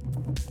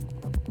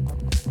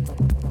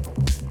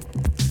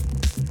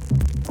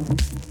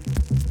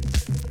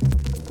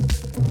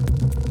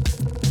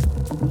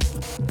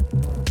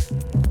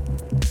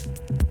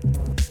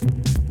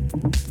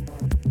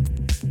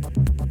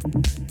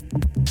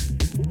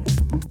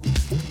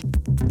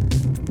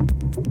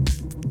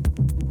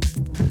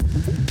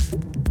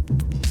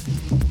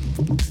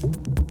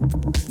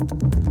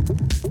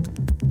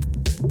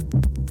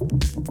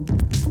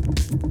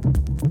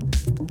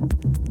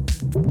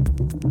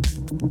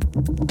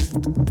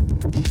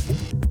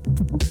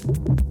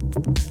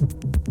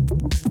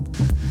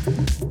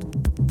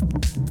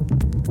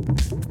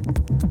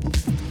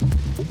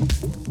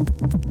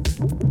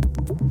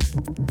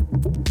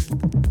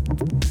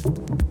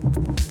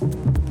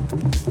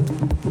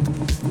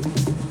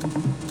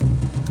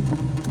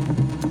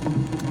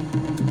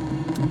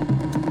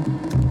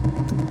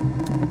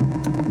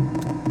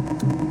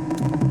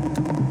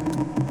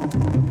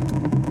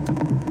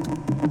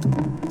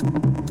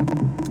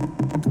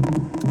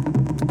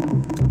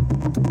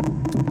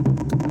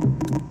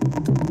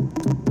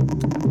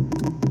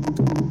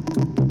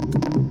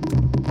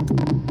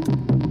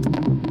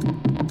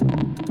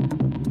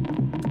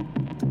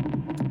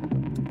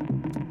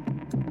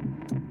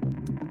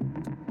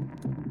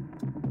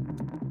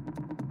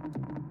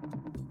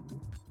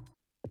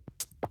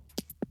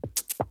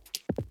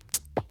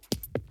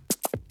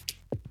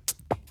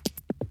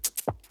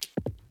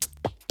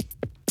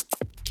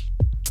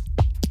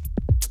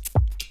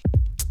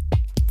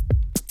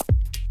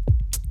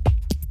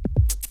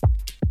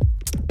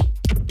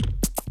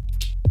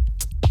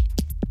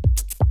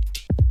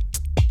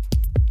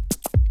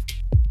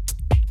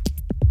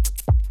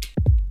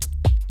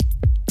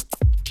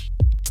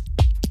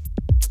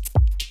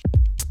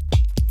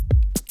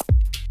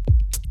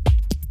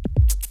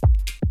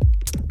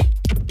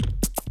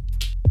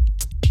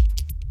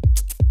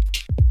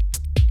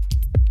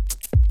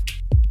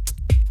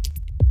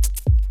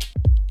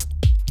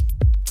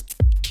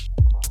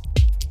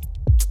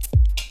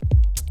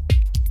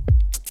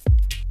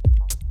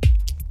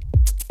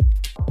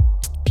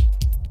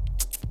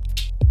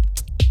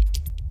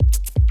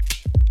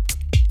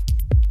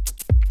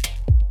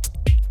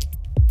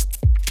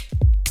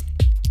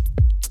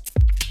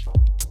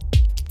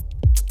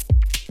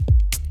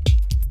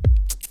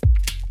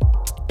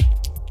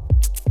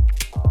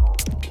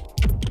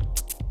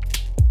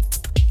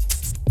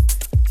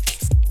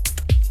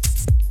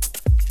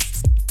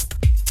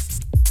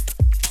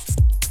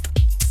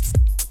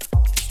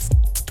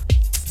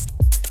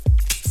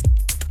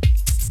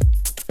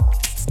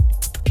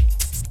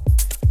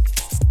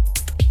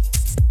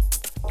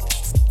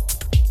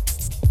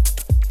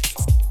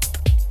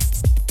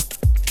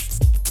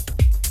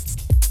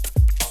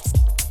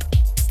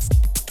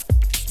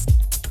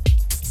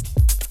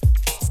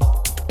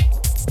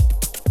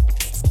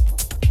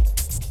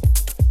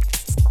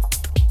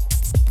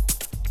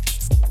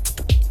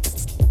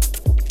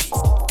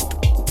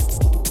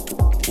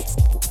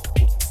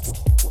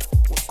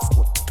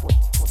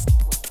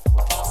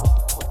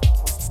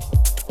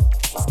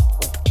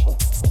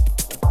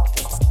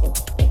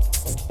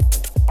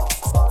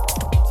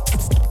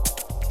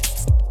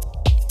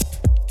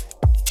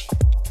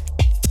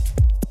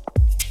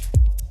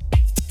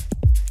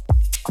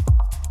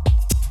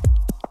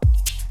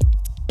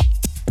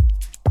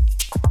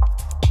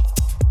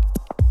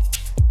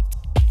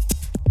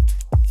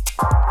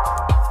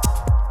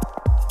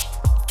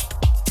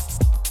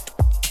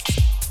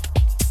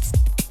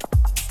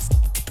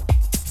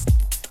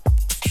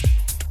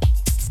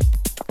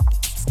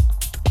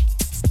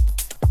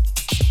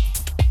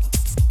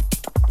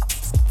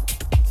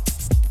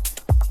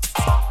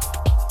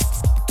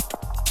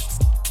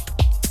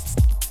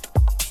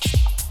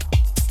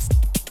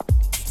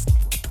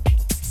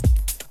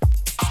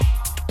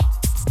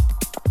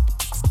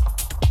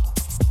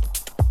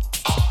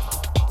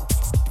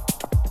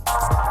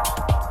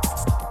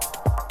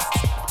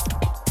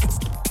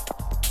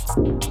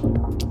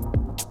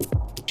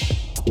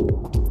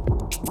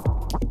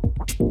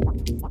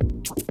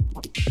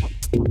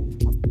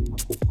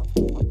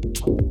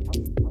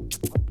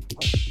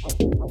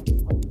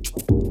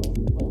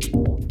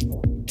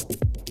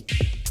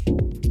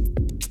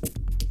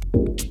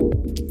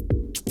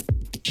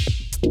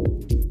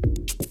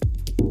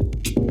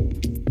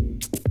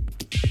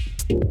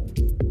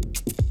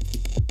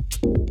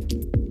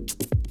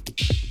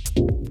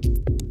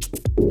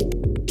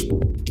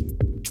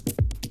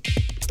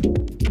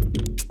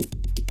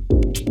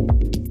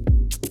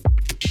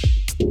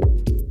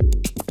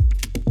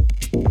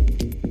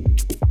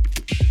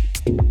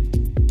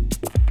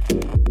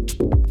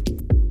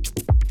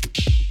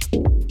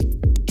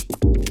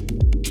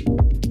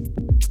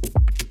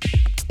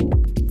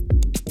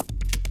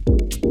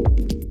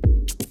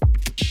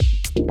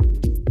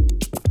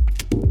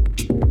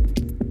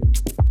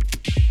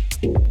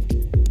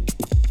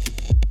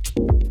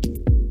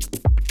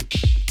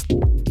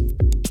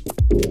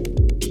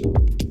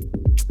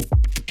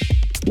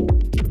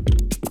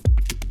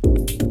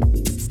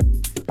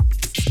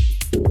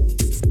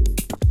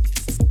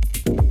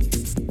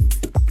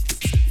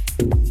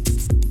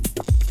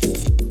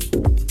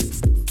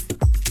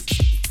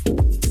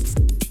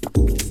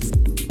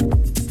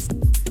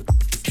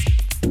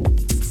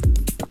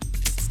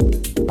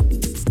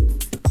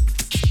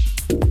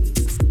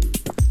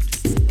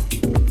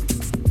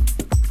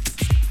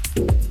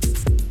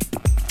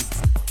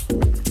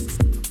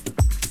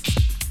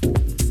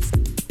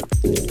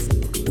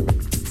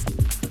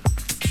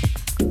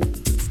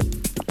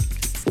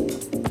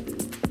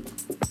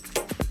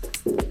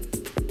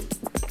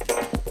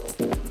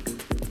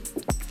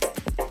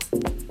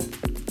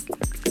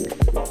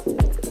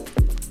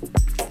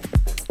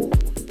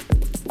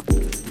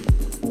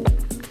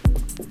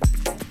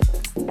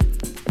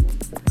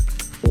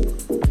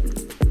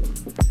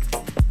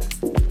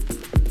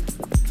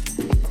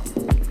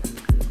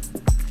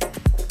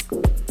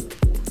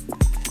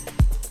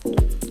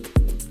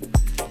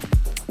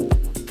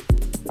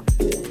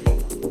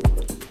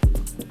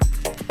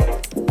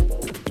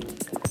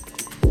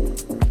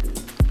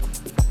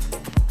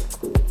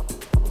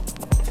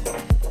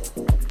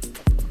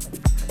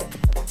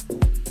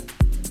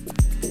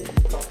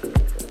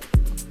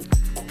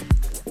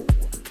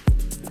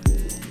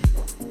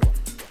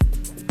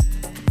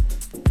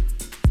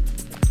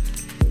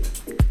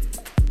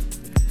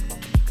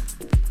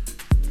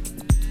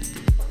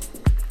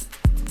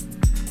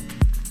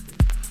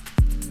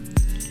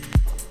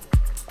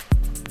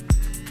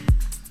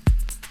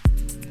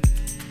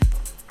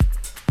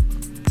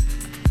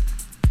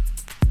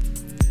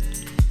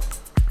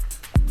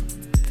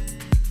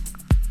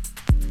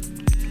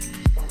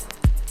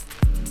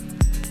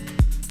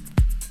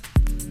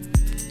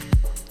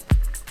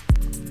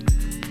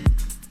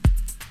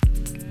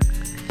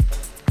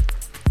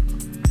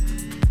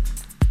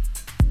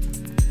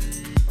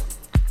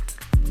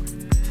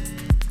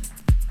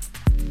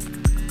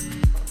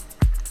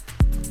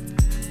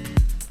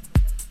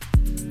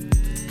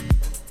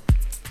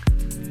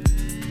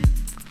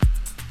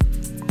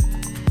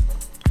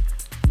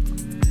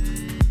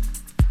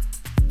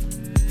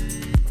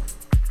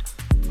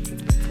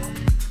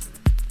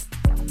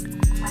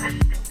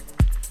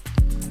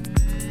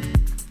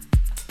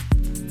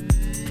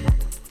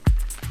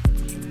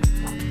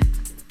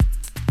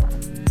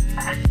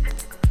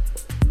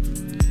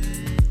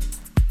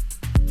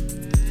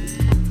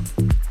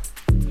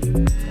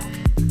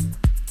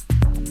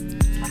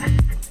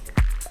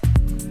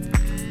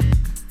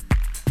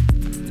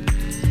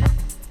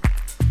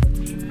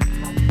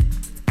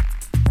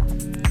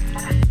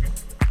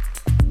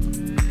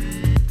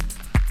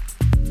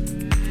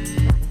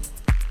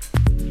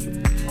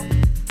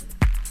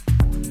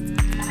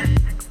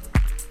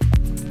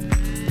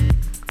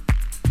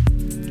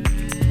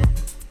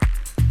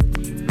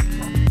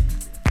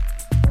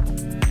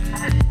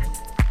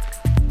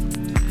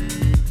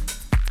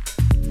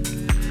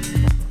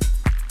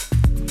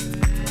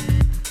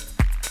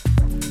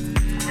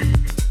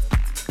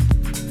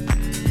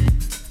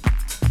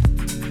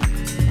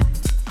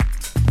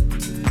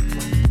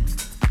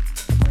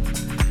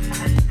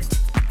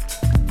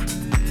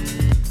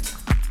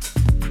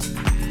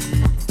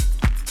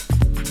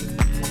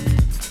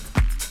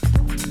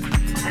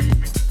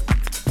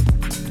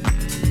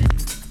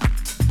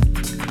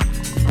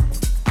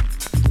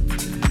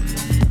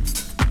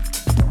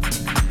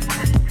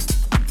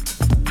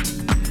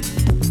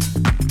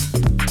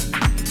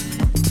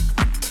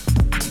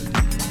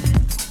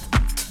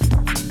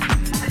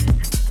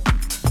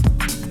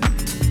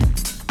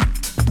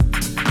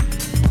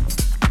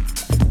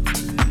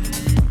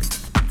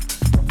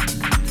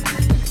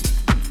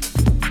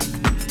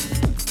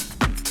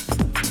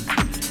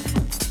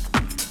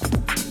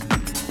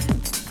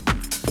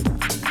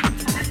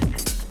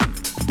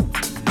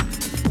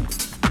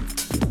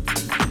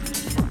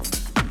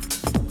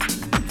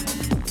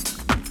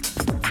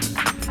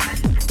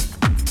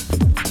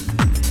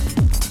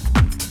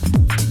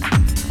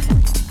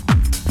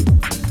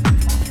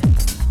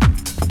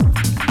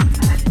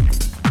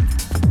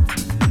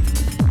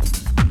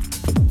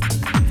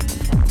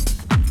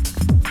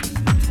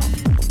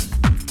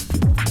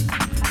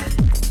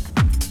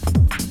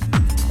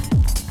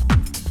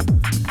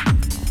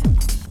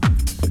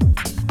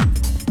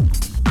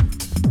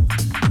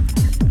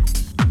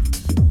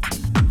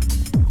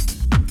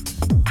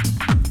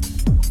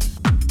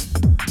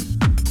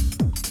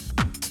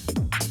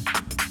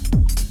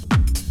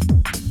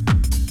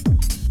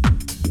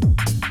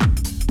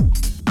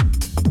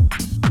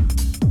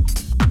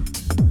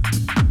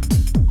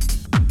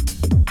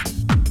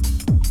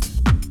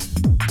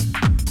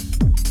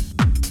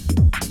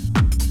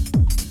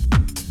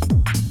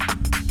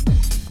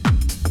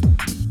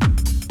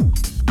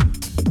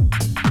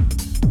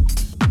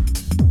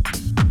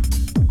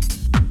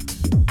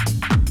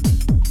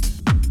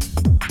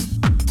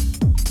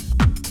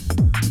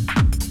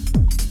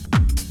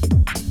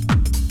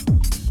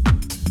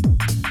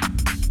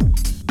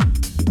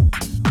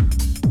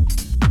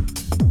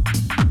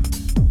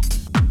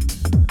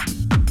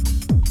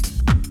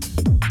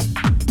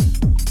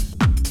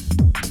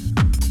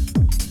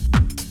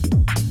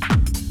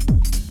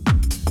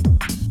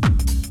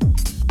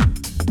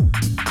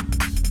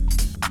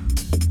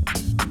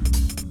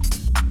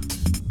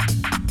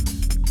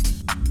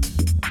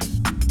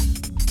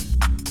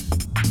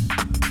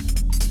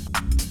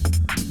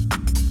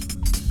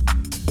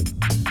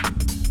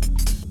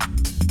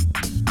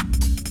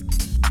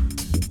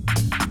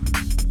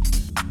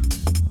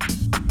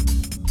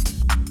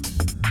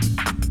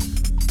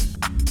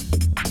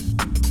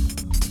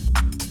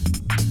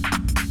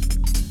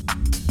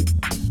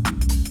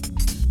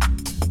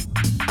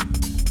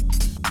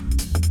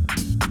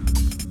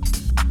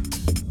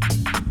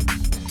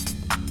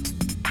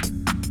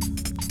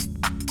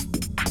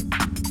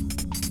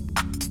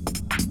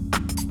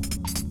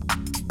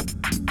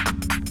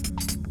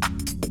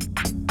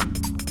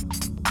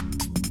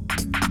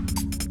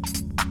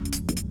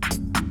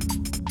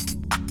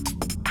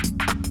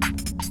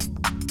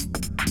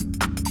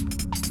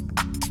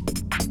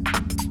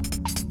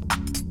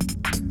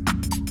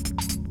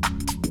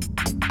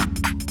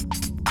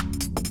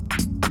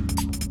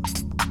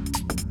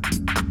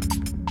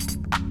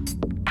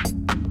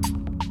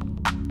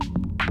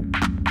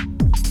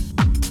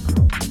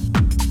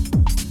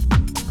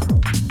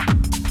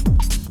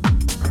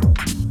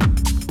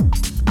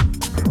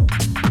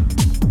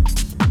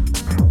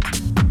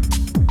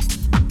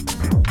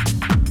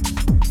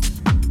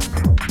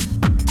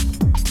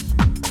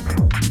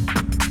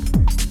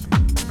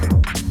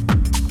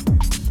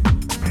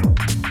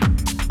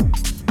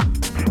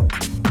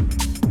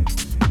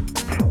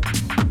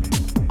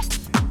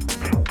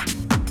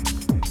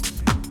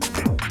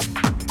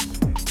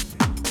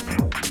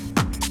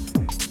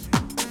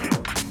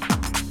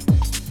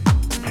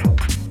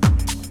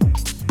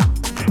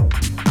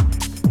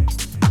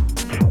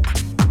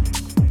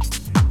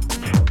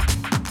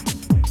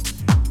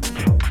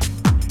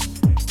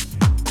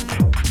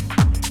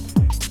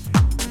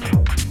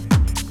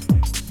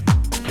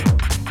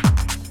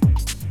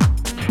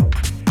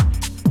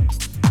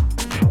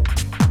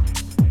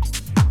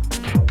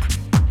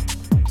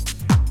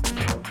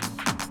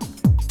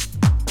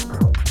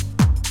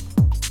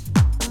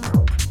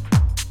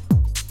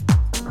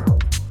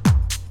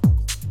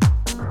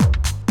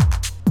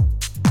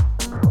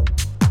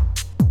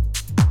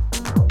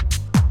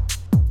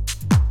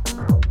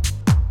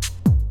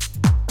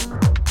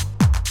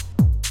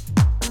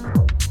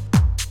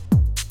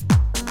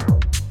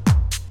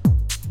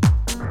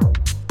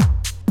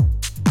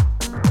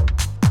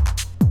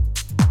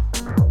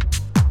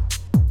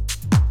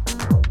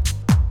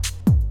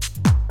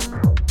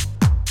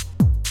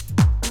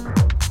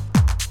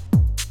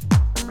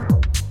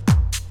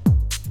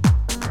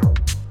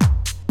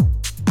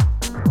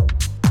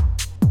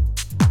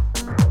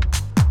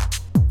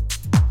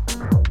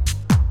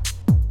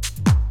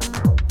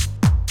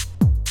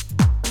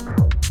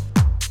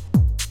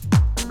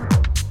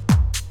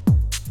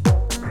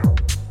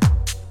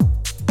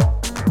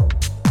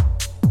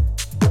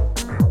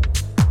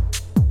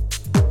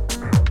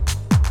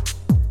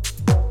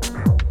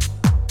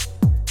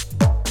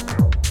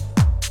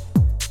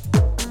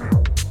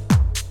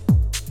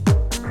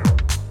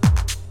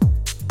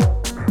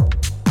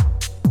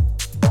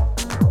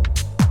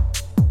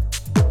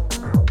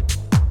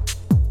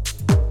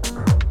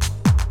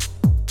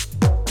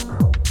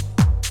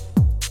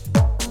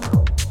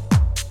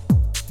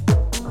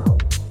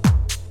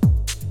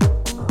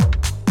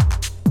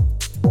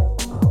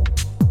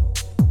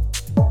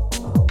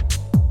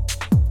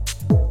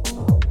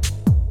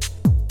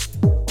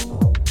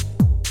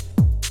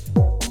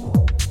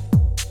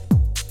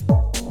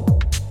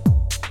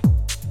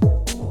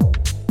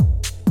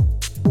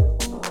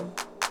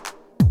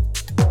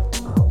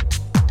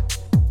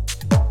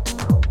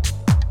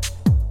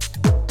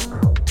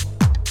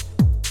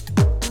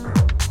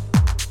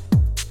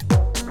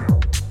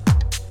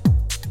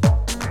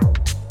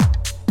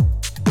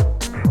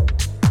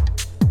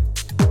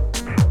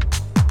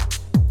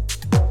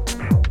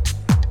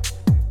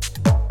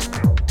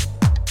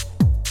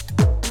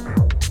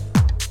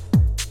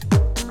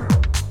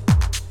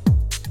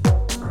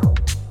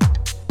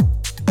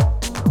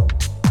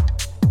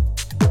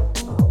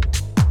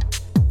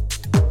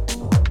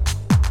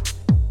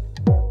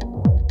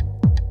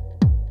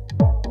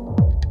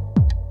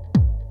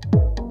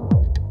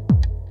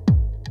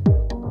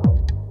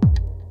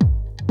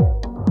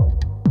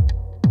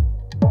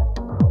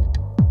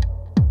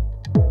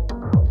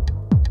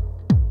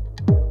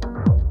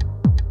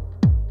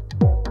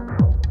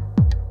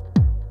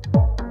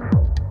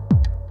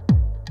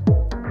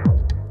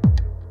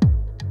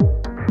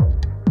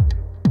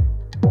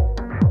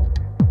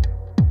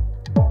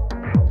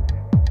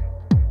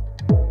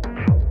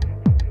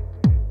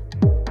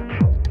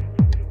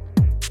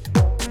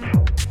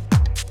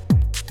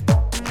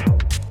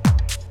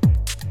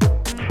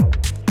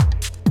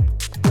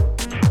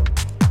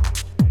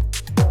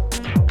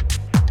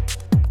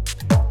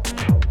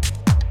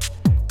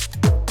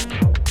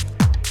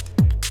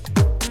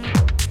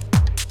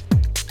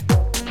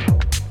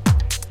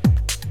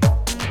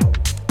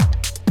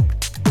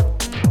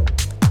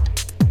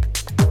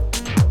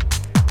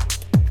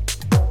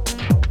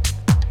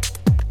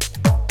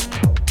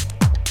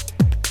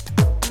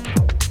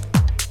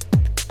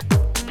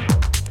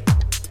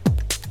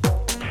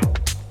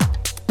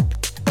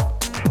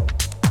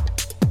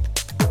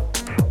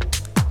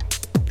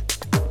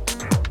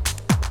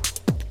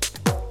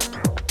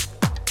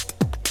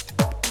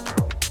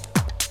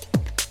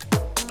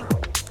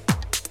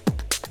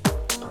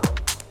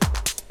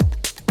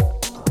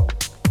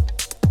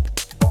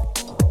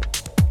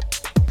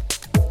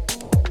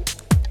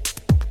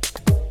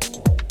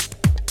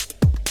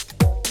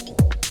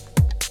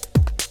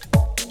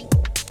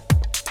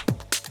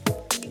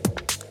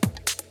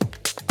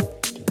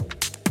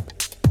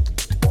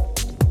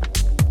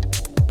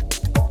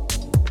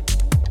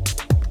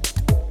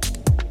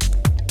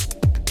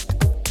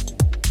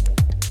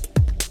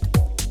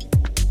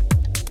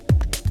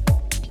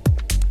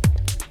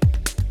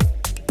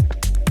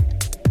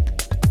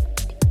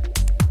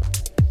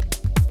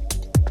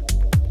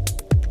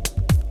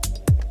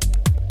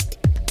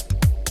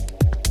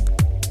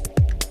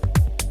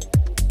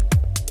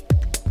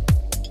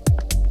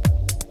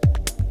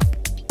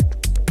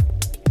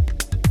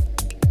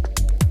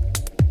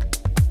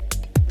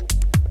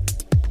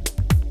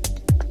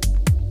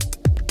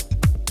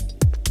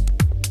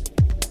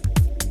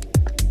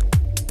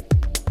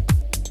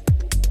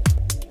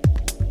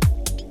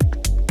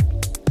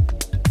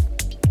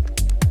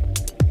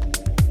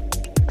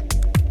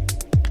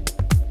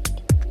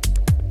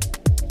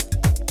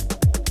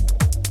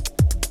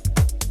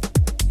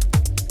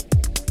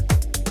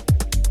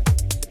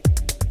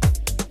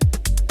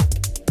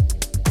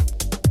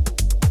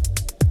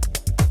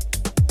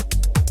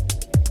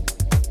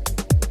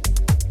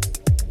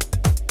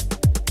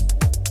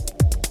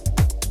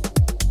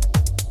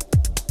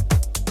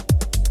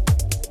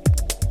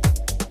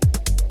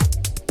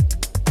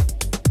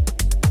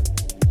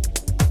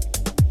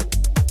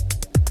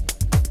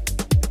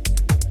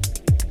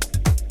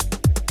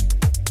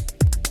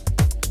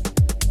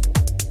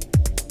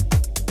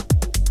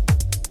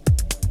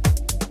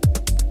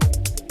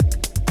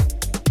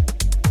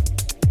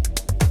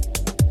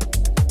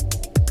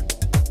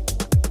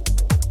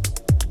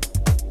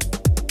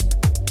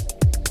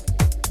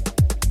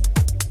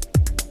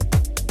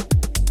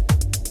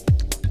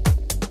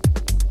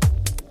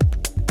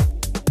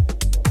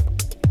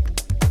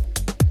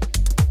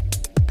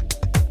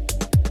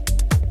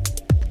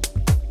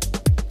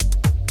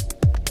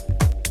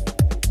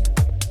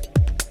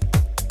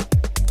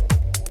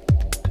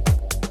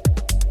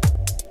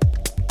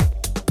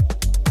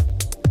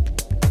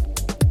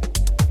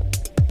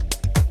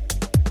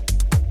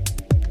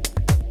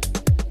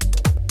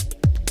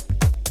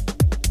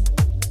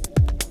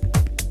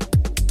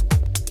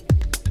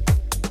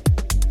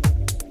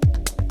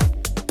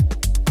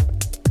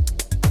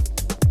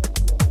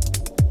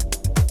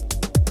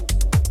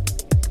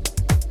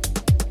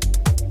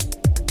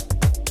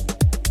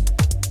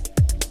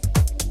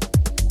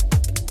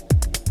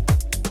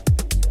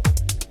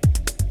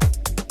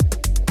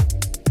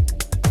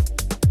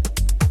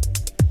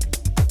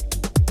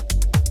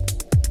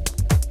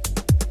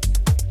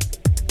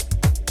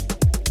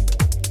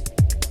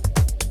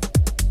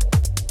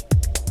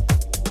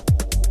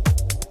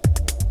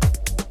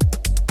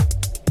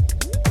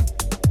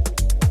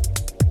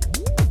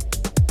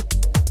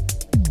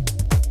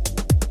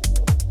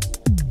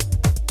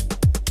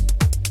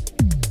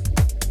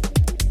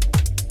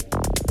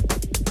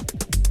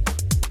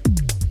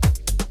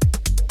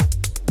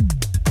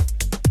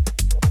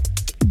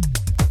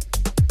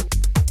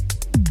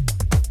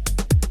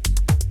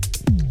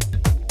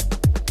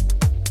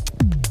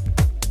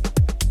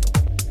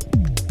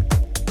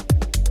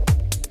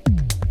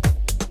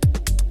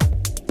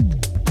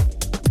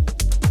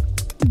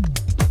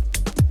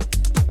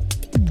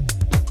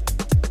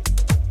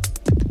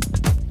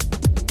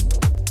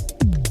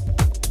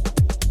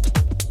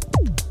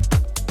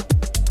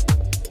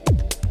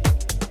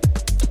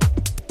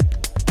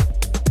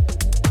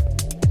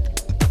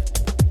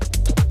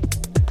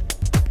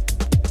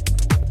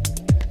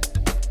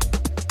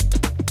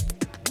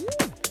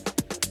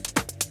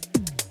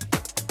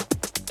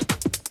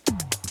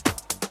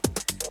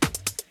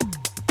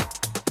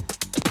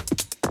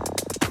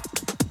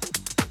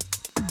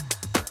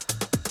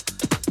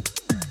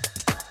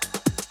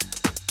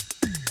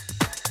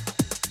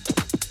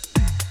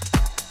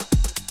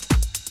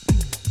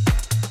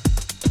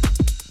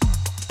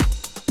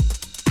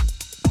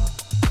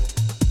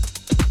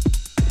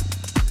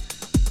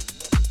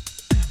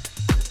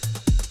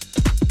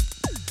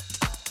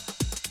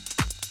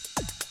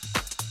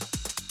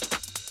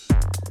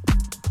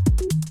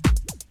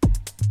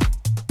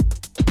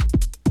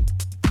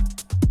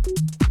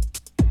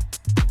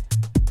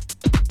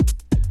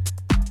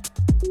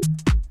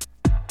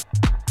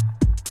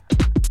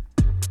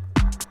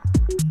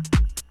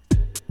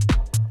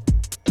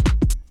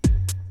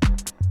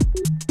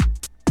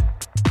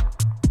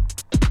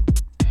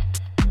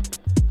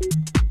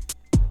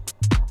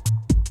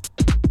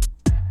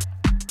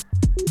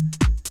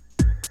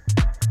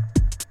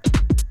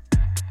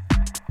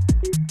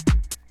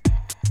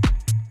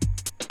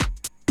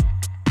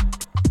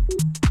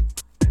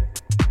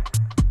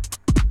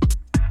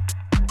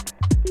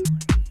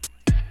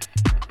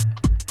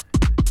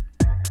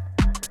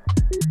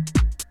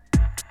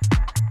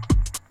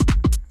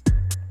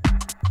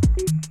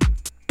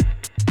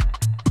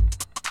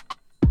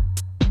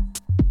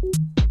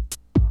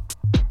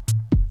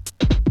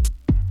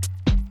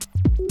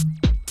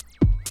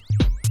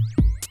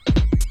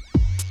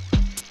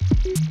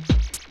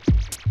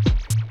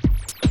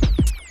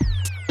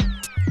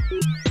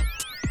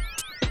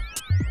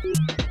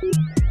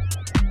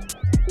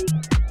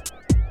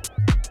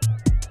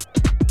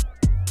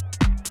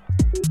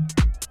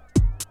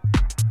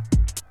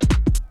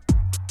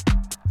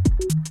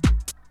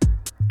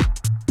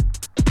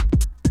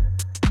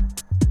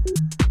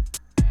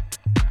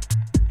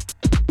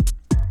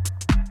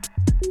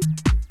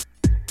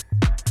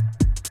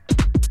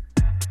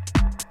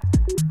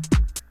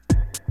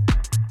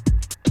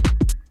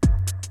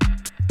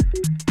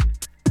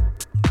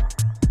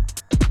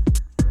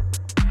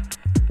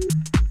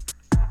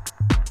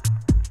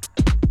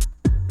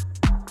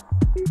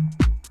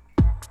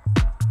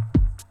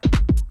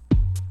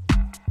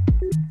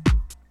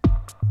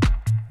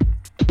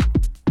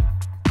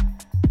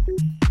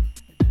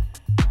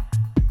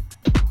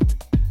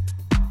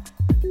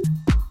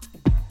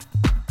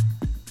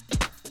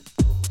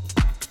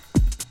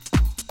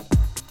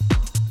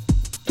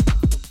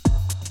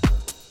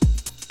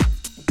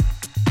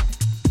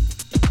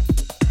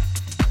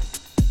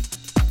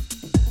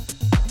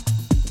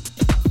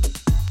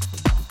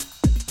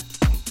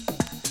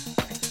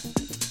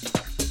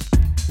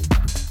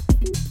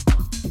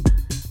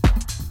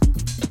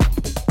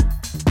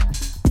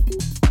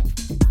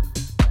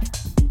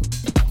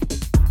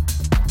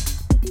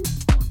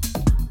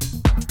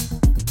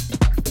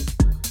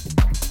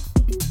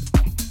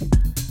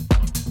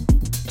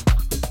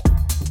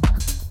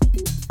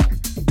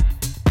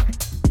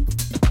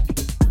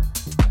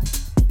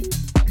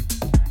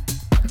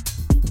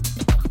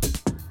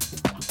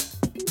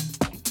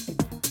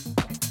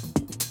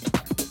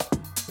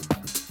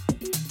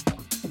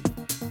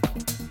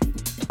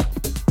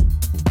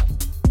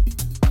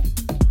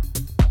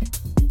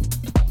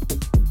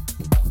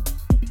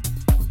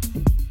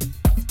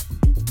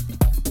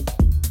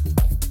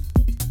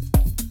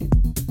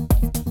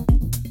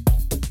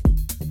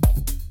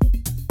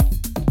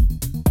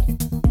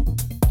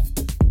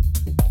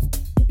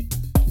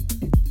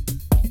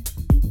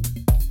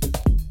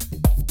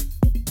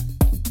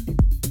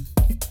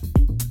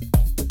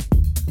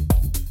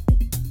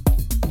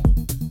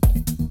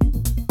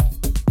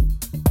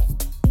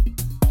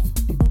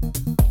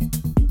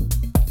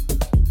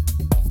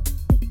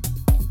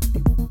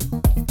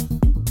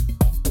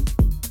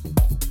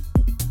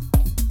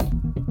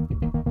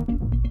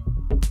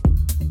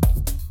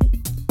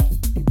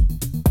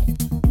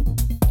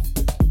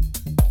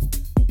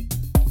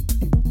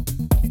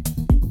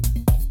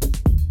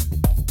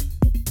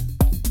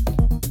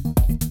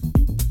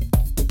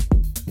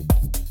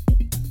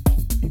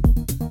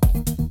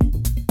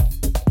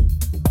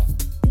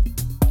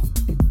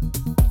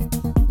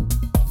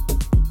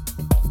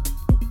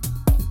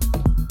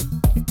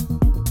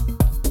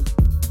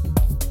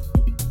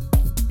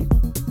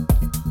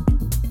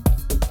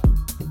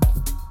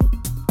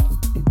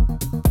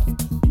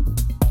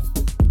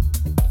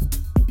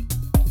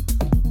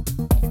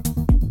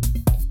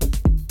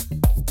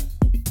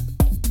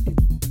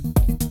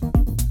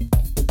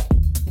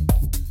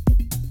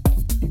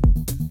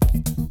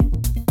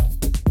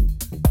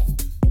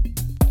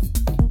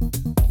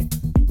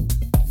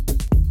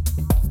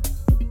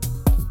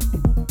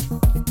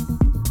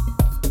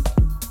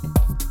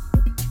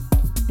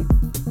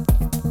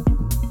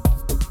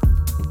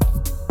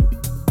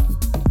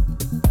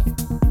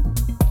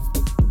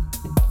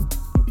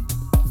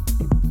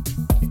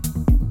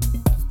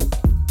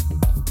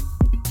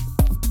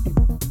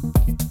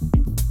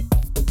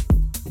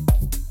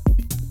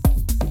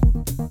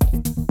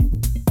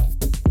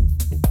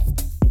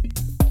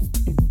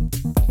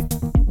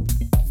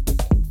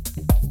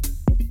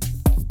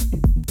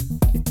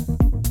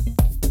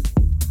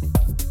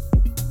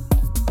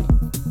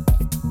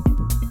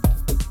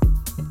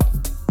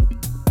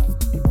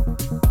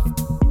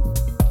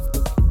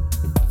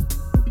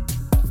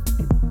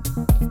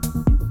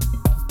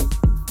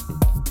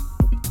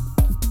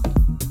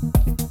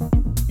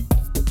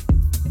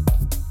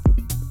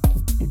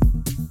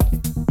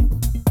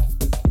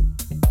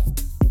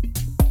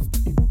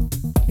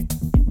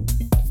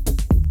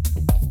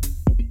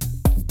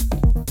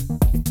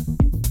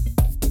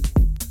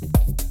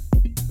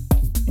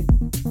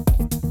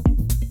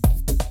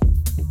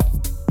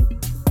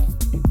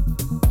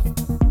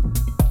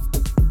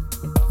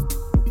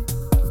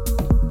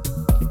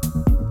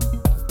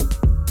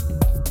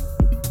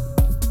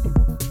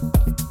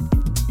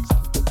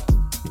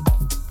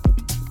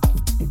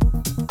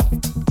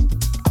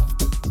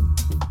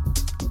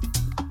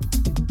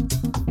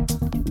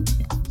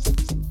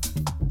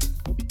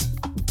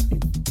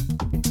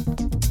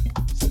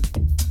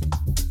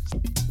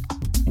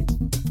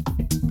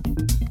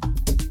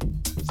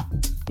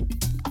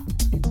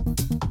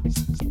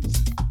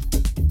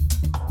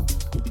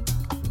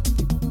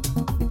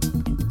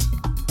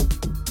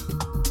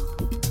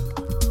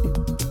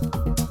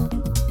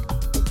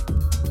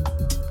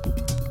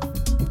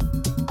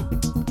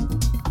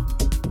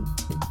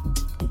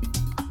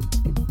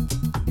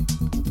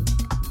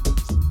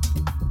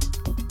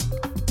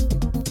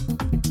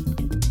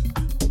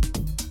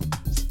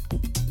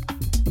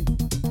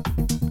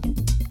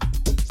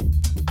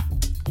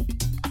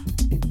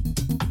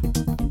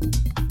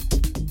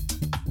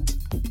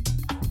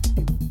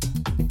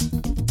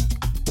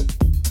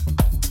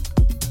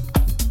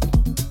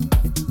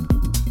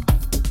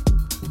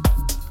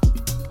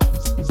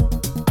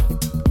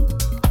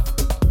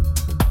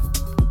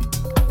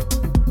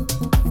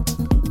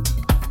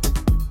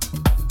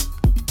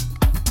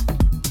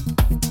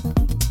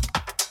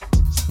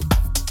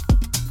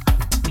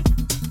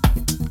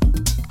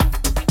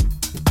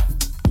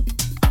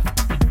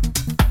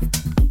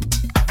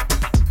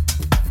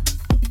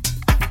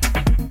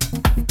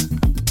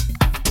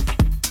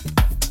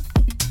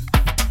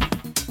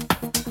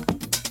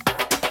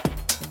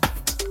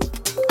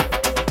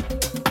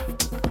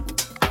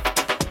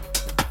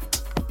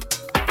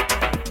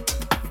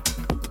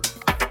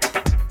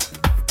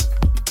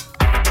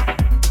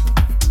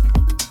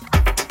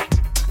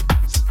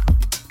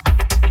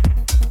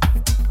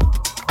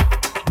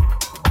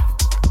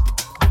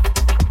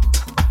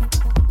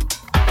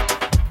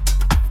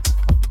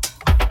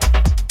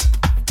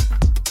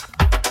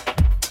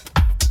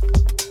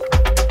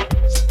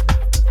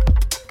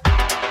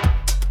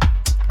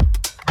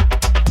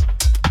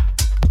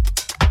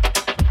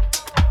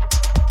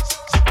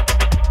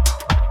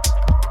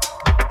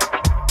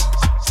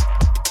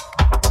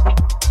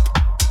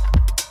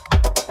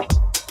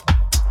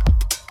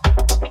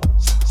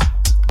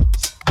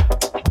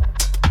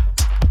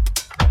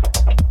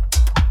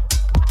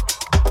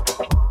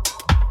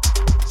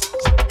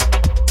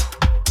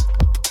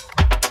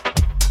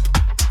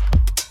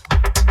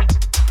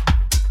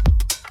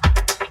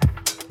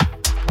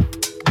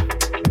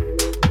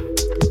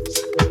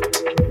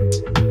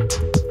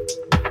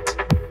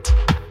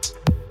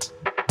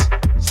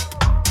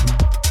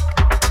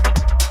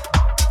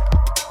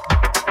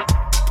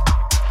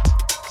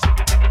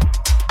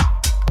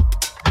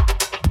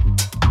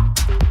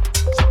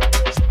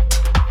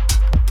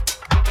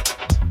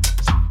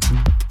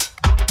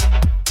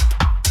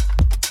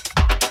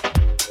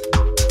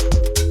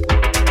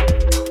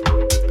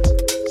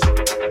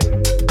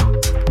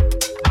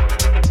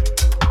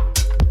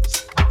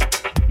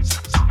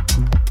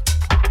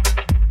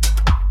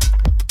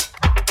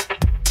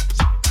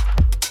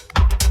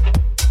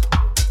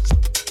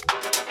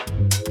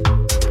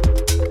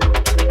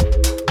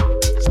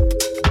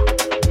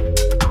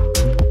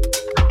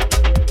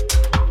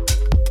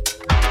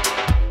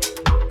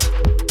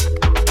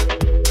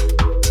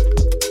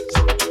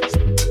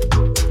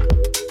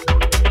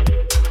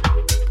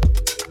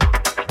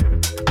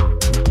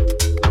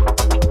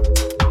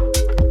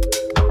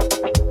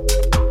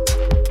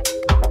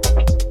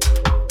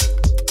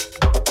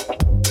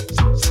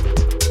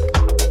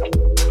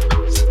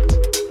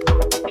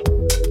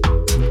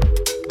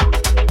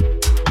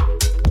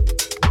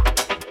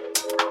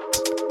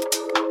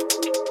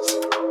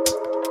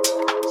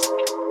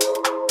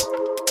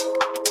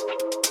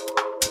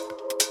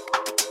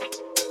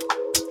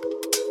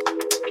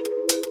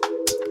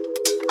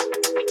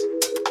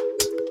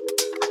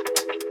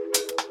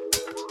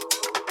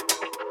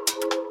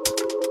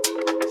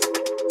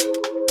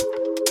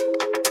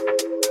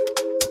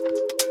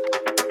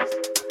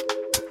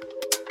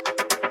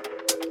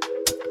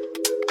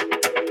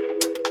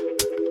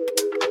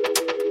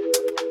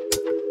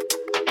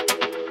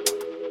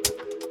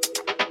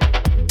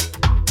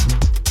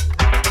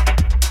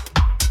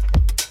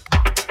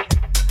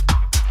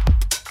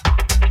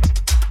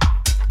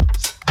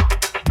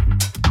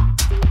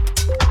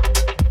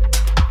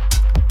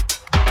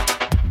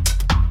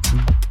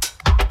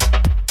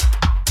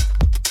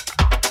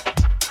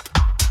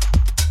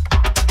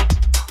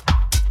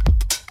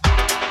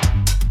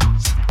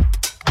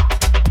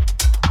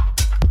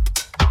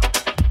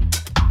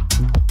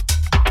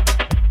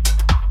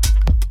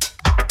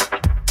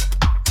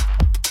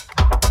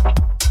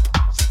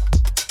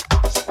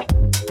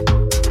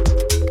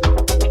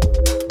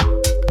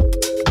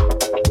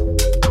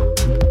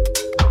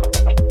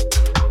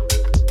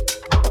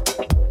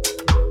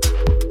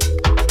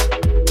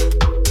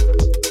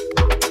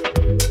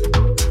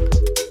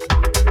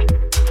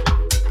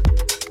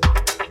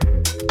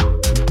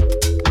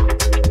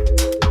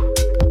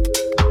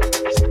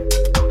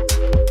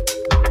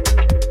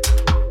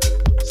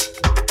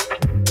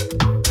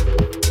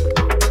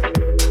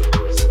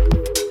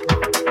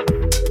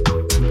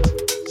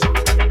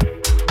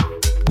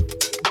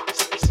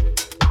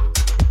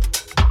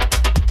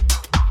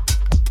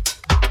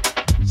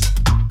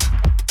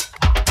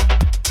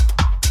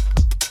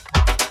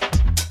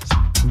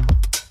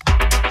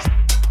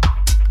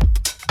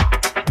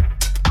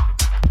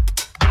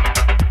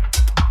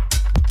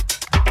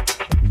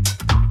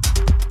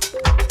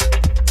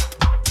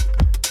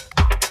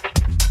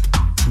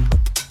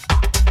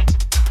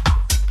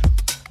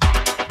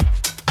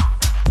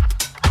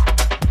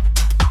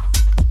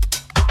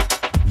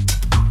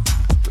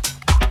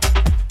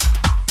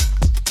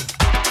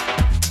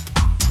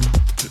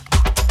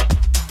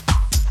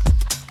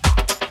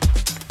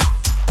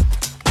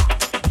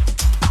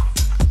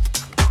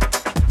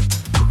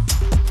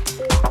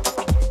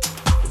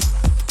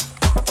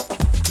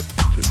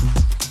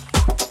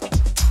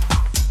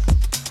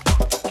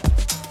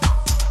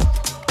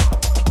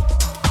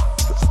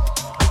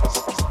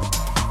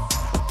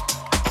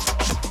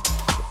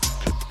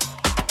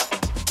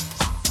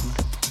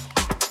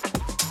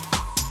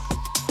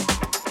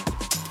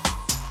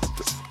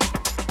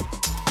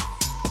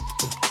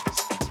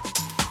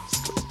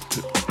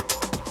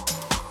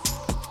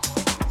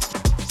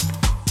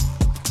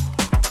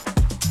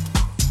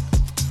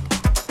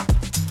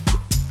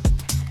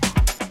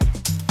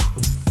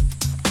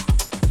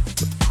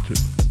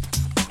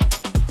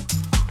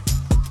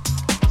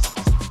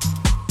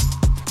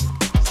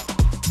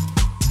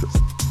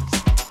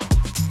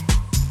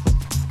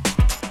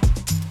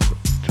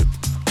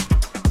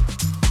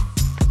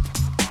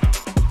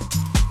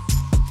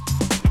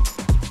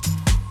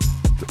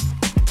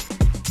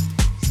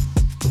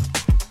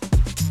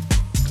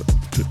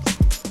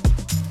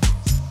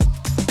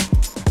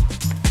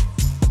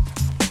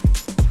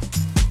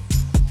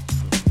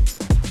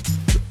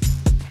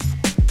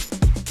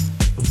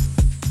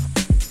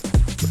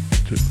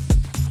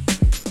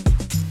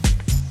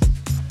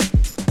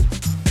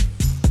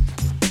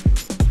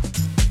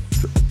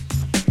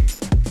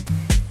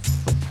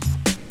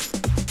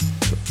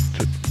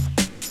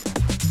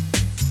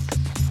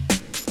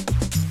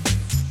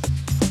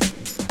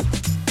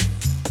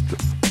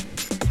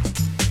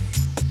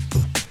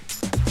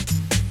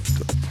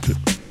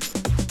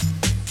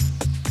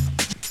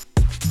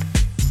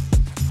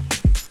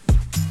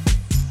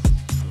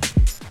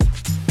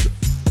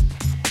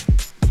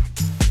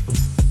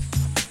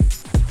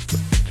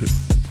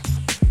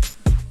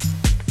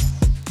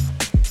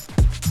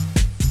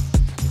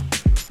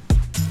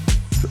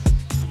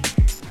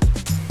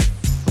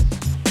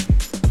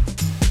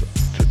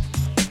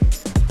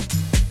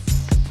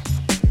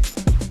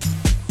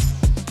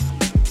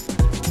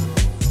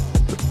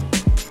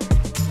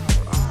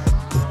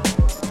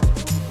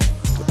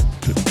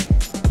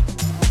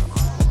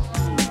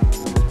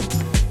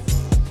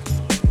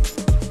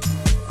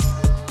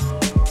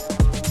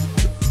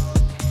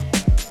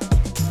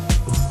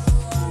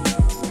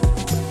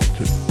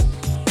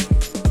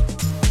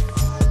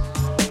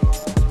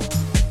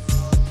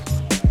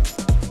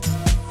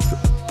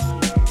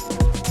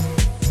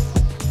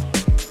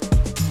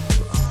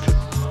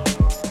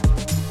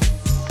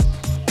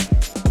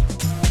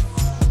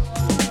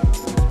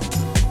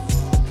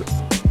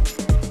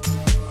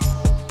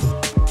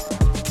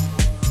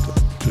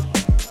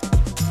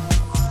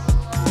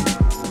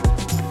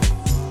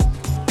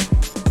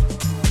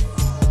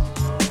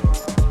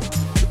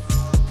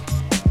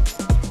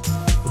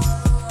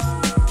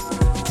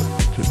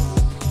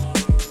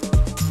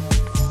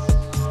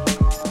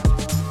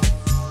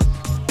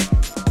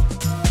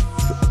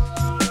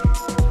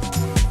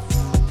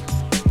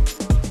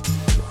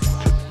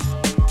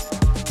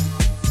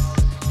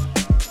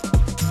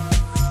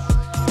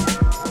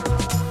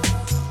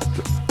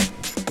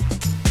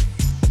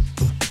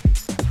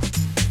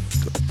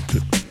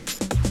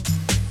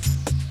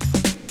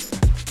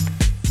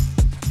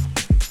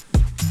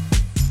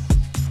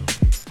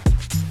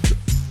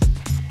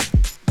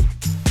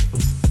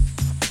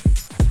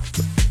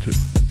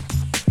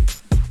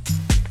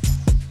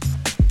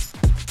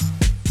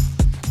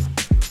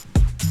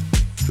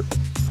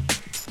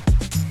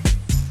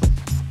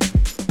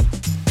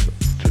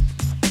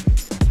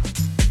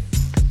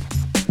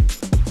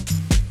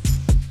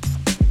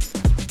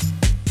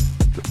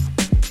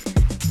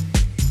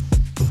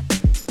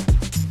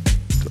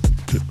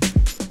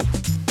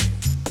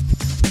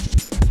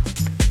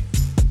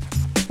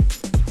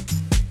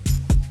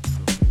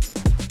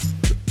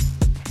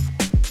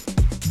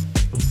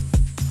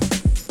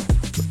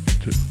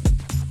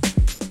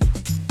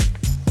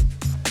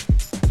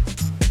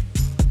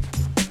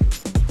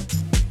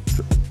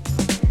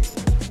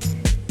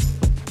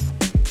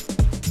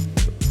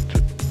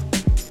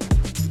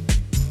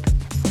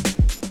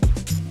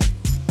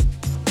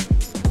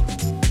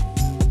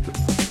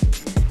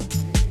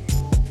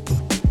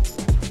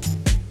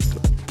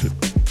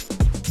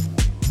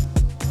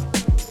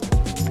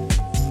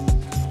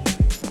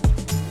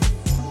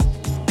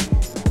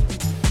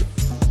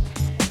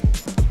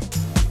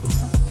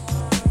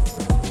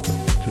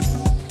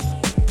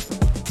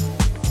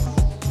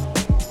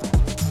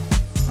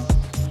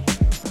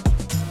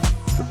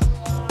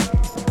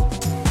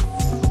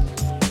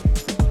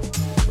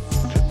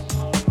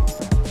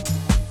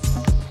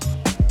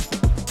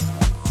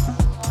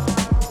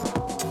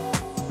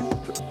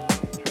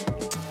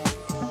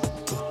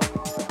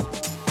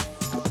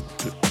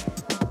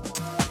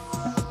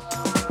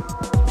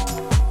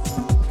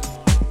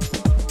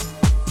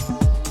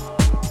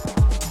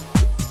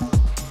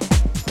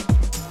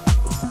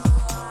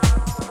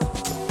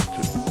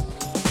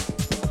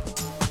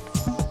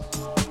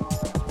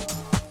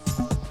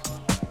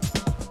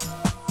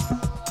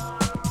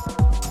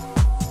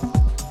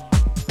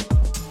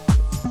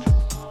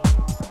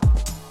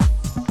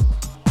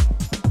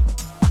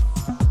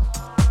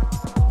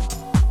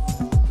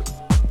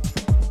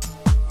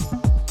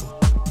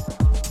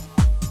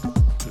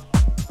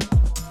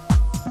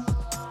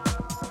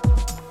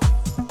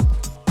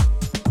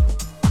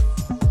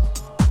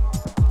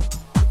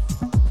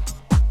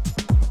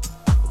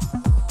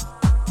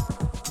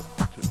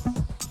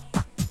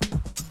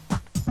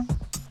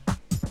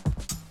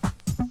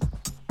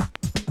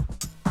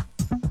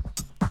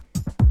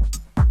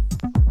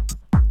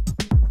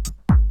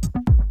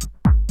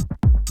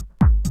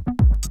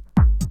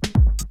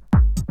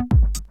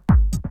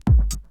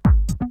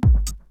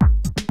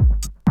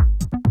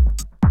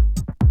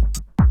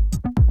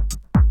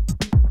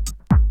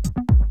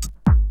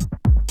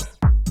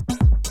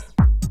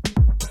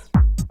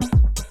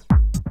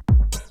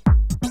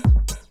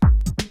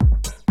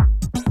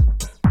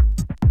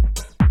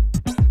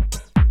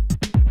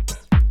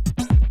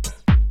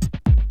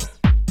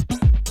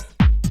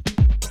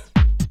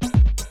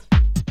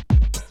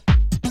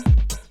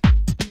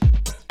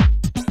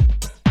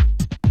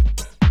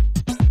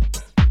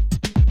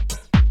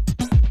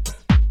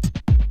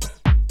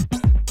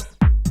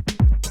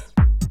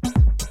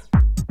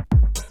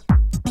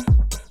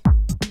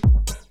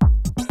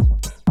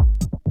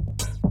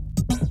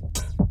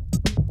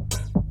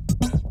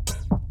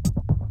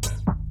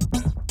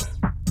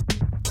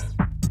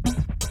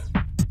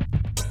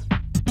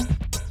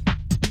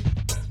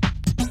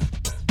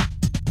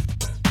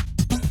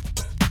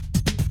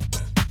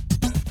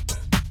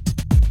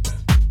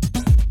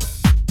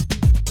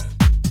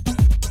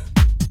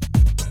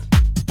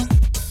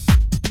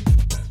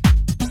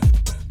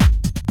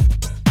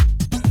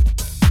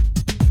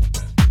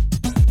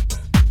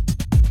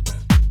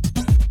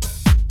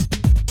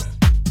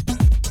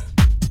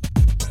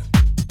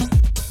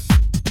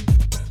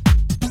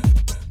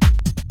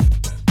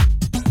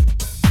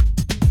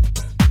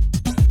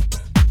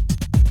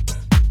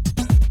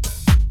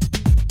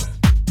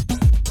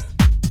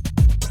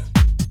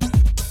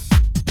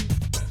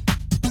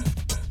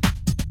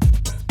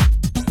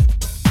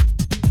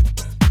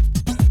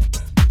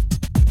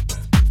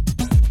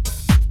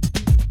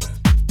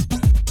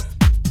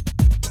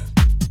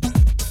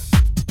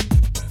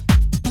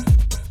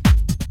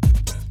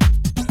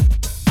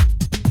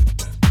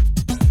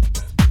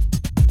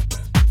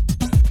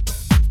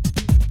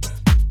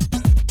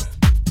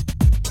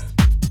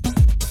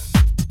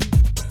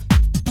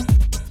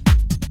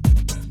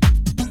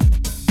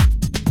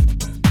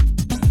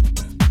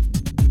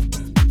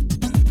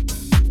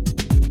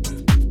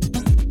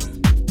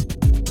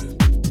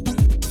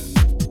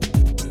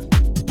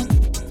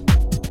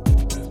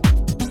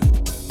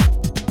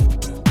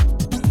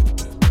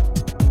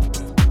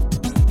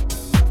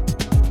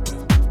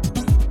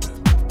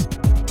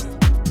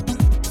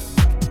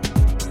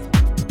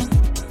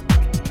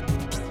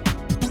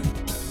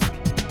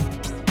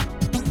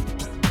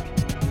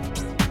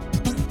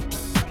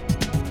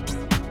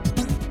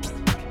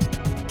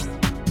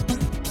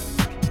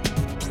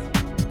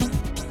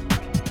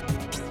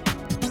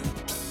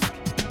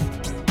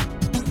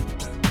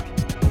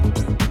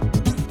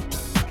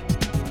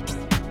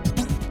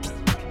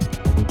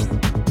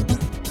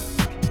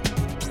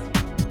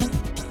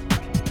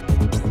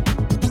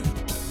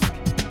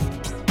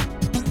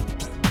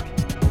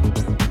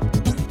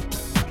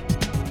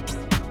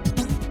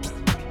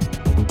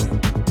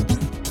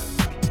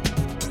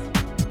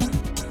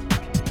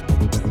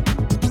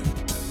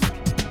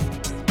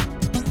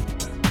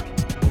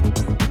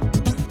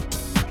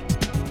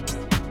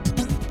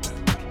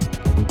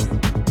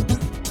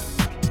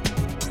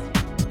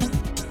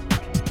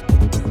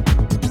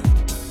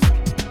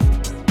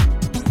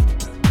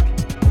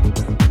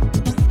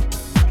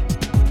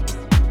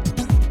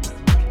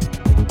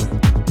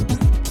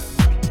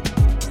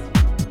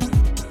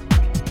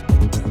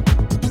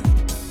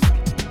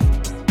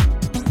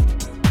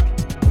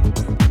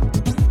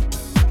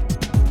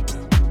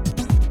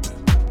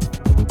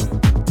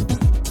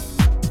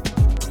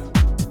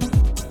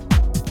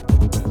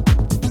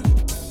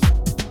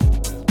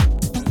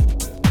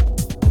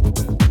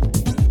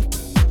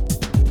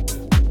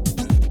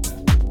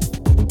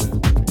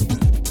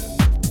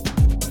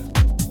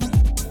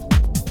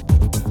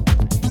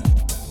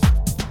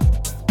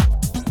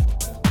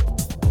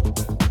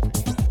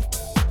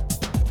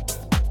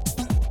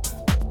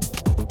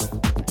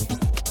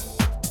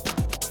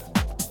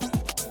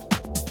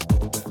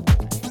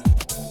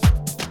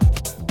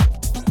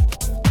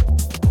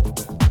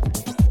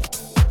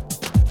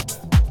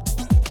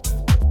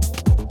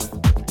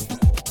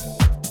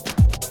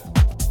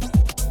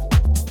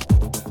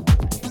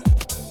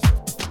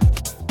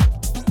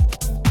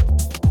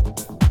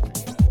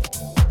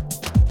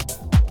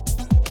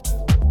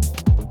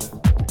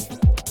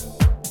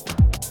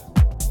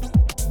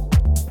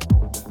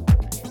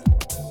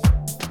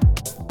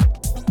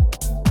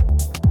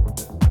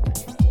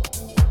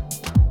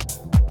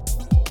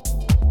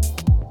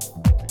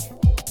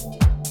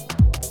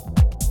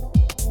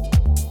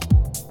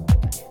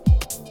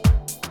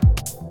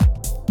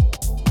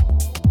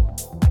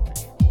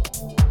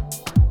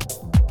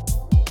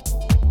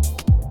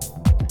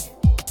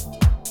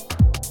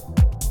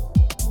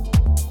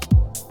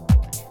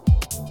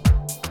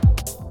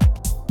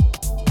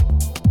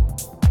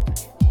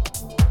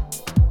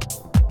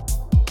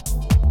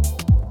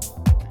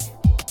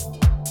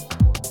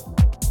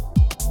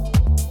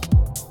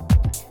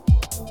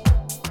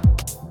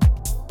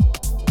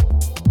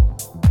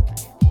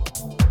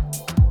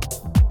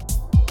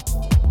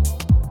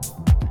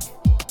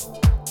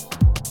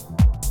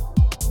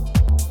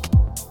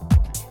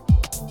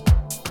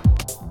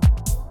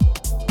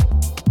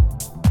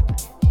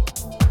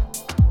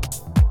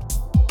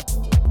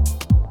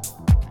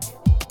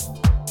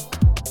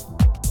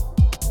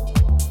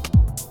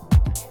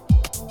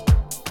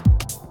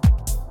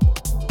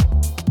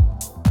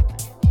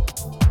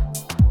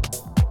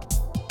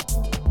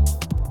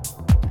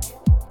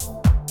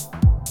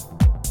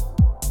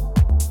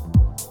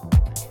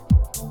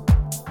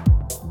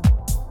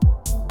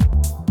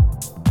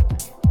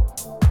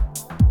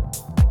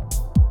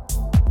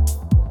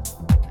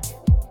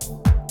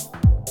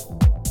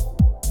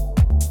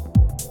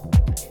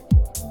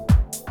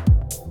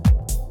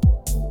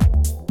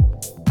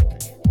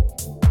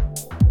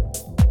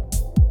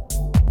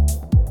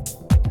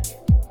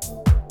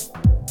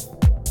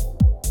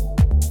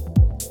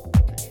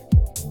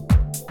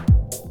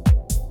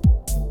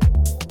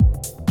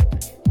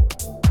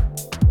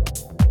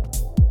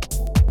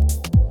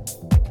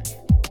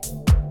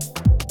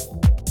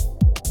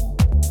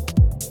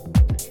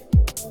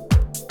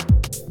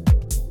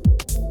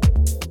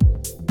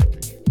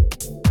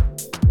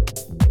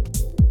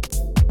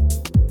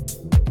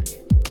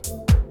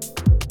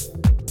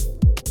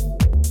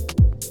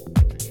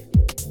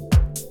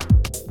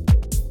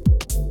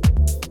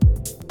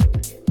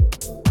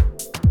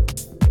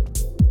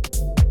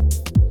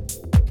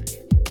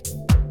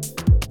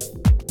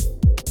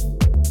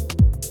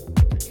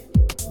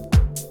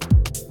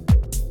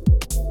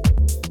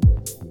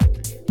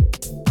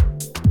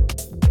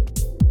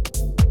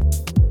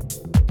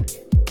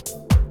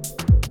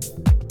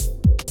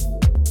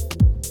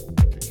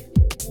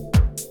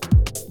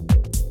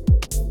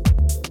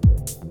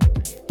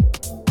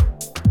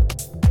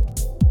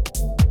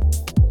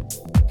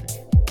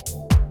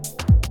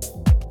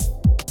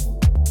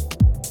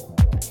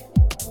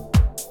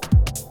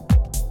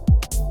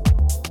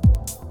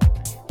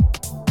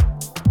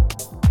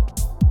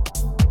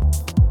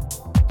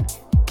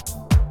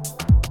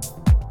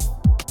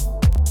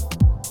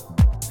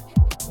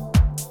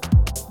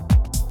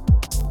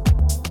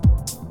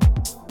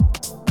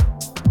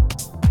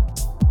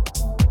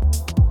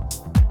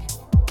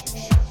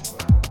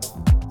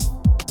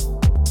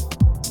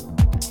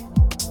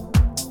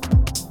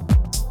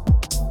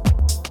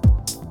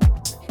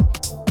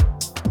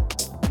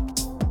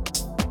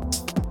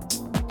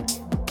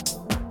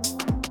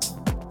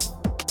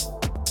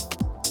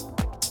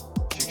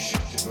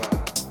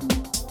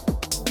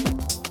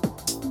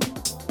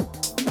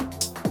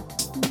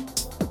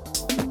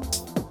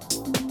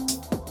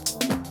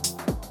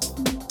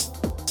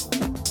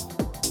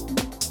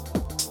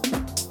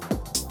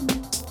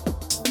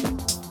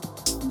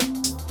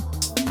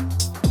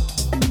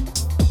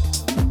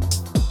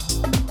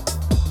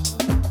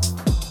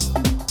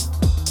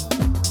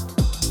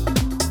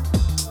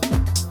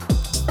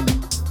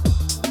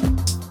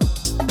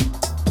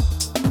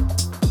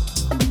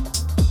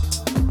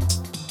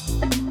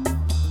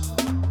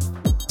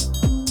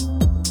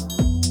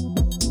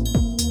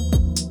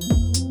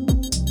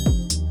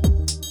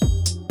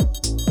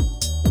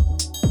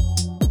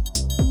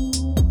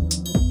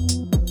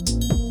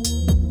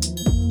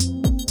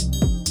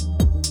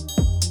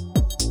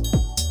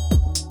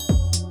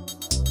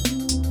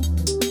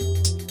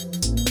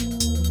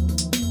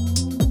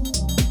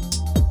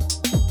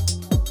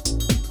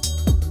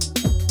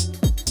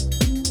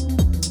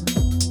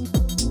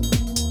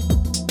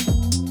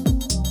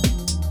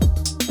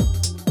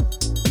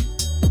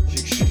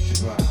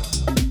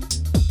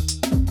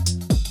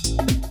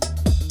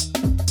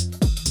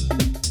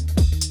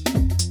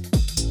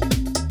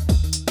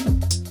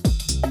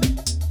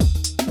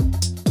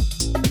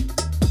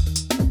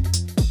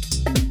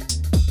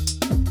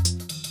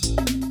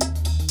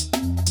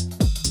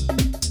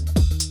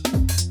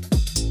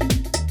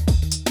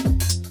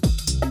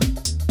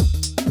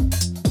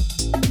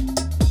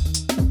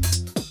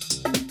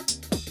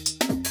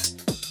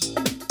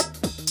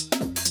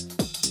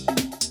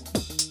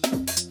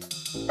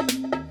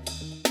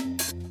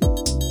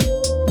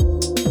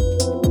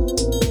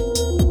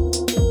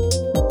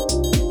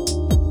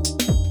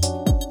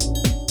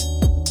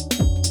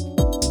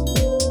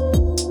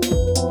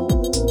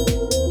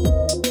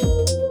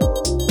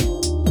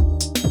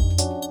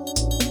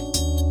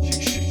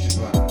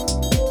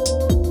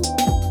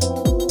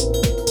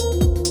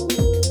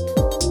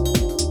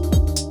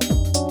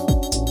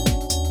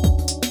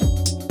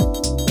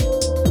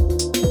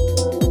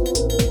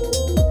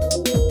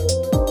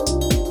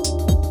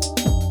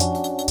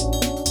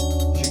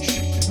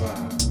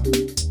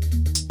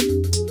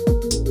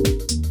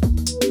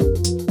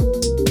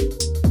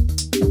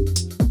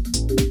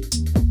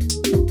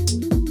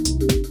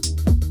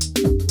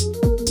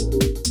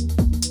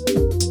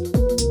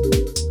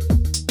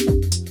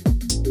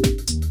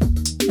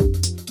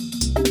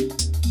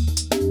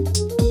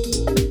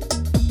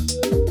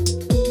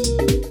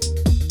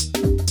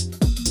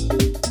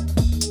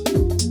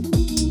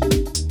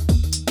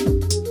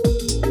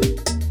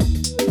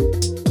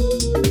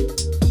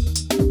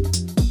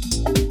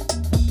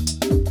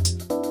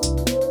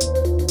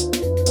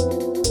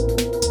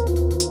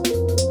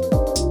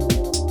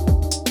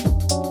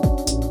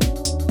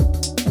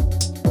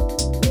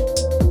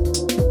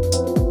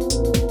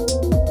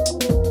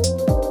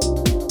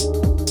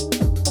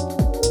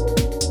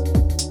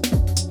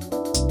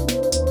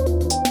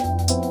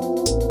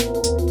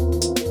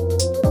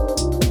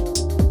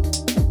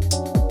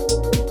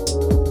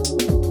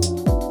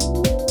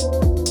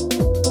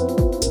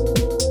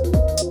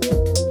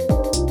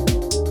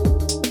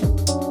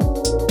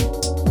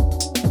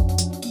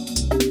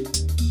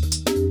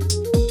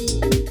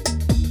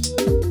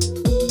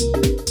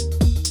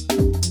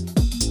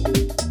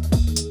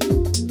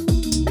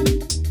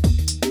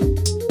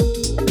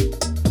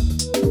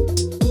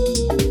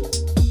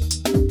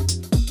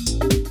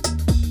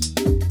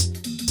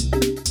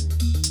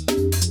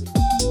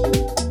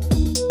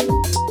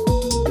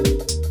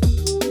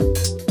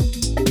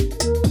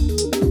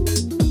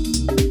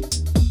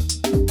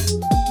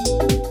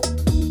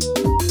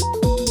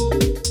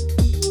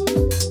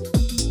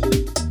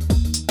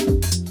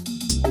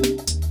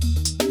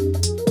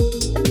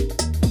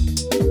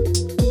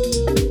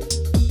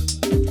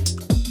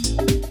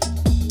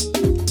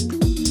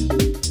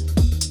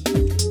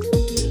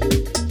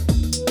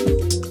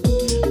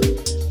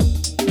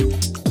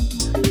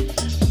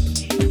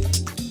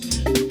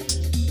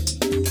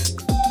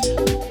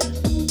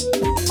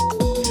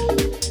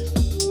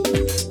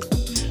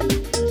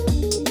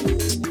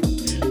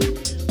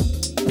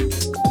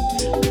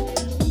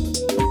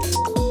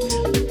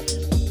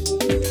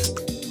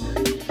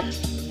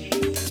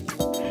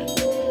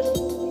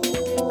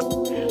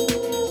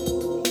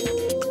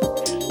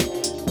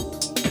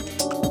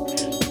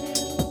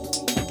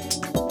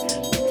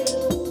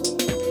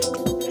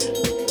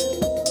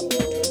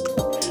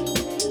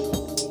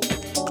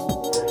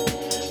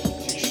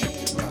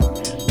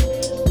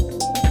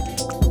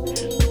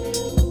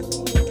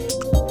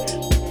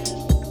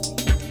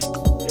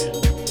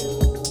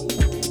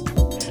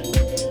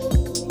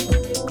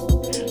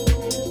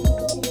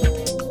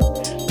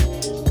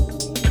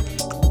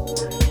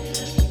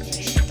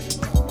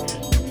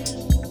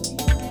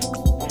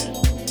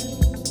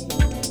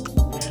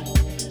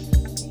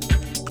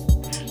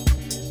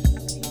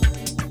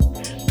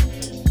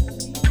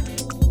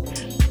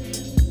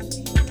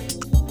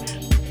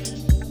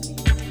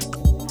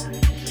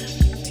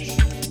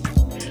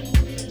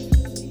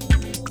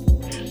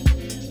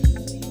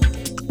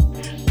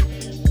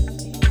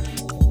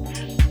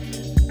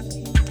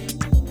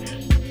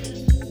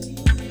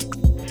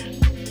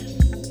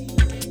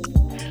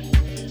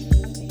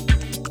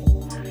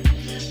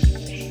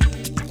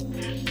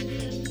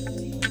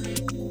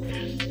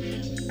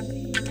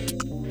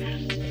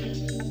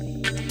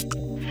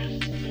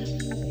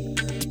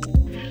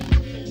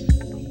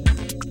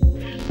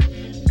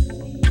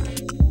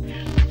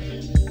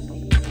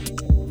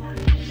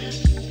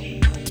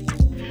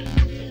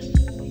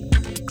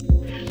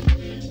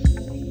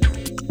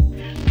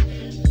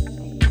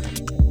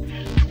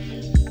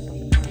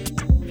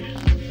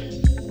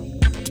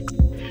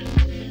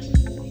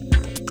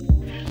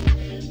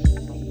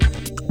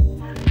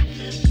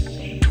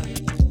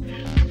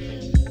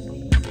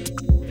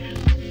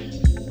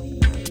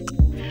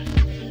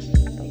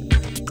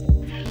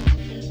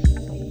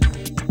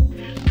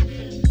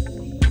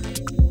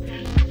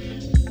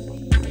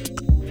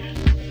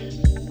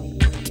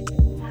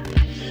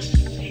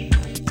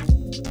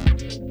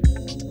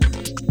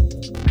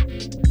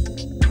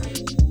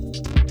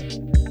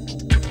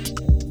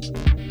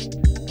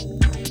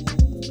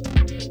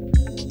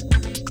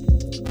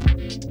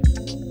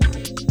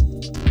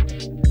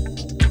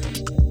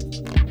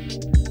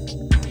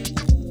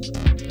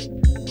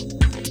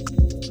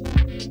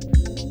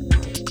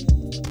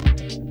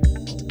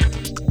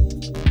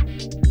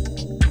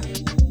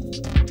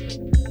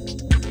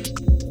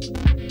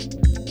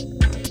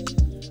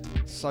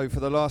 So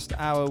for the last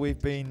hour, we've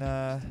been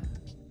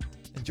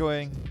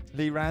enjoying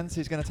Lee Rands,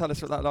 who's going to tell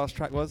us what that last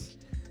track was.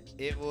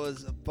 It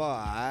was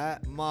by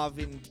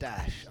Marvin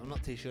Dash. I'm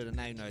not too sure the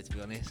name though, to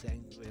be honest.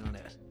 Ain't really on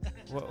it.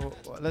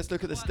 Let's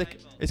look at the stick.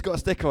 It's got a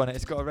sticker on it.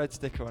 It's got a red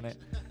sticker on it,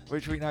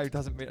 which we know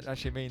doesn't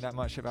actually mean that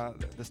much about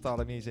the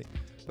style of music.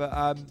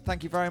 But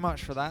thank you very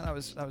much for that. That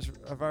was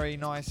a very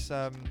nice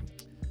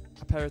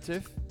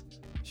aperitif.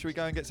 Should we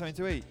go and get something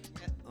to eat?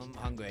 Yeah, I'm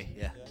hungry.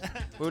 Yeah.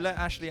 We'll let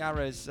Ashley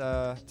Ares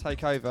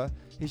take over.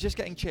 He's just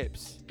getting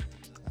chips,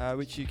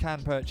 which you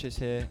can purchase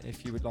here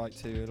if you would like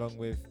to, along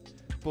with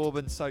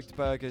bourbon-soaked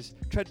burgers.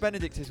 Tread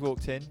Benedict has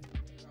walked in.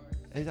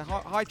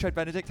 Hi, Tread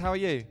Benedict. How are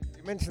you?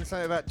 You mentioned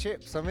something about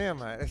chips. I'm here,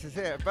 mate. This is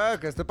it.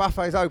 Burgers. The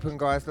buffet's open,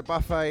 guys. The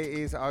buffet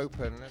is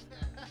open.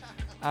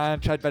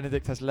 And Tread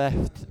Benedict has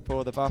left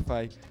for the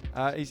buffet.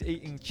 He's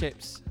eating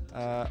chips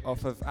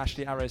off of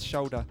Ashley Ares'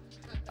 shoulder.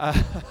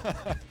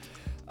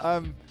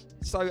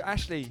 So,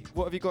 Ashley,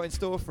 what have you got in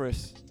store for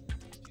us?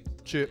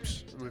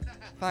 Chips.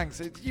 Thanks.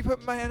 Did you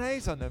put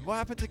mayonnaise on them? What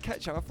happened to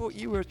ketchup? I thought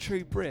you were a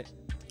true Brit.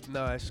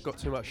 No, it's got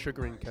too much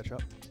sugar in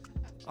ketchup.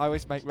 I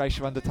always make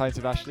racial undertones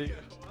with Ashley.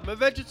 I'm a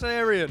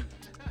vegetarian.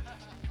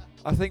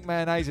 I think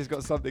mayonnaise has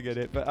got something in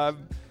it. But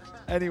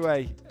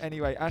anyway,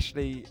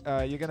 Ashley,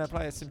 you're going to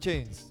play us some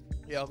tunes.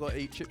 Yeah, I've got to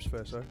eat chips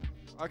first, though.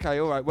 Okay,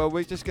 all right. Well,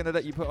 we're just going to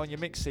let you put on your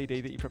mix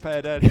CD that you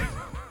prepared earlier.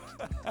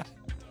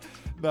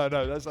 No,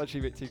 that's actually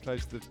a bit too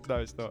close to... No,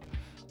 it's not.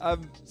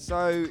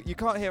 So you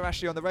can't hear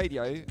Ashley on the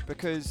radio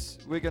because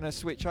we're going to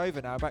switch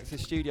over now back to the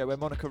studio where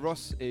Monica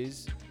Ross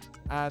is.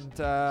 And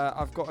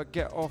I've got to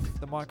get off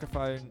the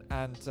microphone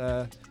and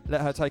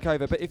let her take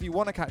over. But if you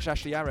want to catch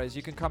Ashley Ares,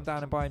 you can come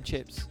down and buy him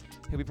chips.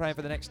 He'll be playing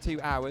for the next 2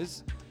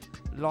 hours.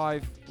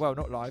 Live, well,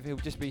 not live. He'll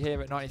just be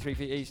here at 93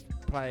 Feet East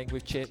playing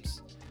with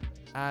chips.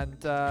 And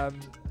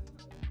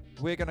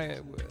we're gonna.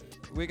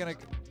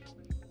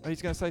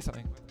 He's gonna say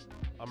something.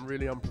 I'm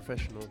really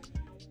unprofessional.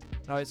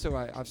 No, it's all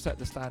right. I've set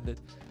the standard.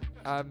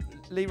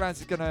 Lee Rands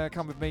is gonna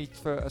come with me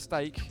for a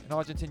steak, an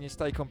Argentinian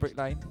steak on Brick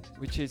Lane,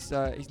 which is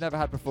he's never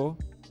had before.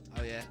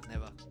 Oh yeah,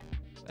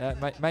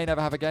 never. May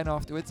never have again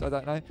afterwards. I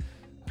don't know.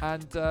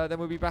 And then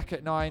we'll be back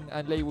at 9,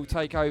 and Lee will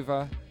take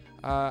over,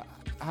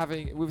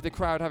 with the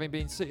crowd having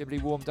been suitably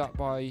warmed up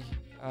by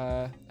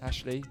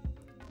Ashley,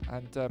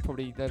 and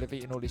probably they'll have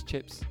eaten all his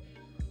chips.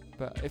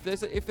 But if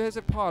there's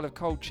a pile of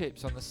cold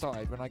chips on the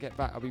side when I get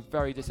back, I'll be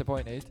very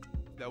disappointed.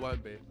 There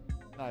won't be.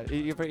 No,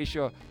 you're pretty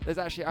sure. There's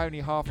actually only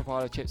half a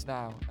pile of chips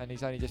now, and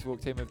he's only just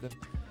walked in with them.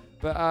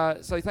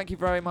 But so thank you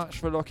very much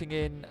for locking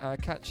in.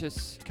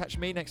 Catch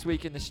me next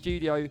week in the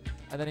studio,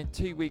 and then in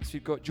 2 weeks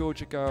we've got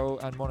Georgia Girl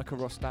and Monica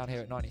Ross down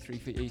here at 93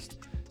 Feet East.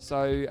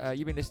 So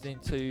you've been listening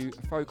to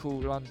Focal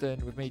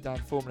London with me,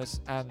 Dan Formless,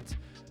 and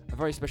a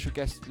very special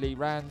guest, Lee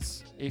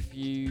Rands. If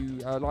you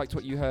liked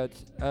what you heard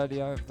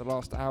earlier, the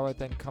last hour,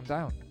 then come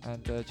down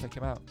and check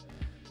him out.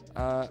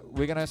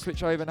 We're going to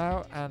switch over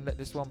now and let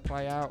this one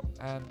play out,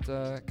 and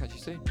catch you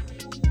soon.